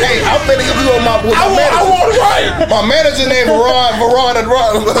lie, hey, I'm finna give you on my manager. I want it right. My manager named Veron.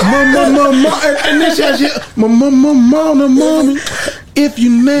 And this shit, mama. If you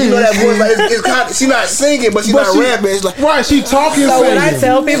nasty. You know that voice, like, it's kind of, she not singing, but she's not rapping. It's like, right, she talking. So when I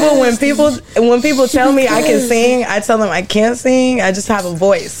tell people, when people tell me I can sing, I tell them I can't sing. I just have a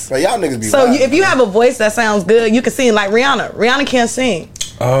voice. Bro, y'all niggas be so wild, if you have a voice that sounds good, you can sing like Rihanna. Rihanna can't sing.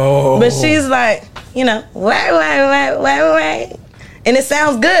 Oh. But she's like, you know, wait. And it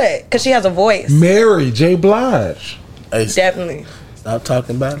sounds good because she has a voice. Mary J. Blige. Hey, definitely. Stop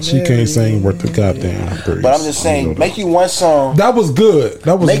talking about me. She can't sing worth the goddamn Grace. But I'm just saying, make you one song. That was good.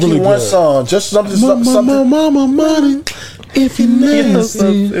 That was make really you one good. song. Just something. Mama money. If you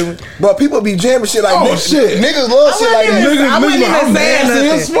nasty. But people be jamming shit like niggas. Shit. Niggas love shit like that. I wasn't even saying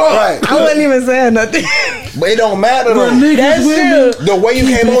nothing. Right. I wasn't even saying nothing. But it don't matter though. That's true. The way you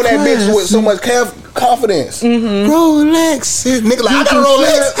came on that bitch with so much confidence. Rolex. Nigga like, I got a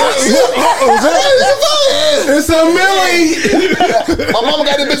Rolex. It's a Millie. My mama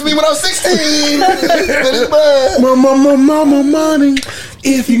got this bitch me when I was 16. Mama money.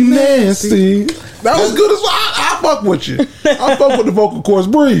 If you nasty. That was good as well. I fuck with you. I fuck with the vocal chords.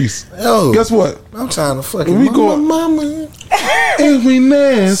 Breeze. Yo, guess what? I'm trying to fucking we mama. If we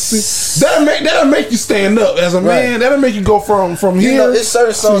nasty. That'll make you stand up as a man. That'll make you go from here. You know, it's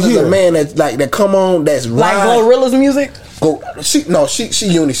certain songs as a man that come on that's like Gorilla's music. She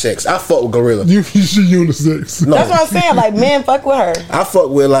unisex. I fuck with Gorilla. She unisex. No. That's what I'm saying. Like men fuck with her. I fuck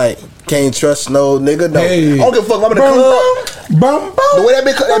with like can't trust no nigga. No, hey. I don't give a fuck. I'm in the club. The way that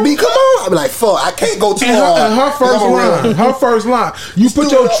beat come on, I be like, fuck. I can't go too hard. And her first line. You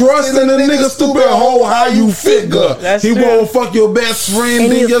put your trust in the nigga, stupid hoe. How you figure? He won't fuck your best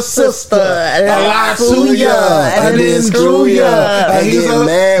friend and your sister. I lie to ya. I didn't screw ya. I get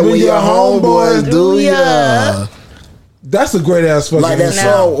mad when your homeboys do ya. That's a great ass fucking like that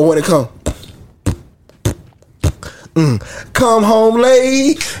song when it come. Come home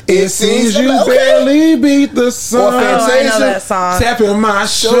late. It seems you barely beat the sun. I know that song. Tapping my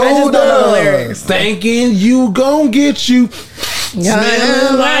shoulder, thinking you gon' get you.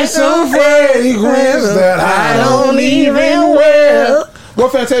 Smelling like some fragrance that I don't even wear.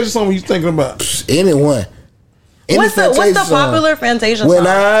 What Fantasia song were you thinking about? Anyone. What's the popular Fantasia song? When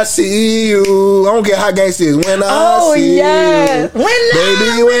I see you, I don't care how gangsta is. When I see you,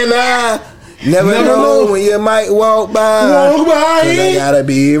 baby, when I Never know when you might walk by. 'Cause I gotta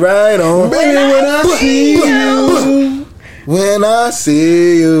be right on. Baby, when I see you. When I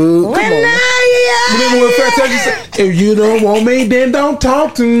see you. Remember when Fat Teddy said, if you don't want me, then don't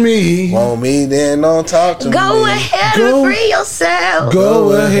talk to me. Want me, then don't talk to me. Go ahead and free yourself.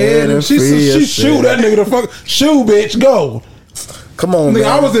 Go ahead and free yourself. She shoot that nigga the fuck. Shoot, bitch, go. Come on, nigga,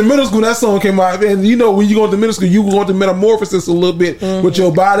 man. I was in middle school. That song came out, and you know when you go into middle school, you go into metamorphosis a little bit with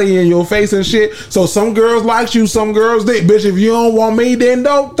your body and your face and shit. So some girls like you, some girls they. Bitch, if you don't want me, then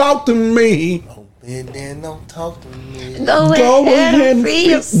don't talk to me. Then don't talk to me. Go ahead and free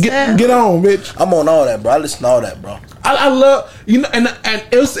yourself. Get on, bitch. I'm on all that, bro. I listen to all that, bro. I love and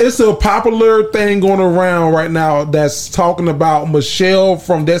it's a popular thing going around right now that's talking about Michelle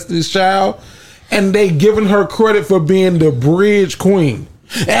from Destiny's Child, and they giving her credit for being the bridge queen.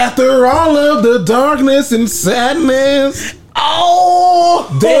 After all of the darkness and sadness,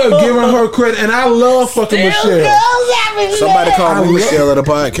 they're giving her credit, and I love fucking Michelle. Somebody called me Michelle of the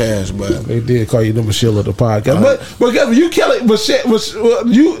podcast, but they did call you the Michelle of the podcast. But you kill it, Michelle.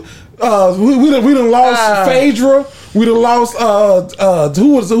 You we done lost Phaedra. We done lost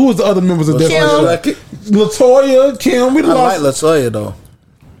who was the other members of Destiny? Latoya, Kim. We done lost. I like Latoya though.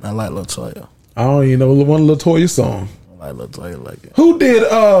 I like Latoya. I don't even know one Latoya song. I like Latoya like it. Who did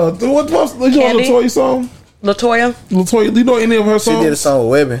what's you know Latoya song? Latoya. Do you know any of her songs? She did a song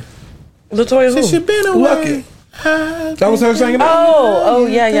with Webbie. Latoya who? She been away. Lucky. That was her singing. Oh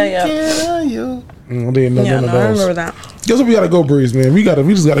yeah. I didn't know none of those. I remember that. Guess what? We gotta go, Breeze, man. We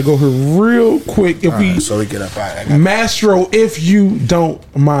just gotta go here real quick. So we get up out. Mastro, if you don't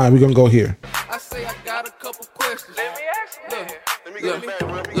mind, we're gonna go here. I say I got a couple questions. Let me ask you.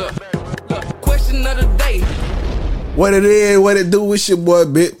 Look. Question of the day. What it is, what it do, it's your boy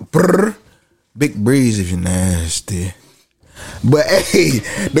Big Breeze if you're nasty. But hey,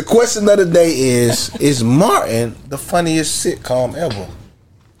 the question of the day is Martin the funniest sitcom ever?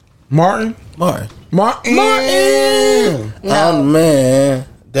 Martin. No. No. Oh man.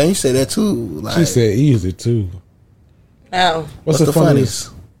 Then you say that too. Like, She said easy too. No. What's the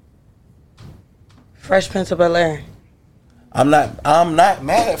funniest? Fresh Prince of Bel-Air. I'm not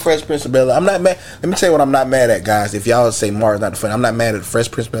mad at Fresh Prince of Bel-Air. I'm not mad. Let me tell you what I'm not mad at, guys. If y'all say Martin's not the funny, I'm not mad at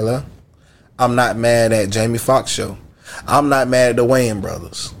Fresh Prince of Bel-Air. I'm not mad at Jamie Foxx show. I'm not mad at the Wayne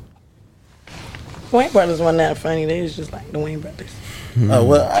brothers. Wayne brothers wasn't that funny. They was just like the Wayne brothers.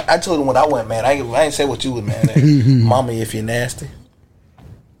 Well, I told them what I wasn't mad. I ain't say what you was mad at. Mommy, if you're nasty.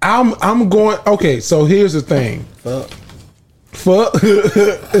 I'm going. Okay, so here's the thing. Fuck.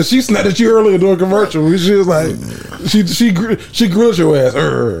 And she snapped at you earlier during commercial. She was like, she grilled your ass.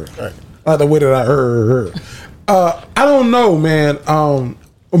 Like the way that I heard. I don't know, man.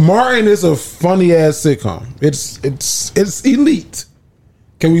 Martin is a funny ass sitcom. It's elite.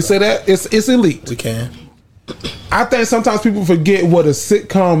 Can we say that? It's elite. We can. I think sometimes people forget what a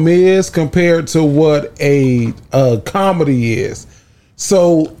sitcom is compared to what a comedy is.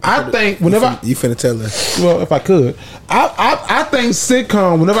 So I think whenever you finna tell us. Well, if I could, I think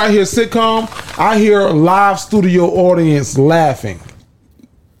sitcom. Whenever I hear sitcom, I hear a live studio audience laughing.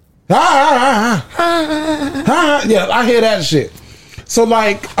 Yeah, I hear that shit. So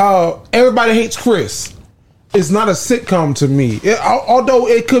like, Everybody Hates Chris. It's not a sitcom to me. Although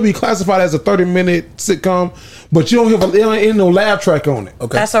it could be classified as a 30-minute sitcom, but you don't have no laugh track on it.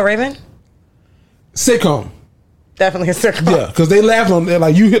 Okay. That's So Raven? Sitcom. Definitely a sitcom. Yeah, because they laugh on it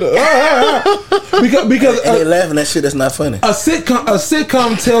like you hit because they laughing at shit that's not funny. A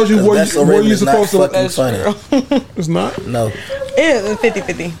sitcom tells you where you're supposed to look. That's funny. It's not. No. It is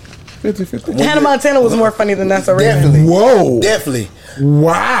 50-50. 50-50. Hannah Montana was more funny than That's So Raven. Definitely. Whoa. Definitely.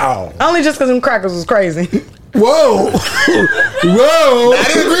 Wow. Only just because them crackers was crazy. Whoa. Whoa. I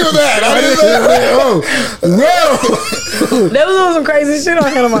didn't agree with that. Whoa. They was doing some crazy shit on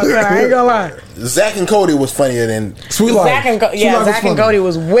Hannah Montana. I ain't gonna lie. Zach and Cody was funnier than Sweet Life. Zach and Cody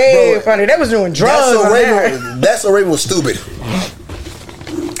was way funny. They was doing drugs. That's So Raven was stupid.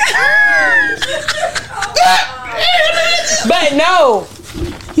 But no.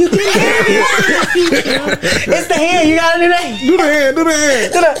 You can It's the hand. You gotta do that. Do the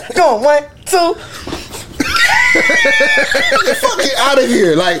hand. Go on. 1, 2. Fuck it out of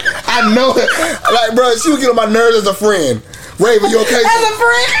here. Like, I know it. Like, bro, she would get on my nerves as a friend. Raven, you okay? As a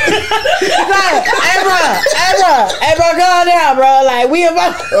friend? Like, hey, bro, calm down, bro. Like, we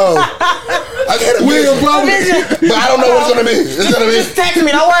about. I got a vision, but I don't know what it's gonna be. It's gonna be. Just text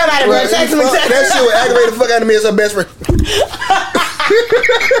me. Don't worry about it, bro. Text me. That shit would aggravate the fuck out of me as her best friend.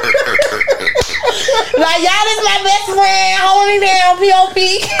 Like, y'all is my best friend. Holding down, POP.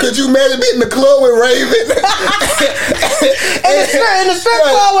 Could you imagine being in the club with Raven? in the strip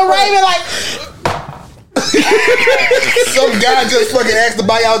club with Raven, like, Some guy just fucking asked to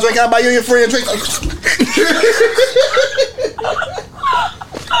buy y'all a drink. I'll buy you and your friend a drink.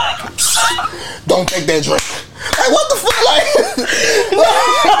 Don't take that drink. Like, what the fuck?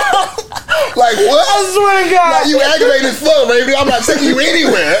 Like what? I swear to God. Like, you aggravated as fuck, baby. I'm not taking you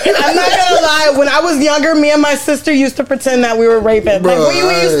anywhere. I'm not gonna lie. When I was younger, me and my sister used to pretend that we were raping. Bro, like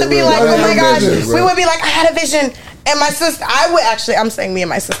we used to be like, oh my gosh. Vision, we would be like, I had a vision. And my sister, I would actually, I'm saying me and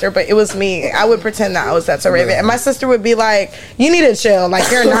my sister, but it was me. I would pretend that I was that so raping. And my sister would be like, you need to chill. Like,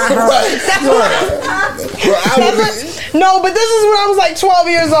 you're not her. No, but this is when I was like 12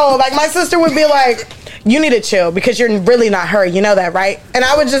 years old. Like, my sister would be like, you need to chill because you're really not her. You know that, right? And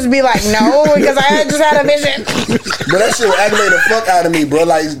I would just be like, no, because I had just had a vision. But that shit would aggravate the fuck out of me, bro.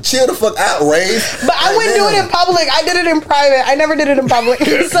 Like, chill the fuck out, Ray. But I wouldn't do it in public. I did it in private. I never did it in public.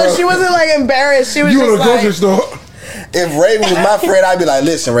 So Bro. She wasn't like embarrassed. She was You just in the grocery like, store. If Ray was my friend, I'd be like,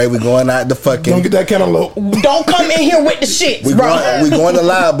 listen, Ray, we going out the fucking. Don't get that cantaloupe. don't come in here with the shit, We bro. going to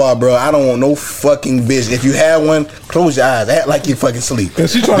live bar, bro. I don't want no fucking vision. If you have one, close your eyes. Act like you fucking sleep. And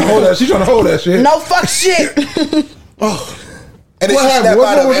she trying to hold that. She trying to hold that shit. No fuck shit. Oh. And then What she happened? snap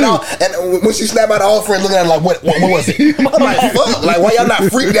What's out wrong of with and when she snap out, all friends looking at her like, what was it? I'm like, fuck. Like, why y'all not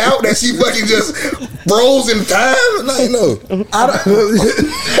freaked out that she fucking just froze in time? Like, no.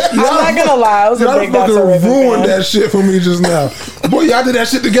 I'm not gonna lie. I was a Y'all big That's So fucking Raven ruined fan. that shit for me just now. Boy, y'all did that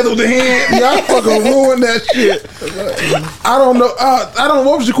shit together with the hand. Y'all fucking ruined that shit. I don't know.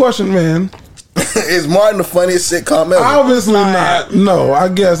 What was your question, man? Is Martin the funniest sitcom ever? Obviously not. No, I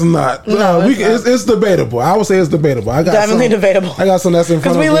guess not. No, it's debatable. I would say it's debatable. I got Definitely some, debatable. I got some that's in front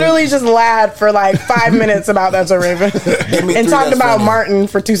Because of we me. literally just laughed for like 5 minutes about That's So Raven and talked about Martin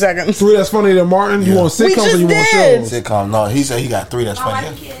for 2 seconds. 3 that's funnier than Martin. You want We sitcoms just or you want did. shows? Sitcom. No, he said he got 3 that's funny.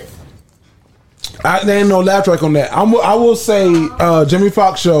 There ain't no laugh track on that. I will say Jimmy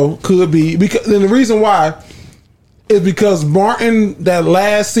Fox show could be because, and the reason why is because Martin that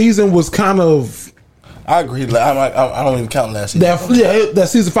last season was kind of. I agree. I don't even count last season. That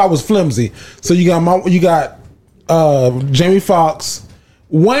season 5 was flimsy. So you got Jamie Foxx.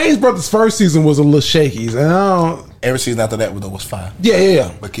 Wayne's Brothers' first season was a little shaky. And every season after that was fine.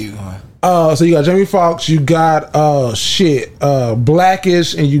 Yeah. But keep going. So you got Jamie Foxx, you got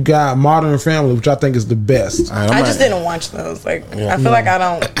Blackish, and you got Modern Family, which I think is the best. I just didn't watch those. Like I feel like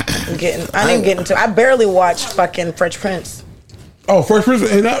I didn't get into. I barely watched fucking Fresh Prince. Oh, Fresh Prince,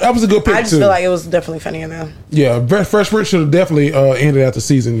 and that was a good pick too. I just feel like it was definitely funnier though. Yeah, Fresh Prince should have definitely ended after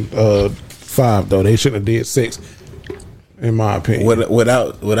season 5 though. They shouldn't have did 6, in my opinion.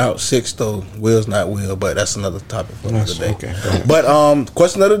 Without 6 though, Will's not Will, but that's another topic for another day. Okay. But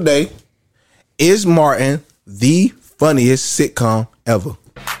question of the day: is Martin the funniest sitcom ever?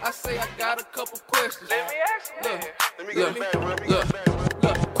 I say I got a couple questions. Let me ask you.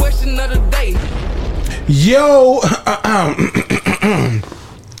 Look. Question of the day. Yo,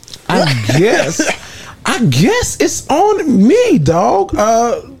 I guess it's on me, dog.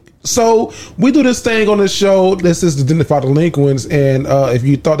 So we do this thing on this show. This is the Identify Delinquents, and if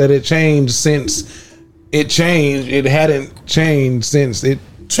you thought that it changed since it changed, it hadn't changed since it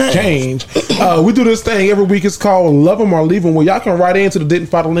changed. We do this thing every week. It's called Love Them or Leave Them, where y'all can write into the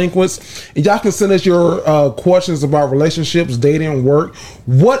Identify Delinquents, and y'all can send us your questions about relationships, dating, work,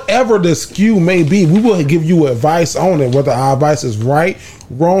 whatever the skew may be. We will give you advice on it, whether our advice is right,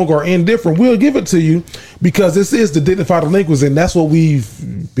 wrong, or indifferent. We'll give it to you because this is the Identify Delinquents, and that's what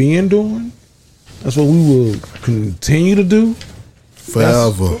we've been doing. That's what we will continue to do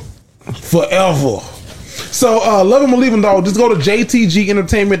Forever. So love them or leave them, dog. Just go to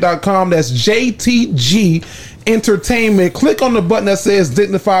jtgentertainment.com. That's JTG Entertainment. Click on the button that says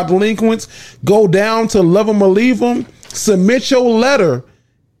Dignified Delinquents. Go down to love them or leave them. Submit your letter,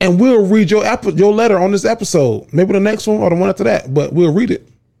 and we'll read your letter on this episode. Maybe the next one or the one after that, but we'll read it.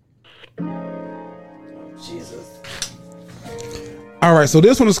 Jesus. All right, so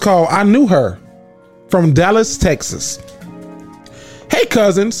this one is called I Knew Her from Dallas, Texas. Hey,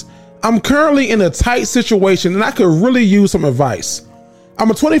 cousins. I'm currently in a tight situation and I could really use some advice.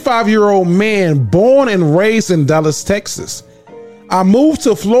 I'm a 25-year-old man born and raised in Dallas, Texas. I moved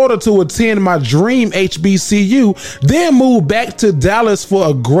to Florida to attend my dream HBCU, then moved back to Dallas for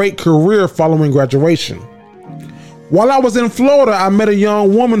a great career following graduation. While I was in Florida, I met a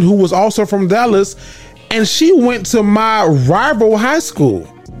young woman who was also from Dallas, and she went to my rival high school.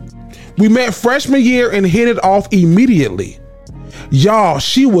 We met freshman year and hit it off immediately. Y'all,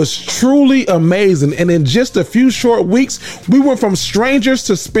 she was truly amazing, and in just a few short weeks, we went from strangers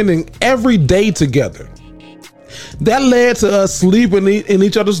to spending every day together. That led to us sleeping in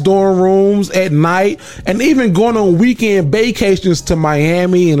each other's dorm rooms at night and even going on weekend vacations to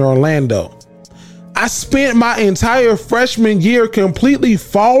Miami and Orlando. I spent my entire freshman year completely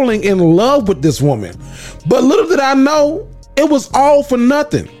falling in love with this woman. But little did I know, it was all for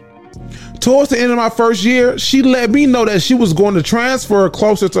nothing. Towards the end of my first year, she let me know that she was going to transfer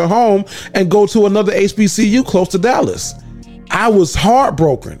closer to home and go to another HBCU close to Dallas. I was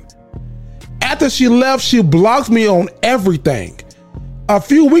heartbroken. After she left, she blocked me on everything. A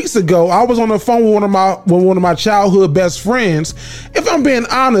few weeks ago, I was on the phone with one of my childhood best friends. If I'm being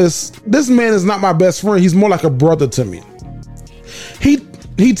honest, this man is not my best friend. He's more like a brother to me.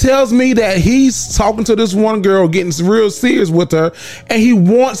 He tells me that he's talking to this one girl, getting real serious with her, and he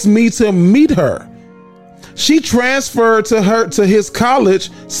wants me to meet her. She transferred to his college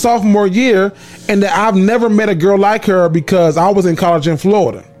sophomore year, and that I've never met a girl like her because I was in college in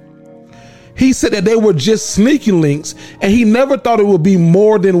Florida. He said that they were just sneaky links, and he never thought it would be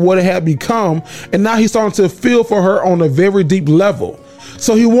more than what it had become, and now he's starting to feel for her on a very deep level.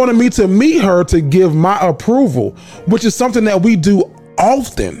 So he wanted me to meet her to give my approval, which is something that we do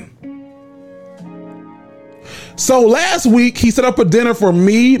often. So last week, he set up a dinner for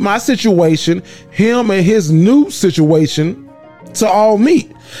me, my situation, him, and his new situation to all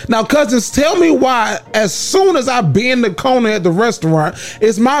meet. Now, cousins, tell me why, as soon as I bend the corner at the restaurant,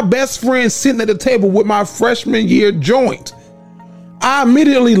 it's my best friend sitting at the table with my freshman year joint. I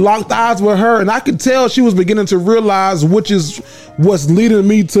immediately locked eyes with her, and I could tell she was beginning to realize, which is what's leading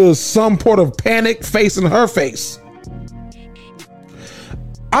me to some sort of panic facing her face.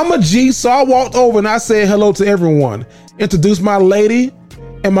 I'm a G, so I walked over and I said hello to everyone, introduced my lady,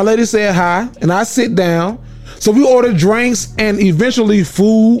 and my lady said hi, and I sit down. So we ordered drinks and eventually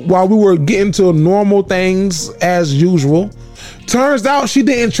food while we were getting to normal things as usual. Turns out she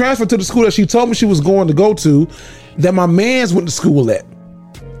didn't transfer to the school that she told me she was going to go to, that my mans went to school at.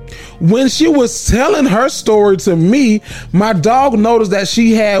 When she was telling her story to me, my dog noticed that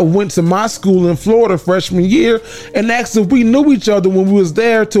she had went to my school in Florida freshman year and asked if we knew each other when we was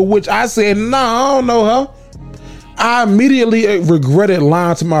there, to which I said, no, I don't know her. I immediately regretted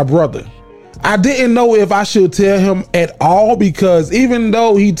lying to my brother. I didn't know if I should tell him at all, because even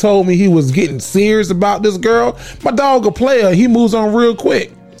though he told me he was getting serious about this girl, my dog a player, he moves on real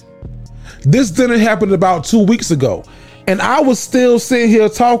quick. This didn't happen about 2 weeks ago. And I was still sitting here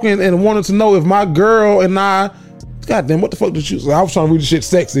talking and wanted to know if my girl and I, goddamn, what the fuck did you say? I was trying to read the shit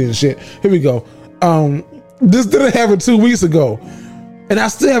sexy and shit. Here we go. This didn't happen 2 weeks ago. And I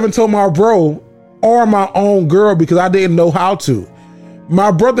still haven't told my bro or my own girl because I didn't know how to. My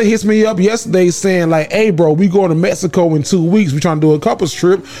brother hits me up yesterday saying like, hey bro, we going to Mexico in 2 weeks. We trying to do a couples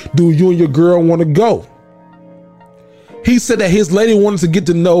trip. Do you and your girl want to go? He said that his lady wanted to get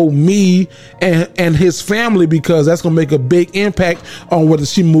to know me and his family because that's going to make a big impact on whether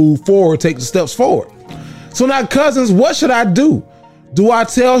she move forward, take the steps forward. So now, cousins, what should I do? Do I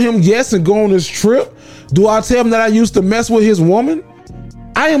tell him yes and go on this trip? Do I tell him that I used to mess with his woman?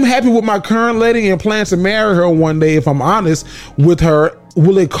 I am happy with my current lady and plan to marry her one day. If I'm honest with her,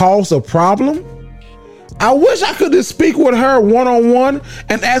 will it cause a problem? I wish I could just speak with her one-on-one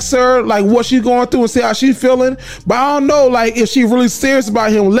and ask her like what she's going through and see how she's feeling. But I don't know, like if she's really serious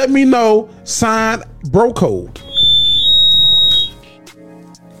about him, let me know. Signed, Bro Code.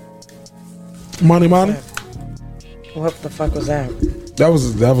 Money. What the fuck was that? That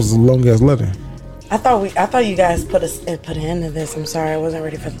was a long ass letter. I thought you guys put an end to this. I'm sorry, I wasn't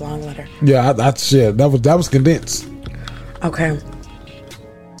ready for the long letter. Yeah, that was condensed. Okay.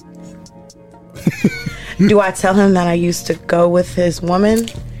 Do I tell him that I used to go with his woman?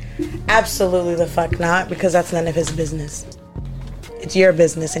 Absolutely the fuck not, because that's none of his business. It's your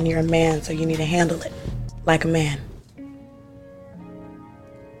business and you're a man, so you need to handle it like a man.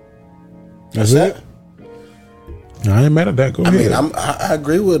 That's it? I ain't mad at that. Go ahead. I mean, I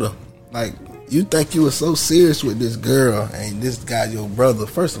agree with her. Like, you think you were so serious with this girl and this guy your brother.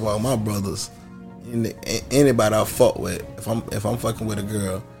 First of all, my brothers, anybody I fuck with, if I'm fucking with a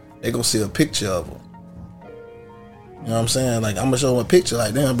girl, they gonna see a picture of her. You know what I'm saying? Like, I'm gonna show them a picture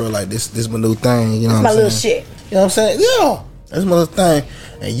like, damn bro, like this my new thing. You know what I'm saying? My little shit. You know what I'm saying? Yeah, that's my little thing.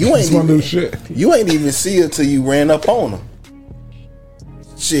 And you ain't my new shit. You ain't even see her till you ran up on her.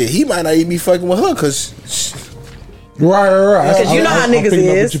 Shit, he might not even be fucking with her because. Right. Because you know how niggas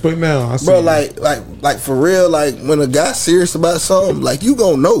is. What you put now, bro, like for real, like when a guy's serious about something, like you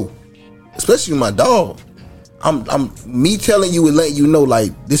gonna know, especially my dog. I'm me telling you and letting you know,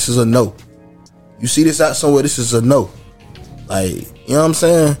 like this is a no. You see this out somewhere, this is a no. Like, you know what I'm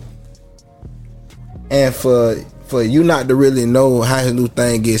saying? And for you not to really know how his new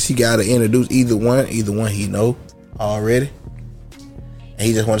thing is, he gotta introduce either one he know already, and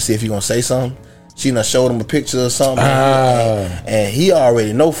he just want to see if he gonna say something. she done showed him a picture or something, and he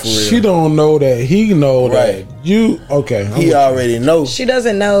already know for real. She don't know that he know that you. Okay, he already know. She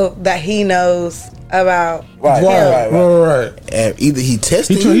doesn't know that he knows about right. And either he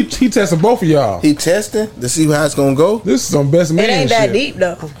testing, he testing both of y'all. He testing to see how it's gonna go. This is some best man. It ain't shit. that deep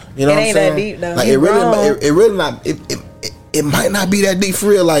though. You know it what ain't I'm saying? that deep though. Like it really not. It might not be that deep for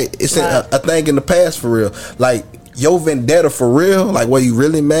real. Like it's a thing in the past for real. Like your vendetta for real. Like where you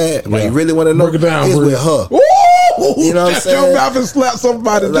really mad. Like you really want to know. Break it down, is with her. Ooh, you know what I'm saying? Your mouth and slap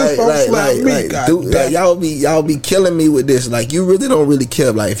somebody. Just don't slap me. Dude, y'all be killing me with this. Like you really don't really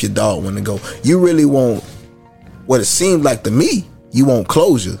care. Like if your dog want to go, you really want. What it seemed like to me, you want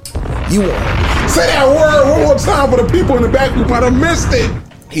closure. You want say that word one more time for the people in the back who might have missed it.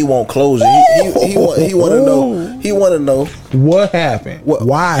 He want closure. He want to know. He want to know what happened.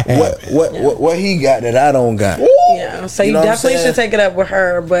 Why happened? What he got that I don't got. Yeah, so you definitely should take it up with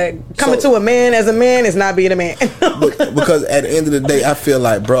her. But coming to a man as a man is not being a man. Because at the end of the day, I feel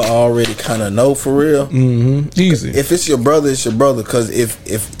like bro already kind of know for real. Mm-hmm. Easy. If it's your brother, it's your brother. Because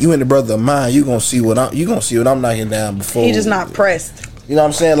if you and the brother of mine, you gonna see what I'm knocking down before. He just not pressed. You know what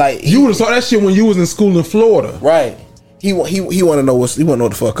I'm saying? Like you would have saw that shit when you was in school in Florida, right? He want to know he want to know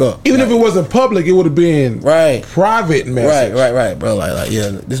the fuck up. Even if it wasn't public, it would have been private message. Right, bro. Like yeah,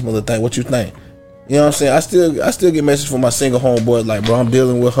 this mother thing. What you think? You know what I'm saying? I still get messages from my single homeboy like, bro, I'm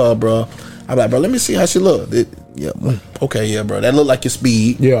dealing with her, bro. I'm like, bro, let me see how she look. Okay, bro. That look like your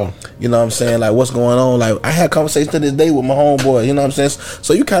speed. Yeah. You know what I'm saying? Like, what's going on? Like, I had conversations to this day with my homeboy. You know what I'm saying?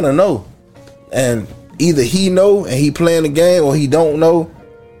 So you kind of know, and either he know and he playing the game, or he don't know.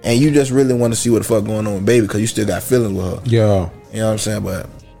 And you just really want to see what the fuck going on with baby because you still got feelings with her. Yeah. You know what I'm saying? But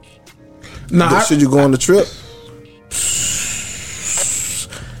should you go on the trip?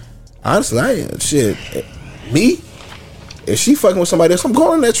 Honestly, I ain't shit. Me? If she fucking with somebody else, I'm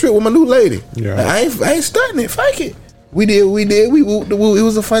going on that trip with my new lady. Yeah. Like, I ain't starting it. Fuck it. We did. We whooped the woo. It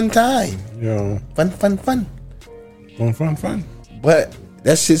was a fun time. Yeah. Fun. Fun. But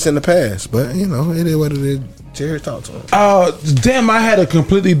that shit's in the past. But you know, it is what it is. Jerry talk to him. Damn, I had a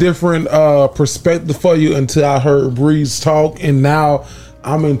completely different perspective for you until I heard Breeze talk, and now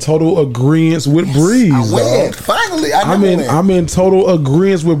I'm in total agreement with Breeze. I win. Finally, I'm in total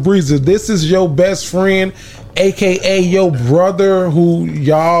agreement with Breeze. If this is your best friend, aka your brother, who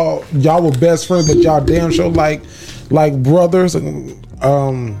y'all were best friends, but y'all damn sure like brothers.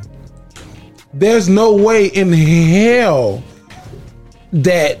 There's no way in hell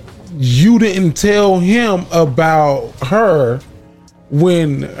that you didn't tell him about her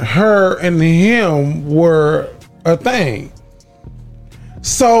when her and him were a thing.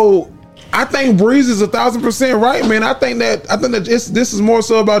 So I think Breeze is 1,000% right, man. I think that this is more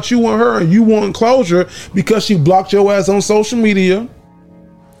so about you and her, and you want closure because she blocked your ass on social media.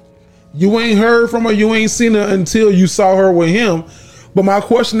 You ain't heard from her, you ain't seen her until you saw her with him. But my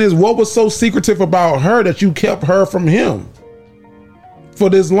question is, what was so secretive about her that you kept her from him for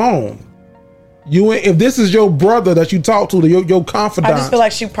this long? If this is your brother that you talk to, your confidant, I just feel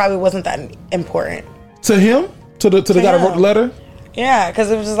like she probably wasn't that important to him, to the guy that wrote the letter. Yeah, because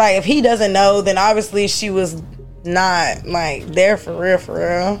it was just like, if he doesn't know, then obviously she was not like there for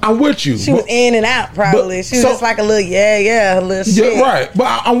real. I'm with you. She was in and out probably. She was just like a little a little shit. Yeah, right.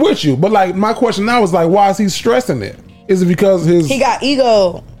 But I'm with you. But like my question now is like, why is he stressing it? Is it because he got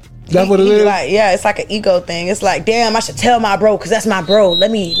ego? That's what it is? Like, yeah, it's like an ego thing. It's like, damn, I should tell my bro because that's my bro.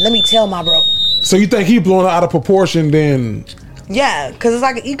 Let me tell my bro. So you think he blowing it out of proportion then? Yeah, because it's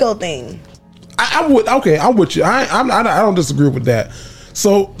like an ego thing. I'm with you. I don't disagree with that.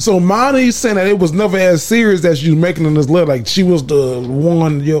 So Monty's saying that it was never as serious as you making in this letter. Like she was the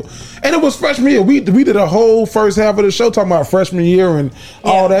one, and it was freshman year. We did a whole first half of the show talking about freshman year and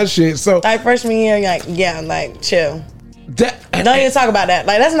all that shit. So like freshman year, like chill. Don't even talk about that.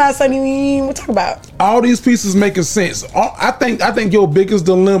 Like that's not something we even talk about. All these pieces making sense. I think your biggest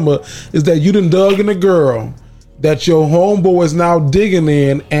dilemma is that you done dug in a girl that your homeboy is now digging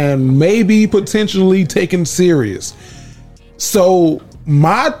in and maybe potentially taking serious. So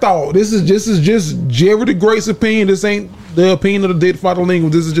my thought, this is just Jerry the Great's opinion. This ain't the opinion of the Dead Father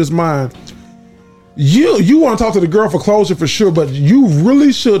Linguist. This is just mine. You want to talk to the girl for closure for sure, but you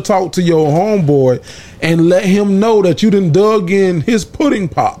really should talk to your homeboy and let him know that you done dug in his pudding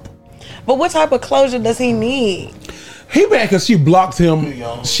pop. But what type of closure does he need? He mad because she blocked him.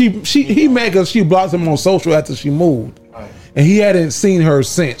 He mad because she blocked him on social after she moved, and he hadn't seen her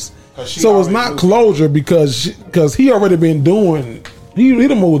since. So it's not closure because he already been doing He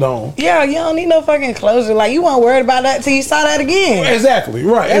done moved on. Yeah, you don't need no fucking closure. Like, you weren't worried about that till you saw that again. Exactly,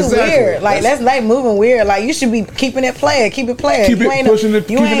 right. That's exactly. weird. Like, that's like moving weird. Like, you should be keeping it player. Keep it player. Keep it pushing it,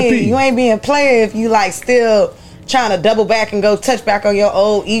 keeping the P. You ain't being player if you, like, still trying to double back and go touch back on your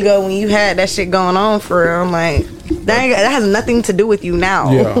old ego when you had that shit going on for real. I'm like, that has nothing to do with you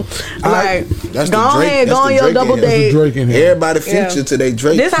now. Yeah. Like, That's go the Drake, ahead, that's go the on your Drake double in him. date. That's the Drake in here. Everybody future to their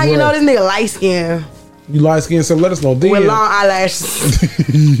Drake. This how you know this nigga light skin You light skinned, so let us know. with DM. long eyelashes.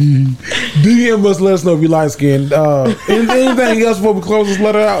 DM us, let us know if you light skinned. Anything else before we close this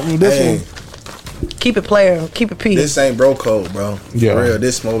letter out from this one? Keep it player. Keep it peace. This ain't bro code, bro. Yeah. For real.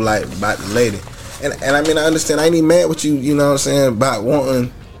 This more like about the lady. And I mean, I understand. I ain't even mad with you, you know what I'm saying, about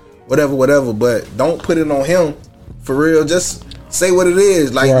wanting whatever, but don't put it on him. For real. Just say what it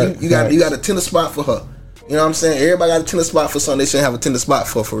is. Like, Right, you got a tender spot for her. You know what I'm saying? Everybody got a tender spot for something they shouldn't have a tender spot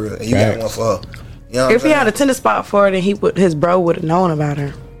for real. And you got one for her. You know what If he had a tender spot for her, then his bro would have known about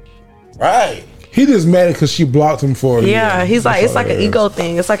her. Right. He just mad because she blocked him for a Yeah, year. he's like, That's it's like all an it is. ego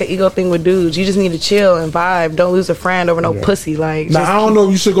thing. It's like an ego thing with dudes. You just need to chill and vibe. Don't lose a friend over no pussy. Like, Now, just I don't know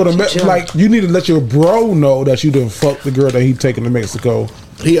if you should go to chilling. like, you need to let your bro know that you done fucked the girl that he taking to Mexico.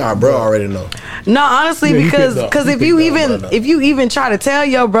 He our bro already know. No, honestly, Yeah, he because picked up. He if you picked up. even try to tell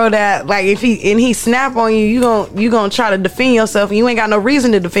your bro that, like, if he snap on you, you gonna try to defend yourself, and you ain't got no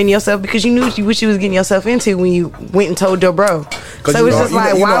reason to defend yourself because you knew what you was getting yourself into when you went and told your bro. So it's just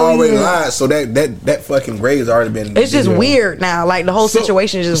like, why would already you? lied? So that fucking grade's already been. It's just weird now. Like, the whole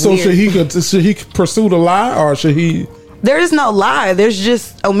situation is just So weird. should he pursue the lie or should he? There is no lie. There's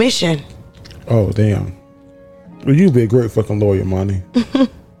just omission. Oh damn! Well, you be a great fucking lawyer, Monty.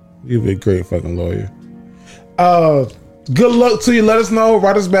 You be a great fucking lawyer. Good luck to you. Let us know.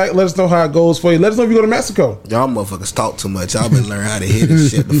 Write us back. Let us know how it goes for you. Let us know if you go to Mexico. Y'all motherfuckers talk too much. Y'all better learn how to hit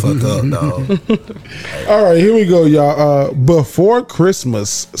this shit the fuck up, dog. All right, here we go, y'all. Before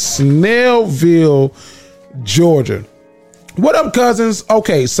Christmas, Snellville, Georgia. What up, cousins?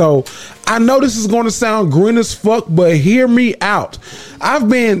 Okay, so I know this is going to sound green as fuck, but hear me out. I've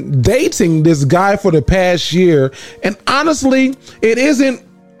been dating this guy for the past year, and honestly, it isn't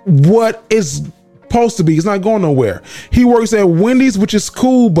what it's supposed to be. It's not going nowhere. He works at Wendy's, which is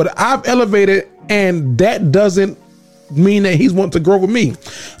cool, but I've elevated, and that doesn't mean that he's wanting to grow with me.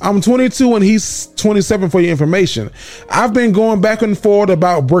 I'm 22 and he's 27 for your information. I've been going back and forth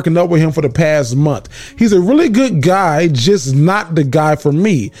about breaking up with him for the past month. He's a really good guy, just not the guy for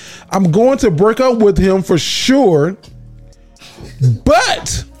me. I'm going to break up with him for sure,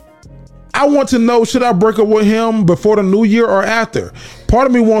 but I want to know, should I break up with him before the new year or after? Part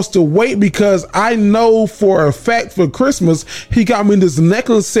of me wants to wait because I know for a fact for Christmas, he got me this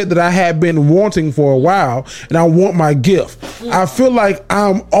necklace set that I had been wanting for a while, and I want my gift. I feel like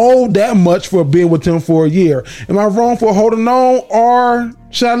I'm owed that much for being with him for a year. Am I wrong for holding on, or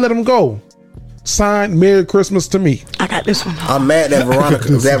should I let him go? Signed, Merry Christmas to me. I got this one. I'm mad that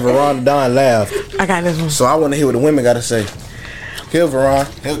Veronica Dawn laughed. I got this one. So I want to hear what the women got to say. Here, Veron.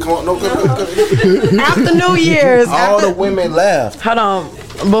 Here, come on. No, come. After New Year's, All the women laughed. hold on.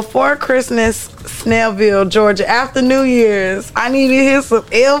 Before Christmas, Snellville, Georgia. After New Year's, I need to hear some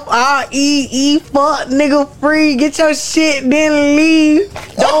FREE, fuck nigga free. Get your shit, then leave.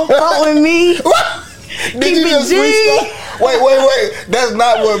 Don't fuck with me. Did Keep you it just G. freestyle? Wait. That's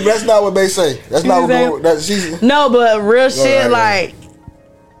not what they say. That's not what that she's. No, but real shit, right. like,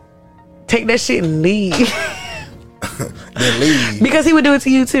 take that shit and leave. Then leave. Because he would do it to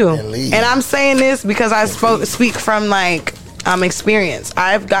you too. And leave. And I'm saying this because I speak from like experience.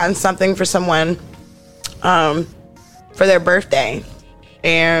 I've gotten something for someone for their birthday,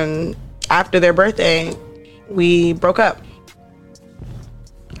 and after their birthday we broke up.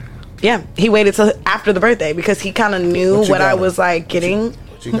 Yeah, he waited till after the birthday because he kind of knew what I was like getting.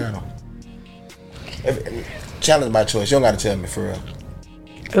 What you got on? Challenge by choice. You don't got to tell me for real.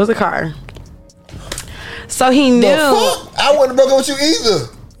 It was a car. So he knew. The fuck? I wouldn't have broke up with you either.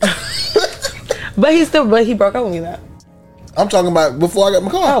 But he broke up with me though. I'm talking about before I got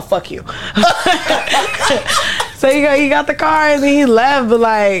my car. Oh, fuck you. So he got the car and then he left, but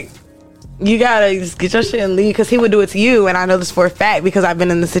like, you gotta just get your shit and leave because he would do it to you. And I know this for a fact because I've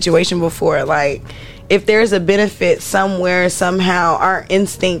been in the situation before. Like, if there's a benefit somewhere, somehow, our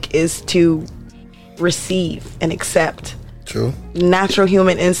instinct is to receive and accept. True. Natural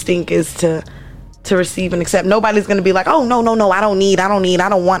human instinct is to receive and accept. Nobody's gonna be like, oh, no, I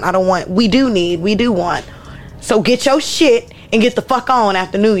don't want. We do want. So get your shit and get the fuck on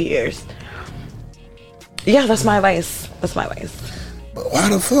after New Year's. Yeah, that's my advice. But why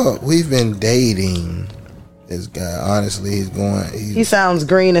the fuck? We've been dating this guy. Honestly, he sounds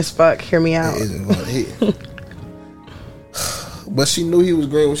green as fuck. Hear me out. but but she knew he was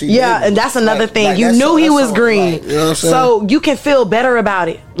green when she did it. and that's another thing. Like, You that's knew so- he that's was so, green, like, you know what I'm saying? so you can feel better about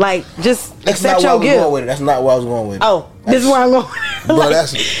it. Like, just That's accept not where I your was gift. going with it. That's not where I was going with it. Oh, this is where I'm going. Bro, Like,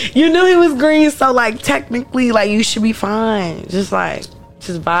 that's you knew he was green, so like technically, like you should be fine. Just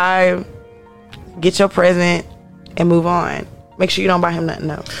vibe, get your present, and move on. Make sure you don't buy him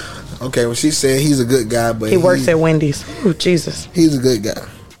nothing else. okay. Well, she said he's a good guy, but He works at Wendy's. Ooh, Jesus. He's a good guy.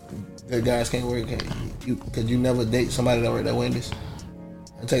 Good guys can't work. Could you never date somebody that worked at Wendy's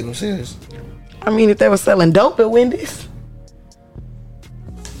and take them serious? I mean, if they were selling dope at Wendy's,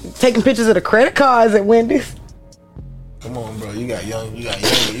 taking pictures of the credit cards at Wendy's. Come on, bro. You got young.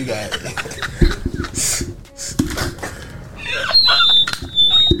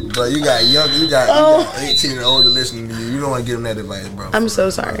 Bro, you got young. You got 18 and older listening to you. You don't want to give them that advice, bro. I'm so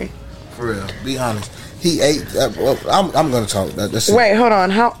sorry. For real. Be honest. He ate. I'm gonna talk. That's it. Wait, hold on.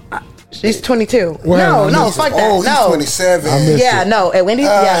 How? She's 22. Well, no, He's- fuck that. Oh, he's no. 27. Yeah, no. At Wendy's?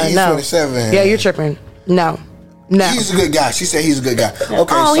 Yeah, he's no. 27. Yeah, you're tripping. No. He's a good guy. She said he's a good guy. Okay.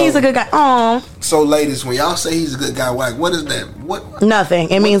 Oh, so, he's a good guy. Oh. So, ladies, when y'all say he's a good guy, like, what is that? What? Nothing.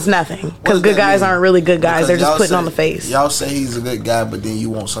 It means nothing. Because does good that guys mean? aren't really good guys. Because They're just y'all putting say- on the face. Y'all say he's a good guy, but then you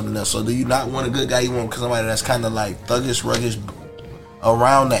want something else. So do you not want a good guy? You want somebody that's kind of like thuggish, ruggish,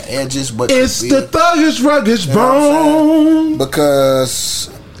 around the edges, but It's the thuggish, ruggish You know what I'm bone. saying? Because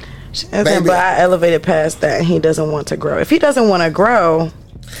But I elevated past that. He doesn't want to grow. If he doesn't want to grow,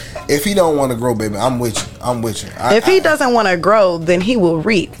 if he don't want to grow, baby, I'm with you. I'm with you. if he doesn't want to grow, then he will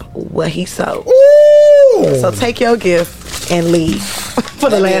reap what he sowed. Ooh. So take your gift and leave for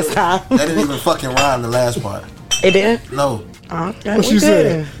the last time. That didn't even fucking rhyme the last part. It did? No. Okay, What we she good.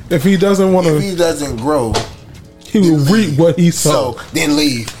 said? If he doesn't want If to, he doesn't grow, he will reap what he sowed. so then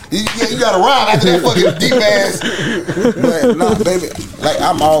leave. Yeah, you got to rhyme after that fucking deep ass. But no, baby, like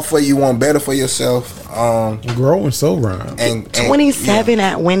I'm all for you. Want better for yourself. Growing so rhyme. And 27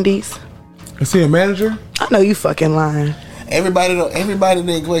 at Wendy's. Is he a manager? I know you fucking lying. Everybody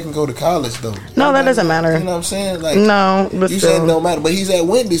didn't go to college though. No, that doesn't matter. You know what I'm saying? Like No, but you still. said no matter, but he's at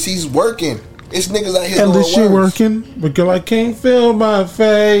Wendy's. He's working. It's niggas out here At doing least she work. working. Because I can't feel my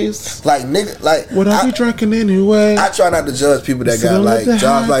face. Like nigga, like What I be drinking anyway? I try not to judge people that So got don't like let the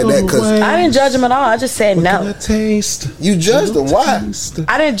jobs like hype that go because away. I didn't judge him at all. I just said Can I no. taste? you judged him. Why? Taste.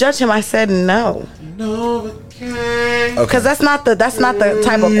 I didn't judge him. I said no. No, it can't. Okay. Because that's not the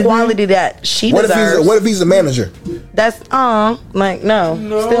type of quality that she What deserves. if he's a manager? That's like no.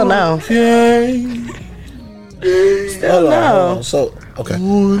 Still no. Okay. Still no. So okay.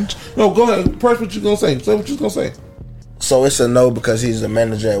 No, go ahead. Press what you gonna say. Say what you gonna say. So it's a no because he's a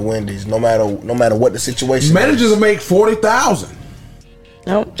manager at Wendy's. No matter what the situation. Managers is. will make 40,000.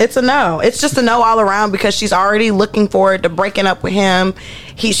 No, it's a no. It's just a no all around because she's already looking forward to breaking up with him.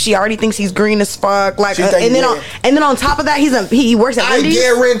 She already thinks he's green as fuck. Like, She think and then on top of that, he works at I Wendy's.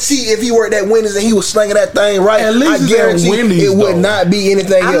 guarantee if he worked at Wendy's and he was slinging that thing right, At least I it's at guarantee Wendy's, it would though. not be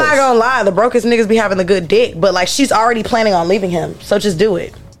anything I'm else. not gonna lie, the brokest niggas be having the good dick, but like she's already planning on leaving him. So just do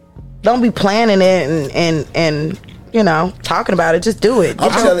it. Don't be planning it and you know talking about it. Just do it.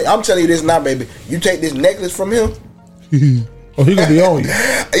 I'm telling you this now, baby. You take this necklace from him. Oh, he gonna be on you.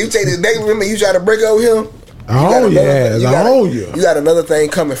 You take this necklace from him and you try to break up with him. Oh, yeah. I own you. You got another thing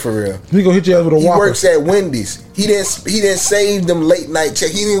coming for real. He gonna hit you ass with a He whopper. works at Wendy's. He didn't save them late night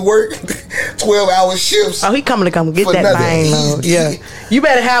check. He didn't work 12-hour shifts. Oh, he coming to come get For that nothing. thing. though. Yeah, you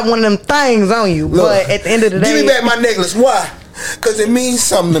better have one of them things on you. Look, but at the end of the day, give me back my necklace. Why? Because it means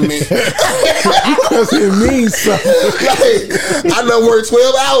something to me. Because it means something. Like, I done worked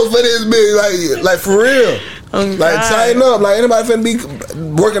 12 hours for this bitch. Like for real. Like tighten up. Like anybody finna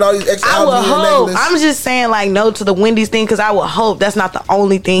be working all these extra I would hours. hope. Necklace. I'm just saying, like, no to the Wendy's thing because I would hope that's not the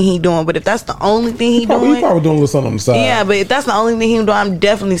only thing he doing. But if that's the only thing he He doing, probably doing a little something on the side. yeah. But if that's the only thing he doing, I'm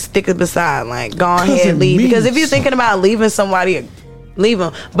definitely sticking beside. Like, go 'Cause ahead, it leave. Because if means you're thinking about leaving somebody, leave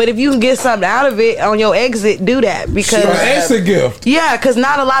them. But if you can get something out of it on your exit, do that because An exit gift. yeah, because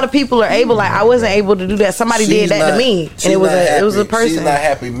not a lot of people are able. Like, I wasn't able to do that. Somebody did that to me, and it was a person. She's not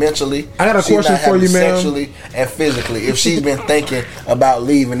happy mentally. I got a She's question not for happy you, ma'am. Sexually and physically. If she's been thinking about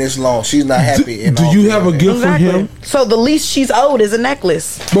leaving this long, she's not happy. Do you have a gift for him? So the least she's owed is a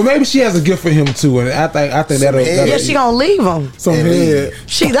necklace. But maybe she has a gift for him too, and I think that'll Yeah, she gonna leave him. some head.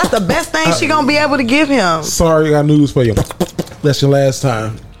 That's the best thing she gonna be able to give him. Sorry, I got news for you. That's your last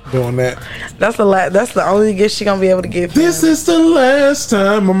time doing that. That's the only gift she gonna be able to give him. This is the last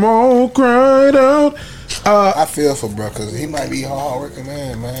time I'm all cried out. I feel for bro because he might be a hard working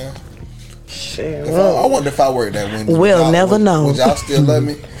man. Shit, I wonder if I worked that Wendy's. We'll never know. Would y'all still love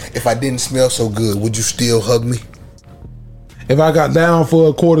me? If I didn't smell so good, would you still hug me? If I got down for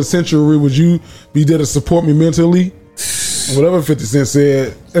a quarter century, would you be there to support me mentally? Whatever 50 Cent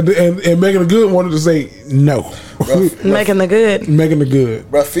said. And Megan the Good wanted to say no. Making the good. Making the good.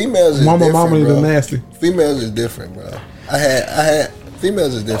 Bro, females is Mama different, the bro. nasty. Females is different, bro. I had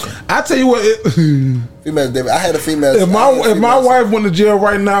females is different. I tell you what, Females is different. I had a female. if my wife went to jail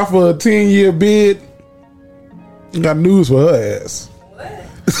right now for a 10-year bid, I got news for her ass.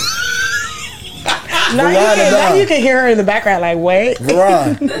 Now you can hear her in the background like, wait.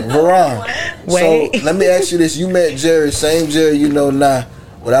 Veron. Wait. So let me ask you this. You met Jerry, same Jerry you know now,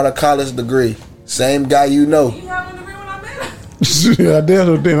 without a college degree. Same guy you know. You have a degree when I met him. I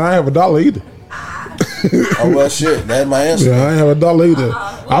damn didn't. I have $1 either. Oh, well, shit. That's my answer. Yeah, I ain't have $1 either.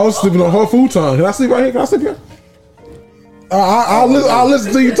 I was sleeping on her futon. Can I sleep right here? Can I sleep here? I'll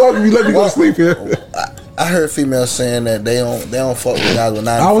listen to you talk if you let me go to sleep here. I heard females saying that they don't fuck with guys with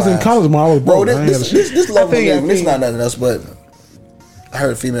 9 to 5. I was in college when I was broke. Bro, this love living. It's not nothing else, but I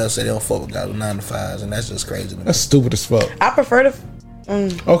heard females say they don't fuck with guys with 9 to 5s, and that's just crazy to me. That's stupid as fuck. I prefer to.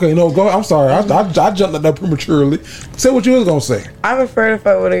 Okay, no, go. I'm sorry. I jumped at that prematurely. Say what you was gonna say. I prefer to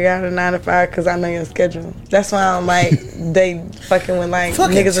fuck with a guy with 9 to 5 because I know your schedule. That's why I'm like they fucking with like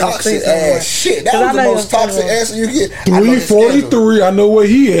fucking niggas in the toxic streets. ass shit. That was the most toxic answer you get. 343. I know where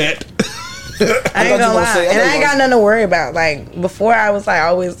he at. I ain't gonna lie, and I ain't got nothing to worry about. Like before, I was like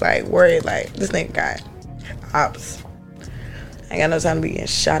always like worried like this nigga got ops. I ain't got no time to be getting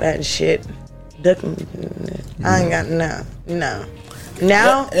shot at and shit. Ducking. I ain't got no.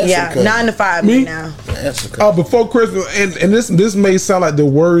 Now, yeah, 9 to 5 Me? now. Before Christmas, and this may sound like the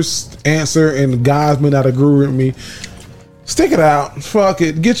worst answer, and guys may not agree with me. Stick it out. Fuck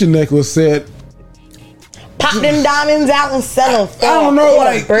it. Get your necklace set. Pop them diamonds out and sell them. I don't know,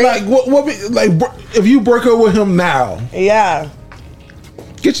 like if you break up with him now, yeah,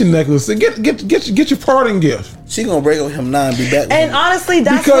 get your necklace, get your parting gift. She gonna break up with him now and be back with And him. honestly,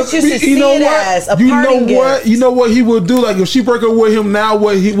 that's what you should see it as a parting gift. You know what he would do? Like if she break up with him now,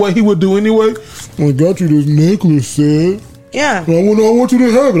 what he would do anyway? I got you this necklace, Sid. Yeah. I want you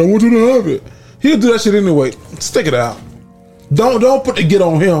to have it. I want you to have it. He'll do that shit anyway. Stick it out. Don't put the get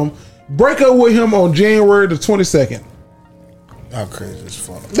on him. Break up with him on January the 22nd. Y'all crazy as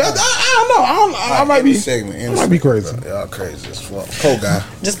fuck. I don't know. I might be crazy. Y'all crazy as fuck. Poor guy.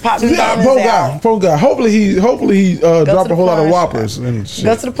 Just pop them diamonds out. Poor guy. Hopefully he dropped a whole lot of whoppers and shit.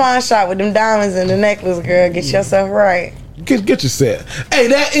 Go to the pawn shop with them diamonds and the necklace, girl. Get yourself right. Get your set. Hey,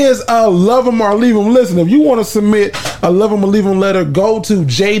 that is a Love 'em or Leave 'em. Listen, if you want to submit a Love 'em or Leave 'em letter, go to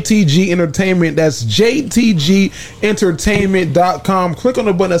JTG Entertainment. That's JTGentertainment.com. Click on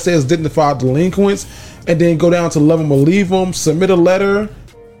the button that says Dignified Delinquents, and then go down to Love 'em or Leave 'em. Submit a letter,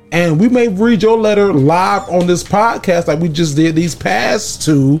 and we may read your letter live on this podcast like we just did these past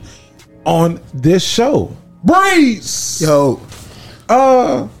two on this show. Breeze! Yo.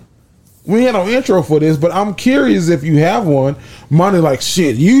 We had no intro for this, but I'm curious if you have one. Money like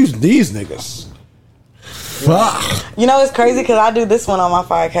shit. Use these niggas. Fuck. You know it's crazy because I do this one on my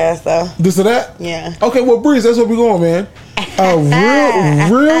podcast though. This or that? Yeah. Okay, well, Breeze, that's where we going, man.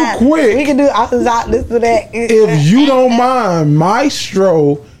 Real quick. We can do opposite this or that. If you don't mind,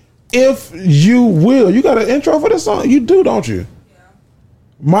 Maestro, if you will, you got an intro for this song? You do, don't you?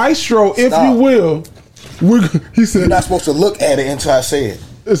 Maestro, if you will. He said you're not supposed to look at it until I say it.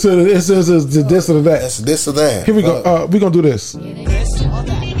 It says it's this or that. It's this or that. Here we go. We're going to do this. Yo,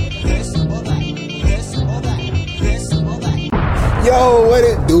 what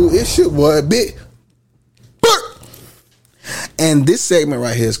it do? It's your boy, Big Burt. And this segment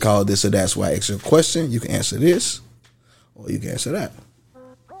right here is called This or That's Why I ask you a question. You can answer this or you can answer that.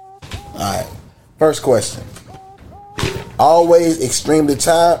 Alright. First question. Always extremely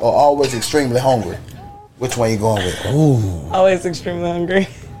tired or always extremely hungry? Which one you going with? Ooh. Always extremely hungry.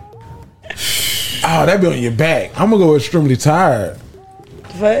 Oh, that be on your back. I'm gonna go extremely tired.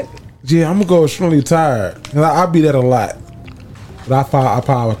 What? Yeah, I'm gonna go extremely tired. I be that a lot, but I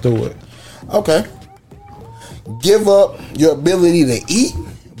power through it. Okay. Give up your ability to eat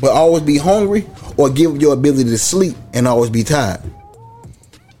but always be hungry, or give up your ability to sleep and always be tired?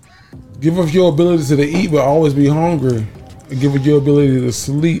 Give up your ability to eat but always be hungry, and give up your ability to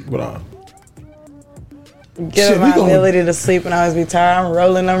sleep but Give up my ability to sleep and always be tired. I'm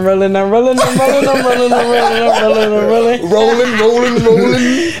rolling. I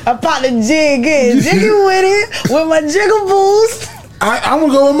pop the jig in, jiggy with it, with my jiggle boost. I'm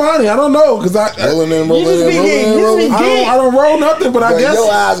gonna go with money. I don't know because I rolling. I don't roll nothing, but I guess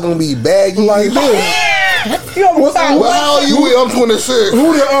your eyes gonna be baggy like this. What how are you with? I'm 26.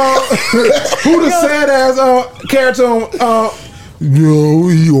 Who the sad ass character on? Yo,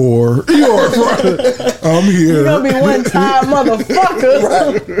 Eeyore. I'm here. You gonna be one time motherfucker.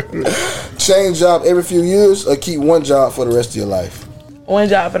 Right. change job every few years or keep one job for the rest of your life? One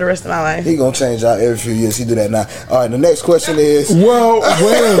job for the rest of my life. He gonna change job every few years. He do that now. All right, the next question is. Well,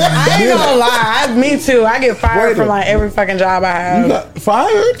 I ain't gonna lie. Me too. I get fired from like every fucking job I have. You got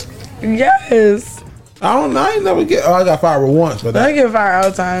fired? Yes. I don't know. I ain't never get. Oh, I got fired once, but I get fired all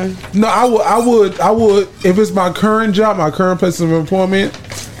the time. No, I would. If it's my current job, my current place of employment.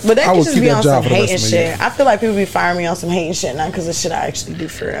 But that could just be on some hating shit. I feel like people be firing me on some hating shit, not because of shit I actually do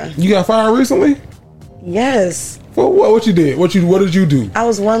for real. You got fired recently? Yes. For what? What you did? What did you do? I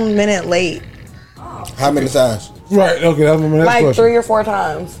was 1 minute late. How many times? Right. Okay. That's my next like question. 3 or 4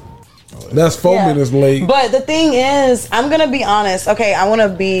 times. That's 4 minutes late. But the thing is, I'm gonna be honest. Okay, I want to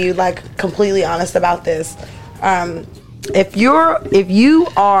be like completely honest about this. If you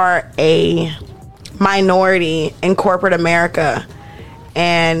are a minority in corporate America,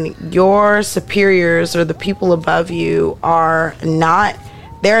 and your superiors or the people above you they're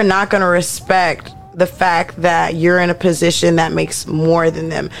not going to respect the fact that you're in a position that makes more than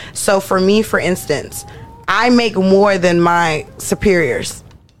them. So for me, for instance, I make more than my superiors.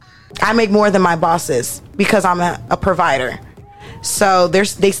 I make more than my bosses because I'm a provider. So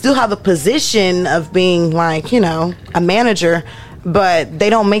they still have a position of being like, a manager, but they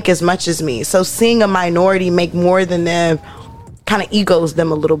don't make as much as me. So seeing a minority make more than them kind of egos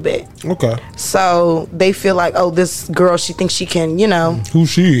them a little bit. Okay. So they feel like, oh, this girl, she thinks she can, who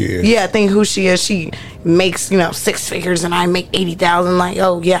she is. Yeah, think who she is. She makes, 6 figures and I make 80,000. Like,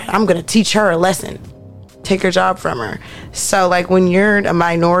 oh yeah, I'm gonna teach her a lesson. Take her job from her. So like when you're a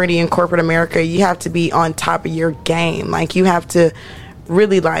minority in corporate America, you have to be on top of your game. Like you have to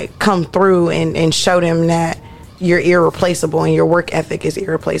really like come through and show them that you're irreplaceable and your work ethic is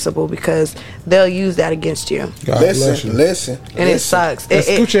irreplaceable, because they'll use that against you. Listen. And it sucks.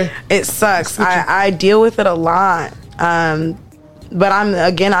 It sucks. I deal with it a lot. But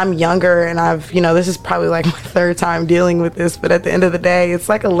I'm younger, and I've, this is probably like my 3rd time dealing with this, but at the end of the day, it's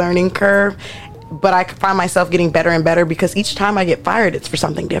like a learning curve. But I find myself getting better and better because each time I get fired, it's for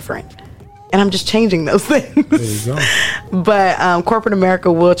something different. And I'm just changing those things. There you go. But corporate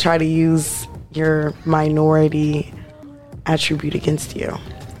America will try to use your minority attribute against you.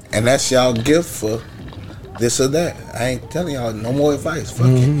 And that's y'all gift for this or that. I ain't telling y'all no more advice. Fuck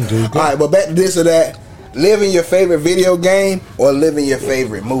it. All right, but back to this or that. Living your favorite video game or living your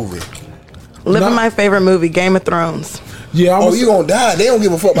favorite movie? Living my favorite movie, Game of Thrones. Yeah. You gonna die. They don't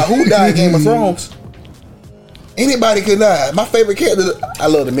give a fuck about who died in Game of Thrones. Anybody could die. My favorite character, I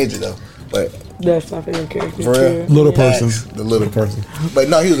love the midget though. But that's my favorite character. For real? Little person. The little person. But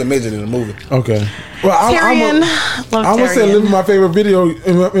no, he was a midget in the movie. Okay. Well, I'm gonna say living my favorite video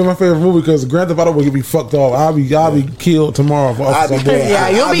in my favorite movie, because Grand Theft Auto will be fucked off. I'll be killed tomorrow for Officer Boy. Yeah,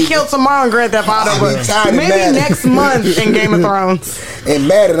 you'll be killed tomorrow in Grand Theft Auto, but maybe next month in Game of Thrones. And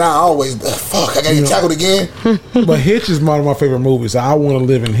Madden, I always fuck. I gotta get tackled again. But Hitch is one of my favorite movies. So I want to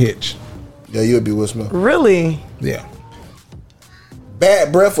live in Hitch. Yeah, you'll be Will Smith. Really? Yeah.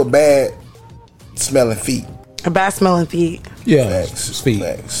 Bad breath or bad smelling feet? A bad smelling feet. Yeah, feet.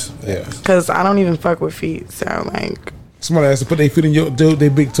 Yeah. Because I don't even fuck with feet, so like. Somebody has to put their feet in their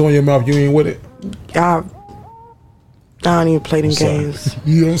big toe in your mouth. You ain't with it. I don't even play them games.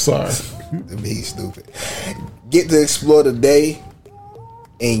 I'm sorry. He's stupid. Get to explore the day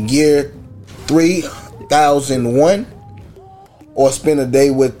in year 3001, or spend a day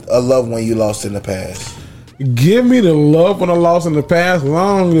with a loved one you lost in the past. Give me the love when I lost in the past. I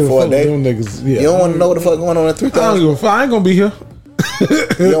don't give a fuck with them niggas. Yeah. You don't want to know what the fuck going on in 3000? I don't give a fuck. I ain't gonna be here.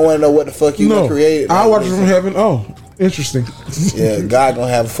 You don't want to know what the fuck you gonna create? I'll watch it from heaven. Oh, interesting. Yeah, God gonna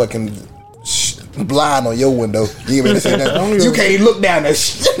have a fucking blind on your window. You ain't say that. You can't even look down there.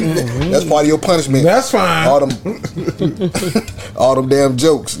 That's part of your punishment. That's fine. All them damn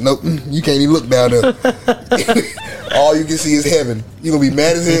jokes. Nope, you can't even look down there. All you can see is heaven. You gonna be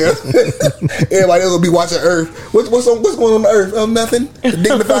mad as hell. Everybody else gonna be watching Earth. What's going on Earth? Nothing. The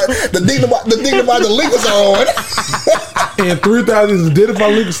dignified delinquents are on. And 3000 is the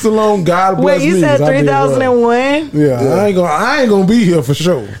dignified delinquents still on. God bless me. Wait, you said 3001? Yeah, I ain't gonna be here for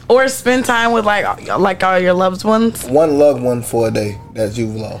sure. Or spend time with like all your loved ones. One loved one for a day that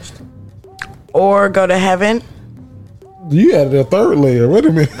you've lost. Or go to heaven. You added a third layer. Wait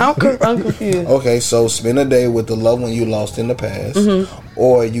a minute. I'm confused. Okay, so spend a day with the loved one you lost in the past,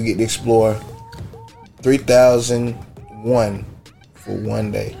 or you get to explore 3001 for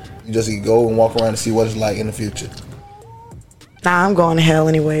one day. You just go and walk around and see what it's like in the future. Nah, I'm going to hell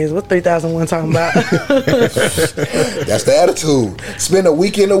anyways. What 3001 talking about? That's the attitude. Spend a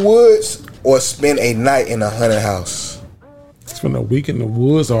week in the woods or spend a night in a haunted house. Spend a week in the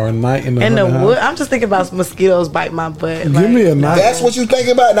woods or a night in the woods. I'm just thinking about mosquitoes bite my butt. Give me a night. That's what you think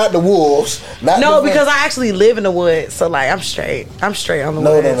about, not the wolves. No, because I actually live in the woods, so like I'm straight. I'm straight on the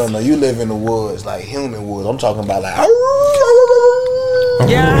woods. No. You live in the woods, like human woods. I'm talking about like.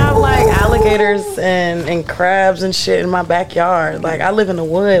 Yeah, I have like alligators and crabs and shit in my backyard. Like I live in the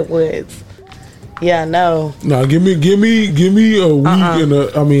woods. Yeah, no. No, give me a week in a night in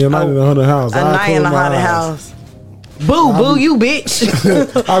a haunted house. A night in a haunted house. Boo, you bitch.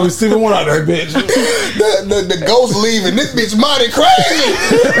 I was sticking one out there, bitch. the ghost leaving. This bitch mighty crazy.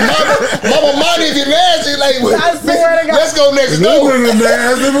 Mama mighty if you're nasty. Like, I swear to God. Let's go next door.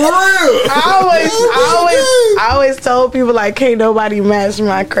 Nasty for real. I always told people like, can't nobody match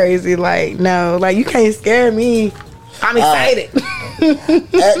my crazy. Like, no, like you can't scare me. I'm excited.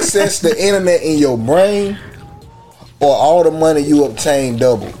 Access the internet in your brain, or all the money you obtain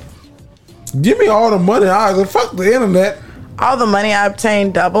double. Give me all the money. I said, fuck the internet. All the money I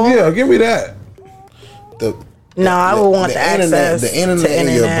obtained double? Yeah, give me that. I would want the access. The internet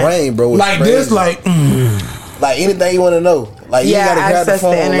in your brain, bro. Like crazy. This, like anything you want to know. Like you gotta grab the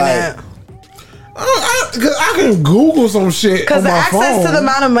phone. The internet. Like, I can Google some shit. Because the access to the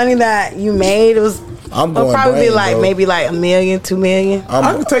amount of money that you made was. I'm going probably brain, be like bro. maybe like $1 million, $2 million.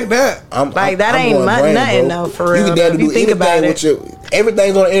 I can take that. That ain't nothing though, for real. If you think about it,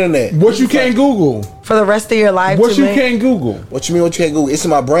 everything's on the internet. What you can't Google for the rest of your life. What you can't Google? What you mean? What you can't Google? It's in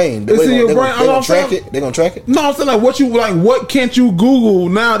my brain. It's in your brain. They gonna track it. They gonna track it. No, I'm saying like what can't you Google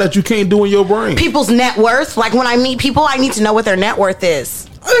now that you can't do in your brain? People's net worth. Like when I meet people, I need to know what their net worth is.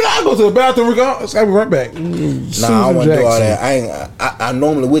 I go to the bathroom. I'll be right back. Nah, I want to do all that. I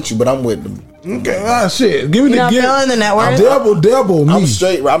normally with you, but I'm with them. Okay, shit. Give me feeling the net worth. Double. I'm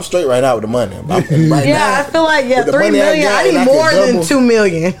straight right now with the money. I feel like $3 million. I need more than $2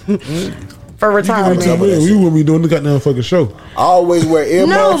 million for retirement. You wouldn't be doing the goddamn fucking show. I always wear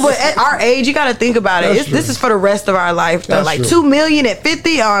earmuffs. No, but at our age, you got to think about it. This is for the rest of our life. Though. Like $2 million at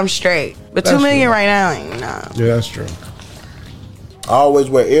 50, I'm straight. But $2 million right now, nah. Yeah, that's true. I always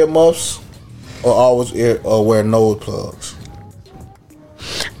wear earmuffs, or wear nose plugs.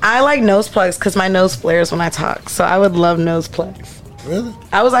 I like nose plugs because my nose flares when I talk. So I would love nose plugs. Really?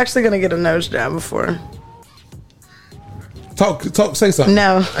 I was actually going to get a nose job before. Talk, say something.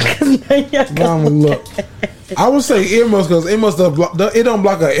 No. Look. I would say earmuffs because it don't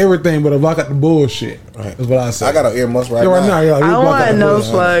block out everything, but it block out the bullshit. Right. That's what I say. I got an earmuffs right now. I want nose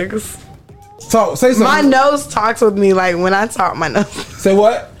plugs. Say something. My nose talks with me like when I talk, my nose. Say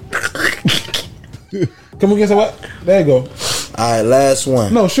what? Come again, say what? There you go. All right, last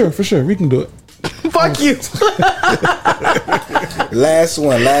one. No, sure, for sure. We can do it. Fuck you. Last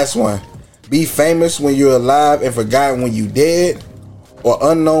one. Be famous when you're alive and forgotten when you dead, or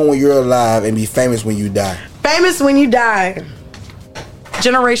unknown when you're alive and be famous when you die. Famous when you die.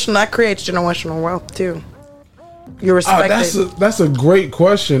 That creates generational wealth too. You're respected. That's a great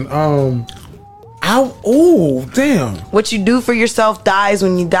question. Damn. What you do for yourself dies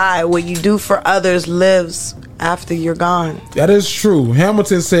when you die. What you do for others lives after you're gone. That is true.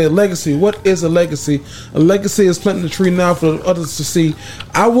 Hamilton said, legacy. What is a legacy? A legacy is planting the tree now for others to see.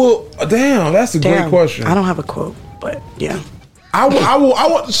 That's a great question. I don't have a quote, but yeah. I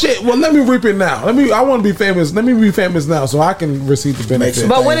want shit. Well, let me reap it now. I want to be famous. Let me be famous now so I can receive the benefit.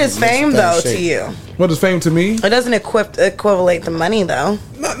 But what is fame though to you? What is fame to me? It doesn't equivalent the money though.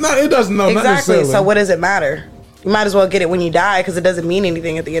 No, it doesn't. No, exactly. Not necessarily. So what does it matter? You might as well get it when you die because it doesn't mean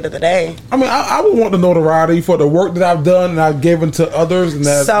anything at the end of the day. I mean, I would want the notoriety for the work that I've done and I've given to others. And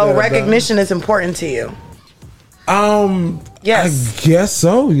so recognition is important to you. Yes. I guess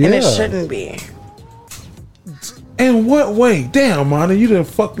so. Yeah. And it shouldn't be. In what way? Damn, Monty, you done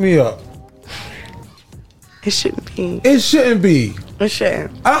fucked me up. It shouldn't be. It shouldn't be. It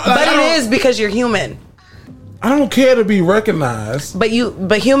shouldn't. But it is because you're human. I don't care to be recognized. But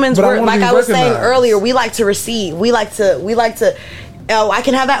humans, like I was saying earlier, we like to receive. We like to. Oh, I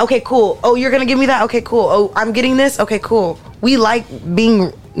can have that. Okay, cool. Oh, you're gonna give me that. Okay, cool. Oh, I'm getting this. Okay, cool. We like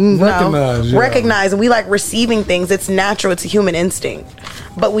being recognized, and we like receiving things. It's natural. It's a human instinct.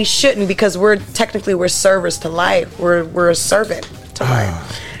 But we shouldn't because we're servers to life. We're a servant to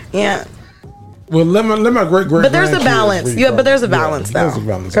life. Yeah. Well, let my great. But there's a balance. Yeah, but there's a balance though. There's a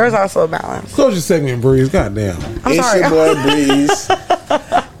balance. There's also a balance. Close your segment, Breeze. Goddamn. It's your boy Breeze.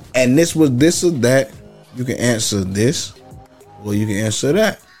 And this was this or that. You can answer this, or you can answer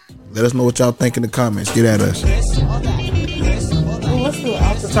that. Let us know what y'all think in the comments. Get at us. Let's do it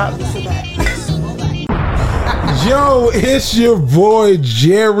off the top. This or that. Yo, it's your boy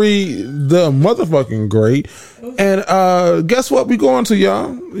Jerry, the motherfucking great. And guess what we going to,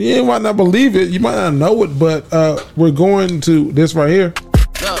 y'all? You might not believe it. You might not know it, but we're going to this right here.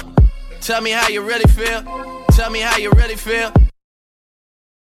 Look, tell me how you really feel. Tell me how you really feel.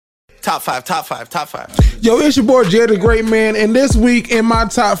 Top five. Yo, it's your boy Jay the Great Man, and this week in my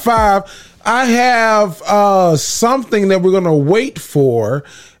top 5, I have something that we're gonna wait for,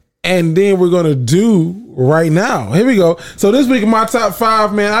 and then we're gonna do right now. Here we go. So this week in my top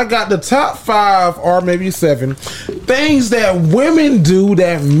 5, man, I got the top 5 or maybe 7 things that women do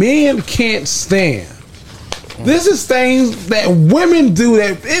that men can't stand. This is things that women do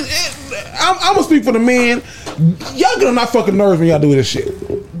that I'm gonna speak for the men. Y'all get on my fucking nerves when y'all do this shit.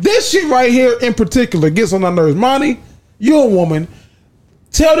 This shit right here in particular gets on my nerves. Monty, you're a woman.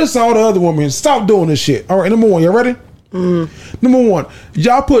 Tell this to all the other women. Stop doing this shit. All right, number 1, you ready? Number 1,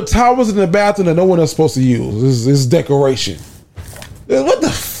 y'all put towels in the bathroom that no one else is supposed to use. This is decoration. What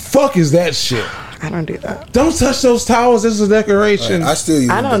the fuck is that shit? I don't do that. Don't touch those towels. This is decoration. I still use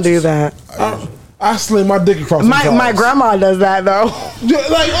I don't do that. I sling my dick across my grandma does that though.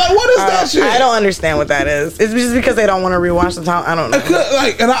 Like what is that shit? I don't understand what that is. It's just because they don't want to rewash the towel. I don't know.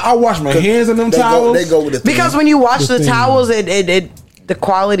 I wash my hands in them towels. They go with the thing. Because when you wash the towels, it the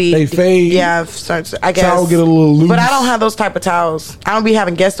quality they fade. Yeah, starts. I guess towel get a little loose. But I don't have those type of towels. I don't be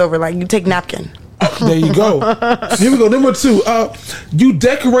having guests over. Like you take napkin. There you go. Here we go. Number 2, you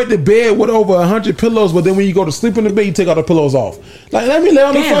decorate the bed with over 100 pillows, but then when you go to sleep in the bed, you take all the pillows off. Like, let me lay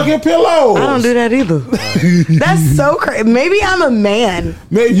on the fucking pillows. I don't do that either. That's so crazy. Maybe I'm a man.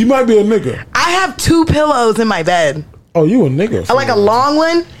 Maybe you might be a nigga. I have 2 pillows in my bed. Oh, you a nigga? I like a long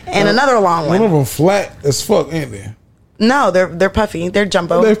one and another long one. One of them flat as fuck, ain't they? No, they're puffy. They're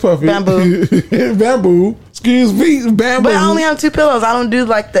jumbo. They're puffy. Bamboo. Bamboo. Excuse me, bamboo. But I only have 2 pillows. I don't do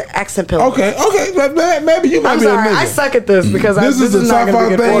like the accent pillows. Okay. Maybe you might I'm be sorry. a nigga. I suck at this because this is the top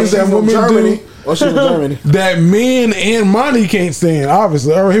 5 things that women do. Or she from Germany. That men and money can't stand,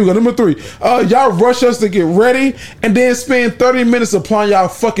 obviously. All right, here we go. Number 3. Y'all rush us to get ready and then spend 30 minutes applying y'all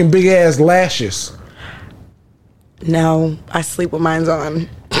fucking big ass lashes. No, I sleep with mine on.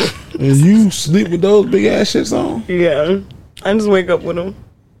 And you sleep with those big ass shits on? Yeah. I just wake up with them.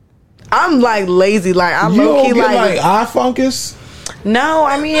 I'm like lazy. Like I'm you low key don't get like eye fungus? No,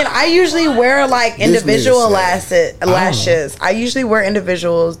 I mean I usually wear like individual lashes. I usually wear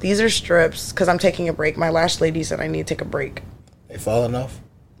individuals. These are strips because I'm taking a break. My lash lady said I need to take a break. They falling off?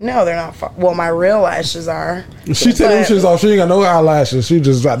 No, they're not. Well, my real lashes are. She take them shits off. She ain't got no eyelashes. She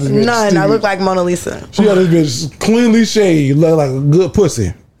just got this bitch. None. I look like Mona Lisa. She got this bitch cleanly shaved. Look like a good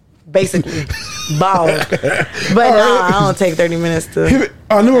pussy. Basically, bald. But no, I don't take 30 minutes to.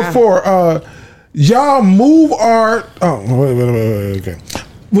 Number 4, y'all move our. Wait. Okay.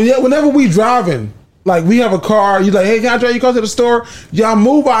 Whenever we driving, like we have a car, you like, hey, can I drive you car to the store? Y'all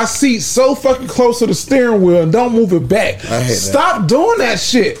move our seats so fucking close to the steering wheel and don't move it back. I hate Stop doing that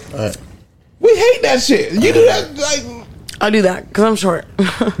shit. We hate that shit. You do that like. I do that because I'm short.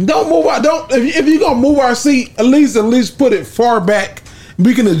 Don't move our. Don't if you gonna move our seat, at least put it far back.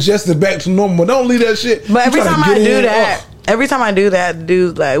 We can adjust it back to normal. Don't leave that shit. But every time I do that,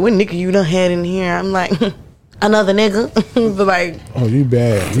 dude's like, "What nigga you done had in here?" I'm like, "Another nigga." But like, oh, you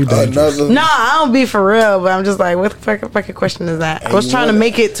bad. You dangerous. Nah, I don't be for real. But I'm just like, what the fucking question is that? I was trying to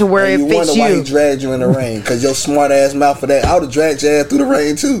make it to where it fits you. Why he dragged you in the rain? Because your smart ass mouth for that. I would have dragged your ass through the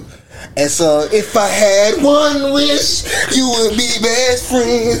rain too. And so, if I had one wish, you would be best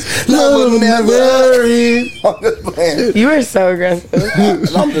friends. Love will never end. You are so aggressive.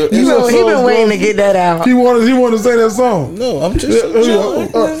 He been waiting to get that out. He wanted to say that song. No, I'm just.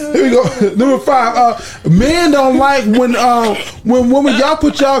 Here we go. Number 5. Men don't like when women y'all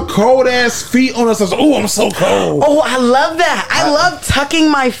put y'all cold ass feet on us. Oh, I'm so cold. Oh, I love that. I love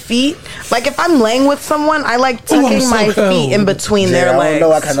tucking my feet. Like if I'm laying with someone, I like tucking my feet in between their legs. I don't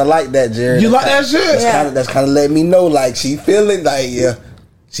know. I kind of like that, Jared. You like that shit? That's kind of letting me know, like she feeling, like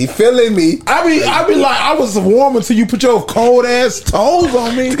she feeling me. I be like, I was warm until you put your cold ass toes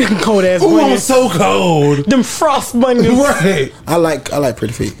on me. Cold ass. Ooh, I'm so cold. Them frost bunnies. Right. I like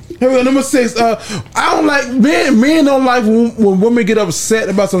pretty feet. Here we go. Number 6. I don't like men don't like when women get upset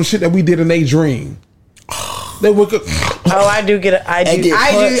about some shit that we did in a dream. They wake up. Oh, I do get it. I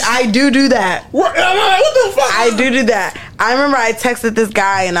do that. What the fuck? I do that. I remember I texted this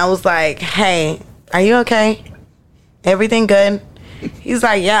guy and I was like, "Hey, are you okay? Everything good?" He's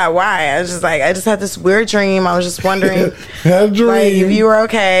like, "Yeah, why?" I was just like, "I just had this weird dream. I was just wondering had a dream. Like, if you were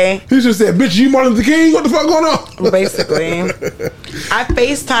okay." He just said, "Bitch, you Martin Luther King? What the fuck going on?" Basically. I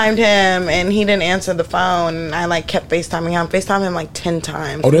FaceTimed him and he didn't answer the phone. And I like kept FaceTiming him. FaceTimed him like 10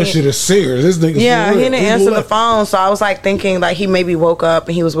 times. Oh, that shit is serious. This nigga's he didn't answer the phone. So I was like thinking like he maybe woke up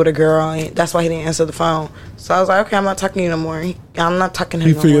and he was with a girl. And that's why he didn't answer the phone. So I was like, okay, I'm not talking to you no more. I'm not talking to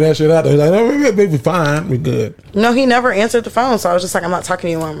He him no figured more. that shit out. He's like, no, baby, fine, we good. No, he never answered the phone. So I was just like, I'm not talking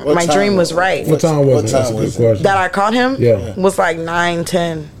to you no more. My dream was right. What time was it? That's a good question. That I caught him? Yeah. Was like 9,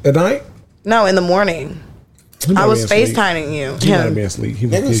 10. At night? No, in the morning. I was FaceTiming you. He might have Him. been asleep. He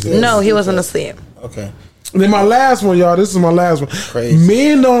was No, he wasn't asleep. Okay. Then my last one, y'all. This is my last one. Crazy.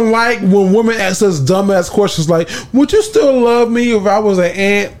 Men don't like when women ask us dumbass questions like, "Would you still love me if I was an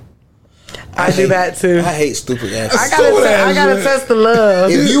ant?" I do that too. I hate stupid answers. I gotta test the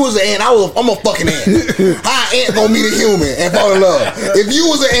love. If you was an ant, I'm a fucking ant. How an ant gonna meet a human and fall in love? If you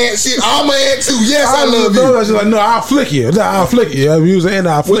was an ant, shit, I'm an ant too. Yes, I love you. She's like, no, I'll flick you. No, I'll flick you. If you was an ant,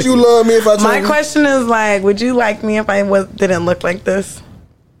 I'll flick Would you love me if I told My you? question is like, would you like me if I didn't look like this?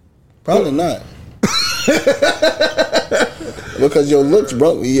 Probably not. Because your looks,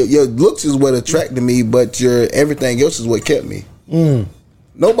 bro, your looks is what attracted me, but your everything else is what kept me.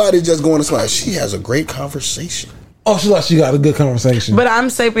 Nobody's just going to say, she has a great conversation. Oh, she got a good conversation. But I'm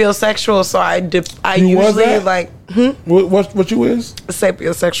sapiosexual, so I You was usually that? like What you is?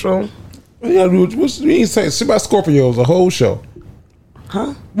 Sapiosexual. Yeah, what you mean? Say shit about Scorpios, a whole show.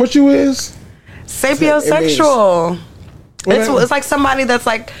 Huh? What you is? Sapiosexual. Whatever. It's like somebody that's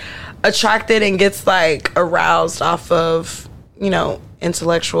like attracted and gets like aroused off of,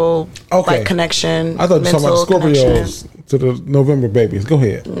 intellectual like connection. I thought you were talking about mental Scorpios to the November babies. Go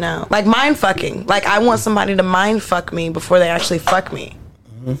ahead. No, like mind fucking. Like I want somebody to mind fuck me before they actually fuck me.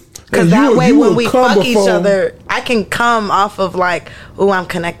 Because that way, when we fuck each other, I can come off of like, "Ooh, I'm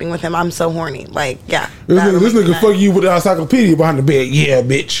connecting with him. I'm so horny." Like, yeah. This nigga fuck you with the encyclopedia behind the bed. Yeah,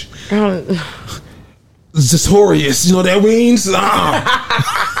 bitch. Zisorius, you know what that means? Let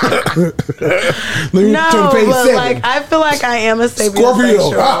me turn to page 7. Like I feel like I am a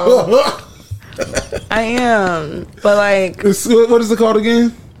sapiosexual. Scorpio. I am, but like, what is it called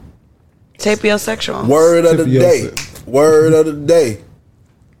again? Sapiosexual. Word of the day. Word of the day.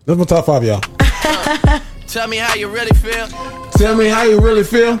 That's my top 5, y'all. Tell me how you really feel. Tell me how you really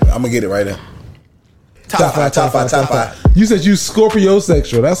feel. I'm gonna get it right there. Top five. You said you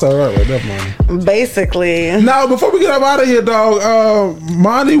Scorpio-sexual. That's all right, Never mind. Basically. Now, before we get up out of here, dog,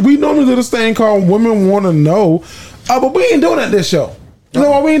 Monty, we normally do this thing called Women Want to Know, but we ain't doing it this show. You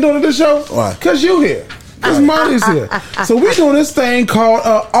know why we ain't doing it this show? Why? Because you here. Because Monty's here. So we doing this thing called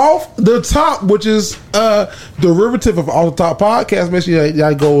Off the Top, which is derivative of Off the Top podcast. Make sure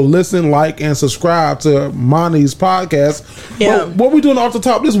y'all go listen, like, and subscribe to Monty's podcast. Yeah. What we doing Off the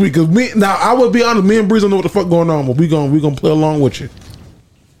Top this week? Because now, I would be honest, me and Breeze don't know what the fuck going on, but we gonna play along with you.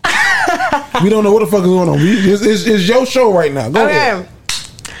 We don't know what the fuck is going on. It's your show right now. Go ahead.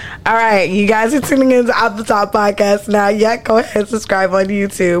 All right, you guys are tuning into Off the Top podcast now. Yeah, go ahead and subscribe on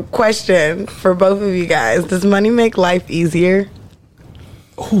YouTube. Question for both of you guys: does money make life easier?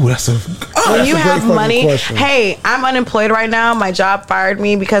 Ooh, that's a when you have money. Question. Hey, I'm unemployed right now. My job fired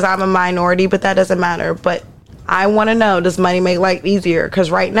me because I'm a minority, but that doesn't matter. But I want to know: does money make life easier?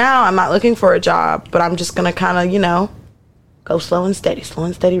 Because right now I'm not looking for a job, but I'm just gonna kind of, go slow and steady. Slow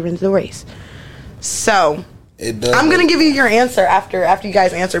and steady wins the race. So. I'm gonna give you your answer after you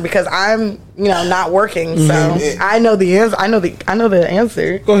guys answer because I'm not working, so I know the answer. I know the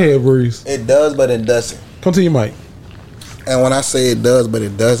answer. Go ahead, Breeze. It does, but it doesn't. Come to your mic. And when I say it does, but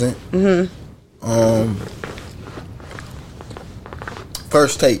it doesn't,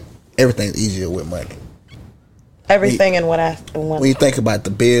 first take, everything's easier with money. Everything when you think about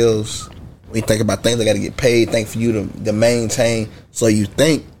the bills, when you think about things that got to get paid, things for you to maintain, so you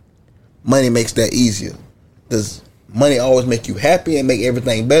think money makes that easier. Does money always make you happy and make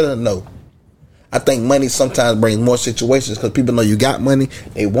everything better? No. I think money sometimes brings more situations because people know you got money.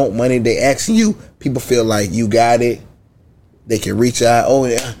 They want money. They asking you. People feel like you got it. They can reach out. Oh,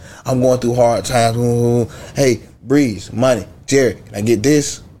 yeah, I'm going through hard times. Ooh, hey, Breeze, money. Jared, can I get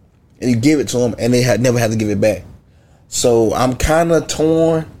this? And you give it to them, and they never have to give it back. So I'm kind of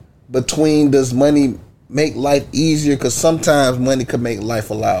torn between does money make life easier? Because sometimes money could make life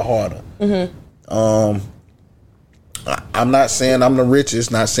a lot harder. I'm not saying I'm the richest,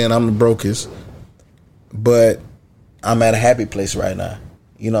 not saying I'm the brokest, but I'm at a happy place right now.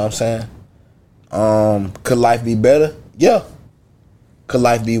 You know what I'm saying? Could life be better? Yeah. Could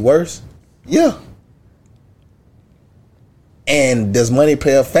life be worse? Yeah. And does money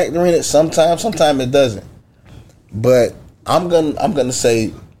play a factor in it? Sometimes it doesn't. But I'm gonna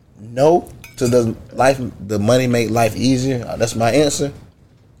say no to the money make life easier. That's my answer.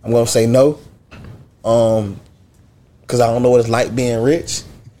 I'm gonna say no. Because I don't know what it's like being rich.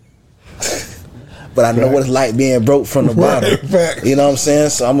 But I know what it's like being broke from the bottom. You know what I'm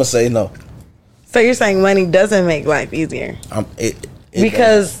saying? So I'm going to say no. So you're saying money doesn't make life easier? It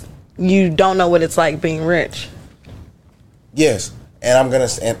because you don't know what it's like being rich. Yes, and I'm gonna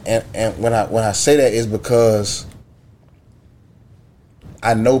and when I say that is because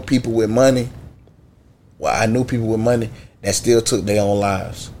I know people with money. Well, I knew people with money that still took their own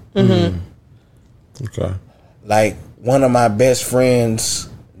lives. Mm-hmm. Okay. Like one of my best friends'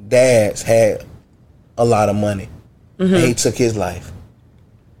 dads had a lot of money, and he took his life.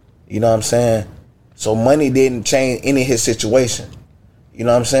 You know what I'm saying? So money didn't change any of his situation. You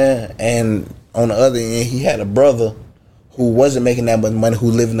know what I'm saying? And on the other end, he had a brother who wasn't making that much money,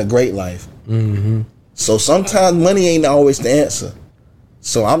 who living a great life. Mm-hmm. So sometimes money ain't always the answer.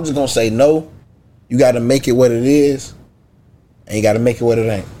 So I'm just gonna say no. You got to make it what it is, and you got to make it what it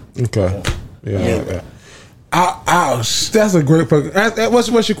ain't. Okay. Yeah. That's a great question.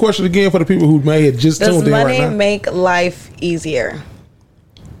 What's your question again for the people who may have just tuned in right now? Does money make life easier?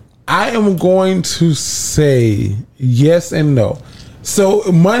 I am going to say yes and no. So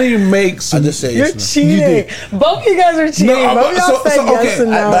money makes. I just said You're yes. cheating. Both of you guys are cheating. Both of y'all said yes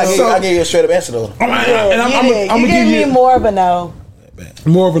and no. I gave you a straight up answer though. I'm gonna give you more of a no.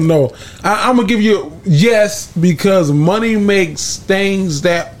 More of a no. I'm gonna give you yes because money makes things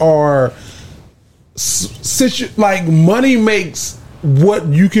that are like money makes what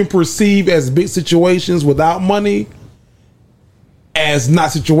you can perceive as big situations without money as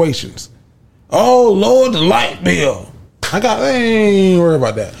not situations. Oh Lord, the light bill. I ain't worry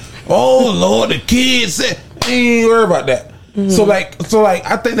about that. Oh Lord, the kids said ain't worry about that. Mm-hmm. So like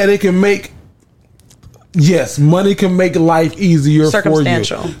I think that it can make. Yes, money can make life easier for you.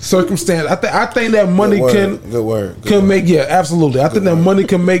 Circumstantial. I think that money can make absolutely. I think that money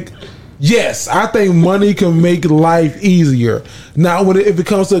can make. Yes, I think money can make life easier. Now, when if it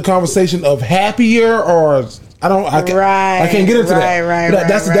comes to a conversation of happier or I can't get into that.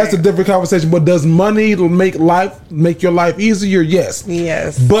 That's a different conversation. But does money make your life easier? Yes.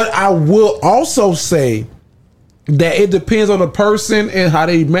 Yes. But I will also say that it depends on the person and how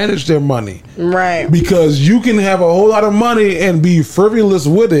they manage their money. Right. Because you can have a whole lot of money and be frivolous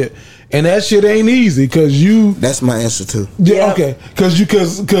with it, and that shit ain't easy. Because you. That's my answer too. Yeah. Yep. Okay.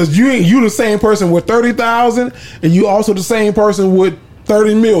 Because you ain't the same person with 30,000, and you also the same person with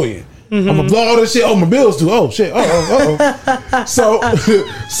 30 million. Mm-hmm. I'm gonna blow all this shit on my bills too. Oh shit. So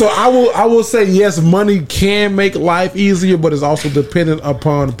I will say yes, money can make life easier, but it's also dependent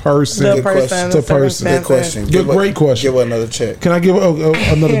upon person to person. Good question. Great question. Give her another check. Can I give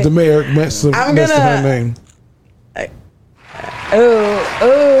another demerit next to her name?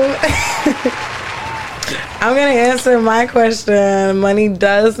 I'm gonna answer my question. Money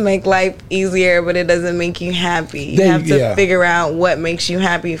does make life easier, but it doesn't make you happy. You have to figure out what makes you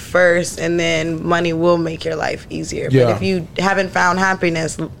happy first, and then money will make your life easier. Yeah. But if you haven't found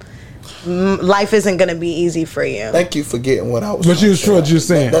happiness, life isn't gonna be easy for you. Thank you for getting what I was. But you sure what you're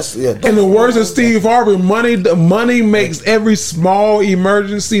saying. In the words of Steve Harvey, money makes every small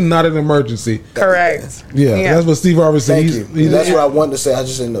emergency not an emergency. Correct. Yeah. That's what Steve Harvey said. Thank you. That's what I wanted to say. I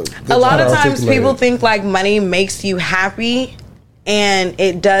just didn't know. A lot of times people think like money makes you happy, and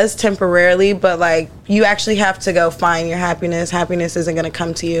it does temporarily, but like you actually have to go find your happiness. Happiness isn't gonna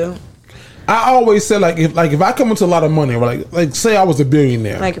come to you. I always say if I come into a lot of money, like say I was a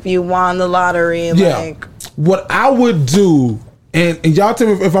billionaire, like if you won the lottery, like what I would do, and y'all tell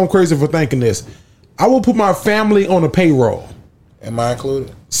me if I'm crazy for thinking this, I would put my family on a payroll. Am I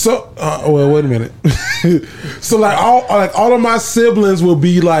included? So, wait a minute. So like all of my siblings will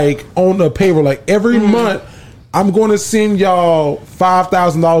be like on the payroll. Like every month, I'm going to send y'all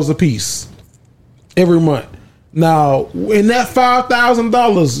 $5,000 a piece every month. Now, in that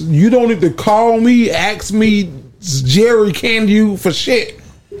 $5,000, you don't need to call me, ask me, Jerry, can you for shit?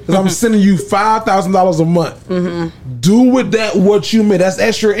 Because I'm sending you $5,000 a month. Mm-hmm. Do with that what you made. That's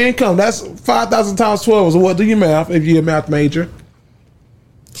extra income. That's 5,000 times 12. So what? Do your math if you're a math major.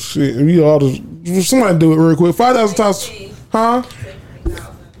 Shit, we all just somebody do it real quick. 5,000 times,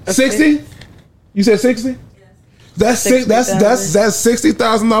 60? You said 60? That's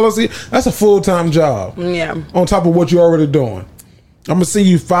 $60,000. That's a full-time job. Yeah. On top of what you're already doing, I'm gonna send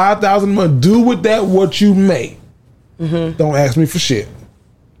you $5,000 a month. Do with that what you make. Mm-hmm. Don't ask me for shit.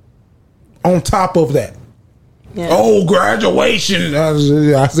 On top of that, graduation. I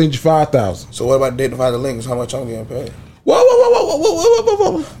sent you $5,000. So what about dignified links? How much I'm getting paid?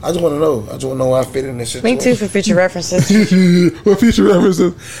 Whoa. I just want to know. I just want to know where I fit in this situation. Me too, for future references. For future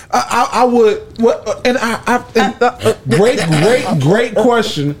references, I would. What? Great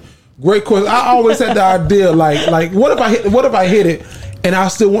question. Great question. I always had the idea, like, what if I hit it, and I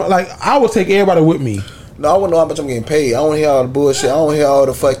still want, like, I would take everybody with me. No, I want to know how much I'm getting paid. I want to hear all the bullshit. I want to hear all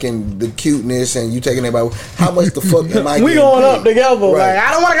the fucking the cuteness and you taking everybody. How much the fuck am I getting We going paid? up together. Right. Like,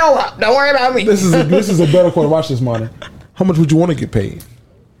 I don't want to go up. Don't worry about me. This is a better question. Watch this, Monty. How much would you want to get paid?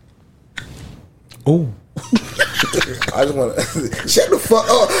 Oh. I just want to shut the fuck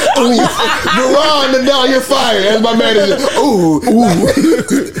up. Veron, now you're fired. That's my manager. Ooh.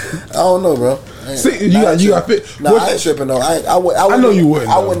 I don't know, bro. See, you got fit. No, I ain't tripping though. I know you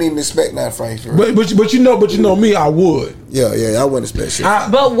wouldn't. I wouldn't even expect that from you. But you know me. I would. Yeah. I wouldn't expect shit.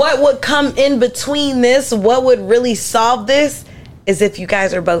 But what would come in between this? What would really solve this? Is if you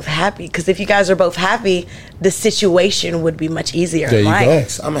guys are both happy. Because if you guys are both happy, the situation would be much easier. There you go.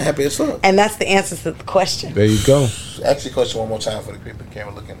 Yes, I'm happy as fuck. And that's the answer to the question. There you go. Ask the question one more time for the people the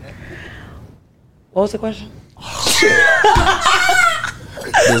camera looking at. What was the question?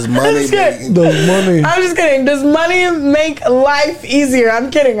 Does money Does money? I'm just kidding. Does money make life easier?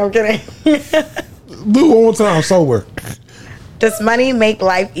 I'm kidding. Do it one more time. Sober. Does money make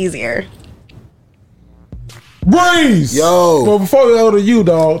life easier? Breeze. Yo. Well, before we go to you,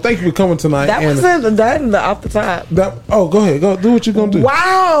 dog, thank you for coming tonight. That wasn't the off the top. Go ahead. Go do what you're gonna do.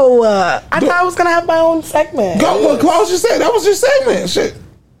 Wow. I thought I was gonna have my own segment. Go. What Claus just said? That was your segment. Shit.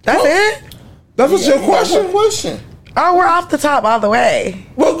 That's it? That was your question. Oh, we're off the top all the way.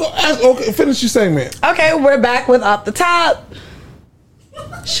 Well, go ask. Okay, finish your segment. Okay, we're back with off the top.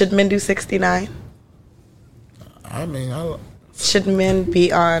 Should men do 69? I mean, Should men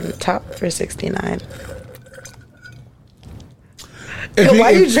be on top for 69? Why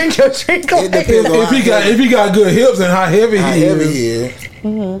you drink your drink like that? If he got good hips and how heavy he is.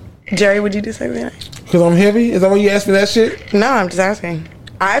 Mm-hmm. Jerry, would you do 69? Because I'm heavy? Is that why you asked me that shit? No, I'm just asking.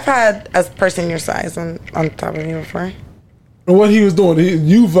 I've had a person your size on top of me before. And what he was doing,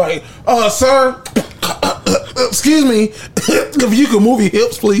 you was like, sir, excuse me, if you could move your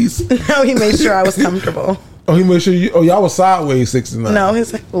hips, please. No, he made sure I was comfortable. Oh, he made sure y'all was sideways 69. No,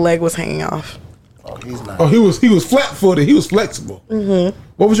 his leg was hanging off. Oh, he's not. Oh, he was flat-footed. He was flexible. Mm-hmm.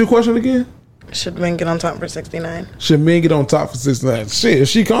 What was your question again? Should men get on top for 69? Should men get on top for 69? Shit, is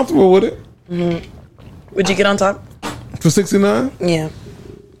she comfortable with it? Mm-hmm. Would you get on top? For 69? Yeah.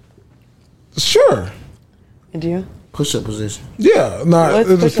 Sure. Would you? Push-up position. Yeah. Nah,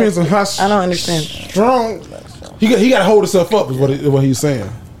 it depends on how I don't understand. strong. He got to hold himself up is what he's saying.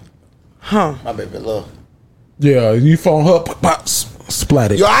 Huh. My baby love. Yeah, you phone her, pop,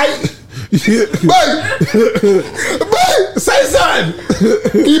 splat it. You alright? Yeah. Babe! Say something!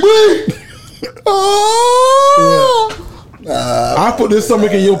 Oh! Yeah. I put this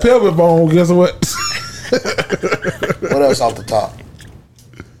stomach in your pelvic bone, guess what? What else off the top?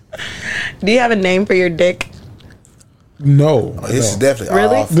 Do you have a name for your dick? No. This is definitely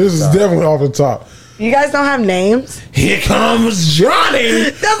Really? off the This is top. definitely off the top. You guys don't have names? Here comes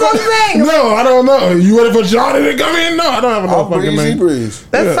Johnny. That's what I'm saying. No, I don't know. You ready for Johnny to come in? No, I don't have a fucking name. Breeze.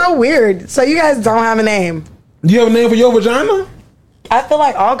 That's so weird. So you guys don't have a name? Do you have a name for your vagina? I feel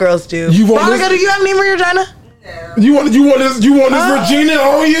like all girls do. You want Monica, this? do you have a name for your vagina? You want this Regina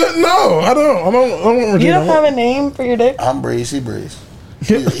on you? No, I don't want Regina. You don't have a name for your dick? I'm Breeze. He Breeze.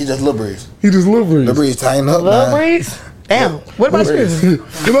 He just Lil Breeze. He just Lil Breeze. Lil Breeze, tighten up, Lil man. Breeze? Damn. What about you?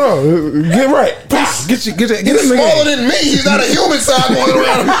 No, get right. Get in He's the smaller game. than me. He's not a human size going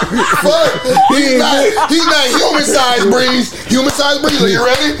around. Fuck. He's not human size Breeze. Human size Breeze. Are you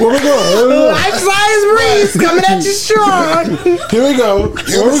ready? Where we go? Life size Breeze coming at you strong. Here we go.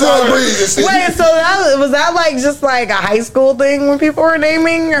 Human size Breeze. Wait, so was that like just like a high school thing when people were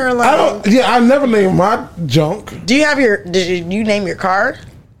naming, or like? I never named my junk. Do you have did you name your car?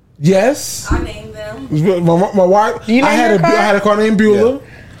 Yes. I named them. My wife. Do you name I had your car? I had a car named Beulah.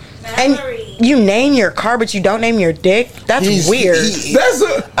 And you name your car, but you don't name your dick? That's weird. That's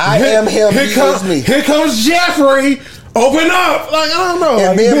I am him. He is me. Here comes Jeffrey. Open up. Like, I don't know.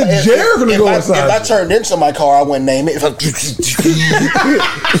 Like, Jerry gonna go inside. If I turned into my car, I wouldn't name it. Like, I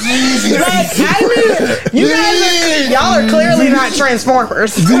mean, you guys y'all are clearly not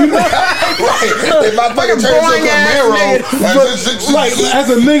Transformers. Right. If I fucking turn into a Camaro, like, as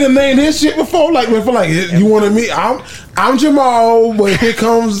a nigga named his shit before, like, you wanted me? I'm Jamal, but here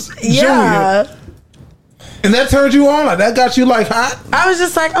comes Junior. And that turned you on? Like, that got you, like, hot? I was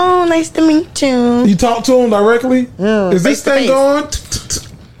just like, oh, nice to meet you. You talked to him directly? Is this thing going?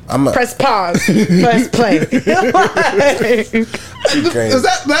 Press pause. Press play. Is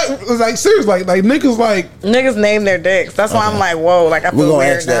that like serious? Like niggas niggas name their dicks. That's why I'm like, whoa, like I feel we're gonna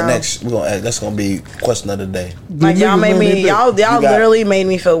weird ask that now. next. That's gonna be question of the day. Like y'all made me, y'all literally made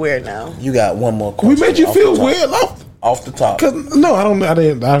me feel weird now. You got one more question. We made you feel weird off the top. No, I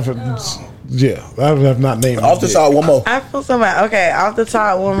didn't. I have not named off the top. One more. I feel so bad. Okay, off the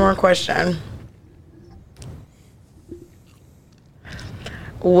top, one more question.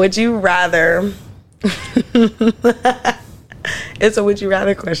 Would you rather? It's a would you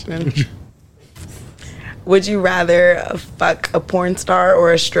rather question. Would you rather fuck a porn star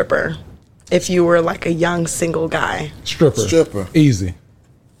or a stripper if you were like a young single guy? Stripper. Easy.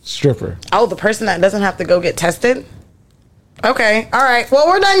 Stripper. Oh, the person that doesn't have to go get tested? Okay. All right. Well,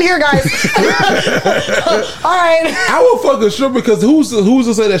 we're done here, guys. All right. I would fuck a stripper because who's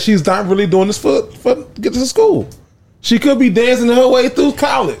to say that she's not really doing this for get to school? She could be dancing her way through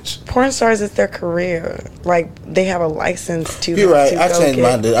college. Porn stars is their career. Like, they have a license to. You're right. I changed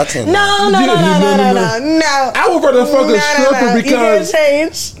mine. No. I would rather fuck a stripper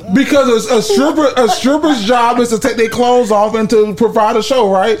because because a stripper's job is to take their clothes off and to provide a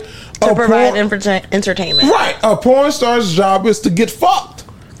show, right? To provide entertainment. Right. A porn star's job is to get fucked.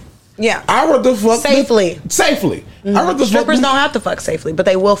 Yeah. I rather fuck safely. Mm-hmm. I rather strippers don't have to fuck safely, but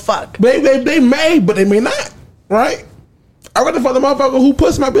they will fuck. They may, but they may not. Right. I rather fuck the motherfucker who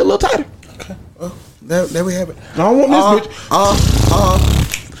pussy might be a little tighter. Okay. Well, there we have it. I don't want this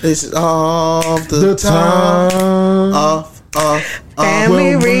bitch. This is off the time.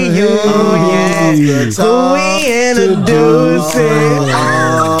 Family reunion. Who we introducing?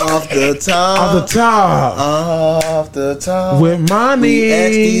 Off the top. With money. We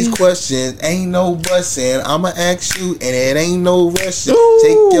ask these questions. Ain't no bussin'. I'ma ask you, and it ain't no rushing.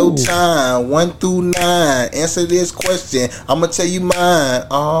 Take your time. 1 through 9. Answer this question. I'ma tell you mine.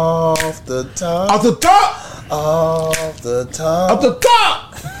 Off the top. Off the top. Off the top. Off the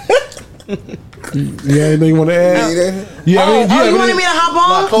top. Yeah, anything you want to add? You wanted me to hop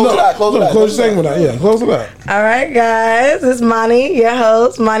on? Close it out. Close your segment out. Yeah, close it out. All right, guys. It's Monty, your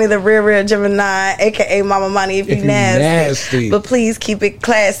host. Monty, the real Gemini, a.k.a. Mama Monty if you nasty. But please keep it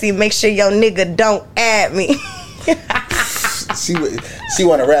classy. Make sure your nigga don't add me. She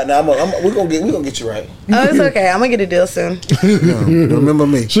want to rap now. We're gonna get you right. Oh, it's okay. I'm gonna get a deal soon. Remember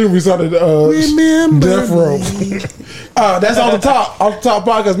me. She restarted Death Row. That's off the top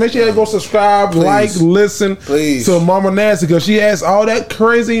podcast. Make sure you go subscribe, listen to Mama Nasty because she asks all that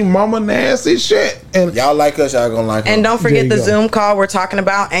crazy Mama Nasty shit. And y'all like us, y'all gonna like her. And don't forget the Zoom call we're talking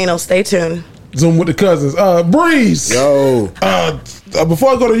about. Anal. Stay tuned. Zoom with the cousins. Breeze. Yo. Before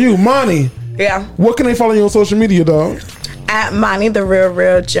I go to you, Monty. Yeah. What can they follow you on social media, dog? At Monty, the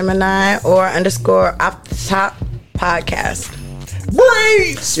real Gemini, or _ off the top podcast.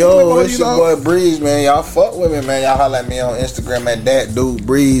 Breeze! Yo, it's your boy Breeze, man. Y'all fuck with me, man. Y'all holler at me on Instagram at that dude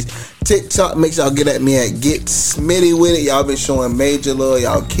Breeze. TikTok, make sure y'all get at me at Get Smitty with it. Y'all been showing major love.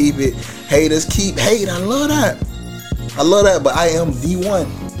 Y'all keep it. Haters keep hating. I love that. But I am the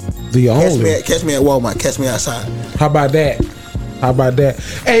one. The only. Catch me at Walmart. Catch me outside. How about that?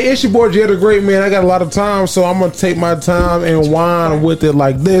 Hey, it's your boy Jay the Great, man. I got a lot of time, so I'm gonna take my time and whine with it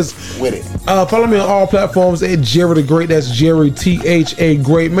like this. Follow me on all platforms at Jerry the Great. That's Jerry THA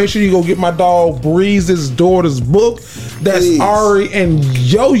Great. Make sure you go get my dog Breeze's daughter's book. That's Ari and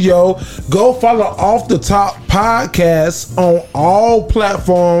Yo-Yo. Go follow Off the Top Podcast on all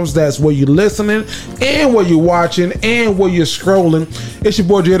platforms. That's where you're listening and where you're watching and where you're scrolling. It's your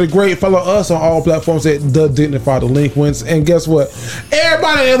boy Jay the Great. Follow us on all platforms at The Dignified Delinquents. And guess what?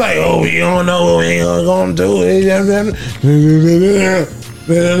 Everybody is like, oh, we don't know what we gonna do. They gonna do.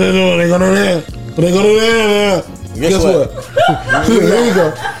 Guess what? Here we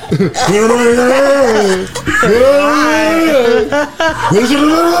go.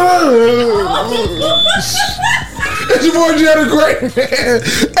 It's your boy Jay the Great, man.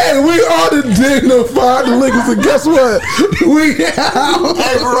 Hey, we are the Dignified Delinquents, and guess what? We out.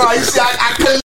 Hey, bro, you see, I couldn't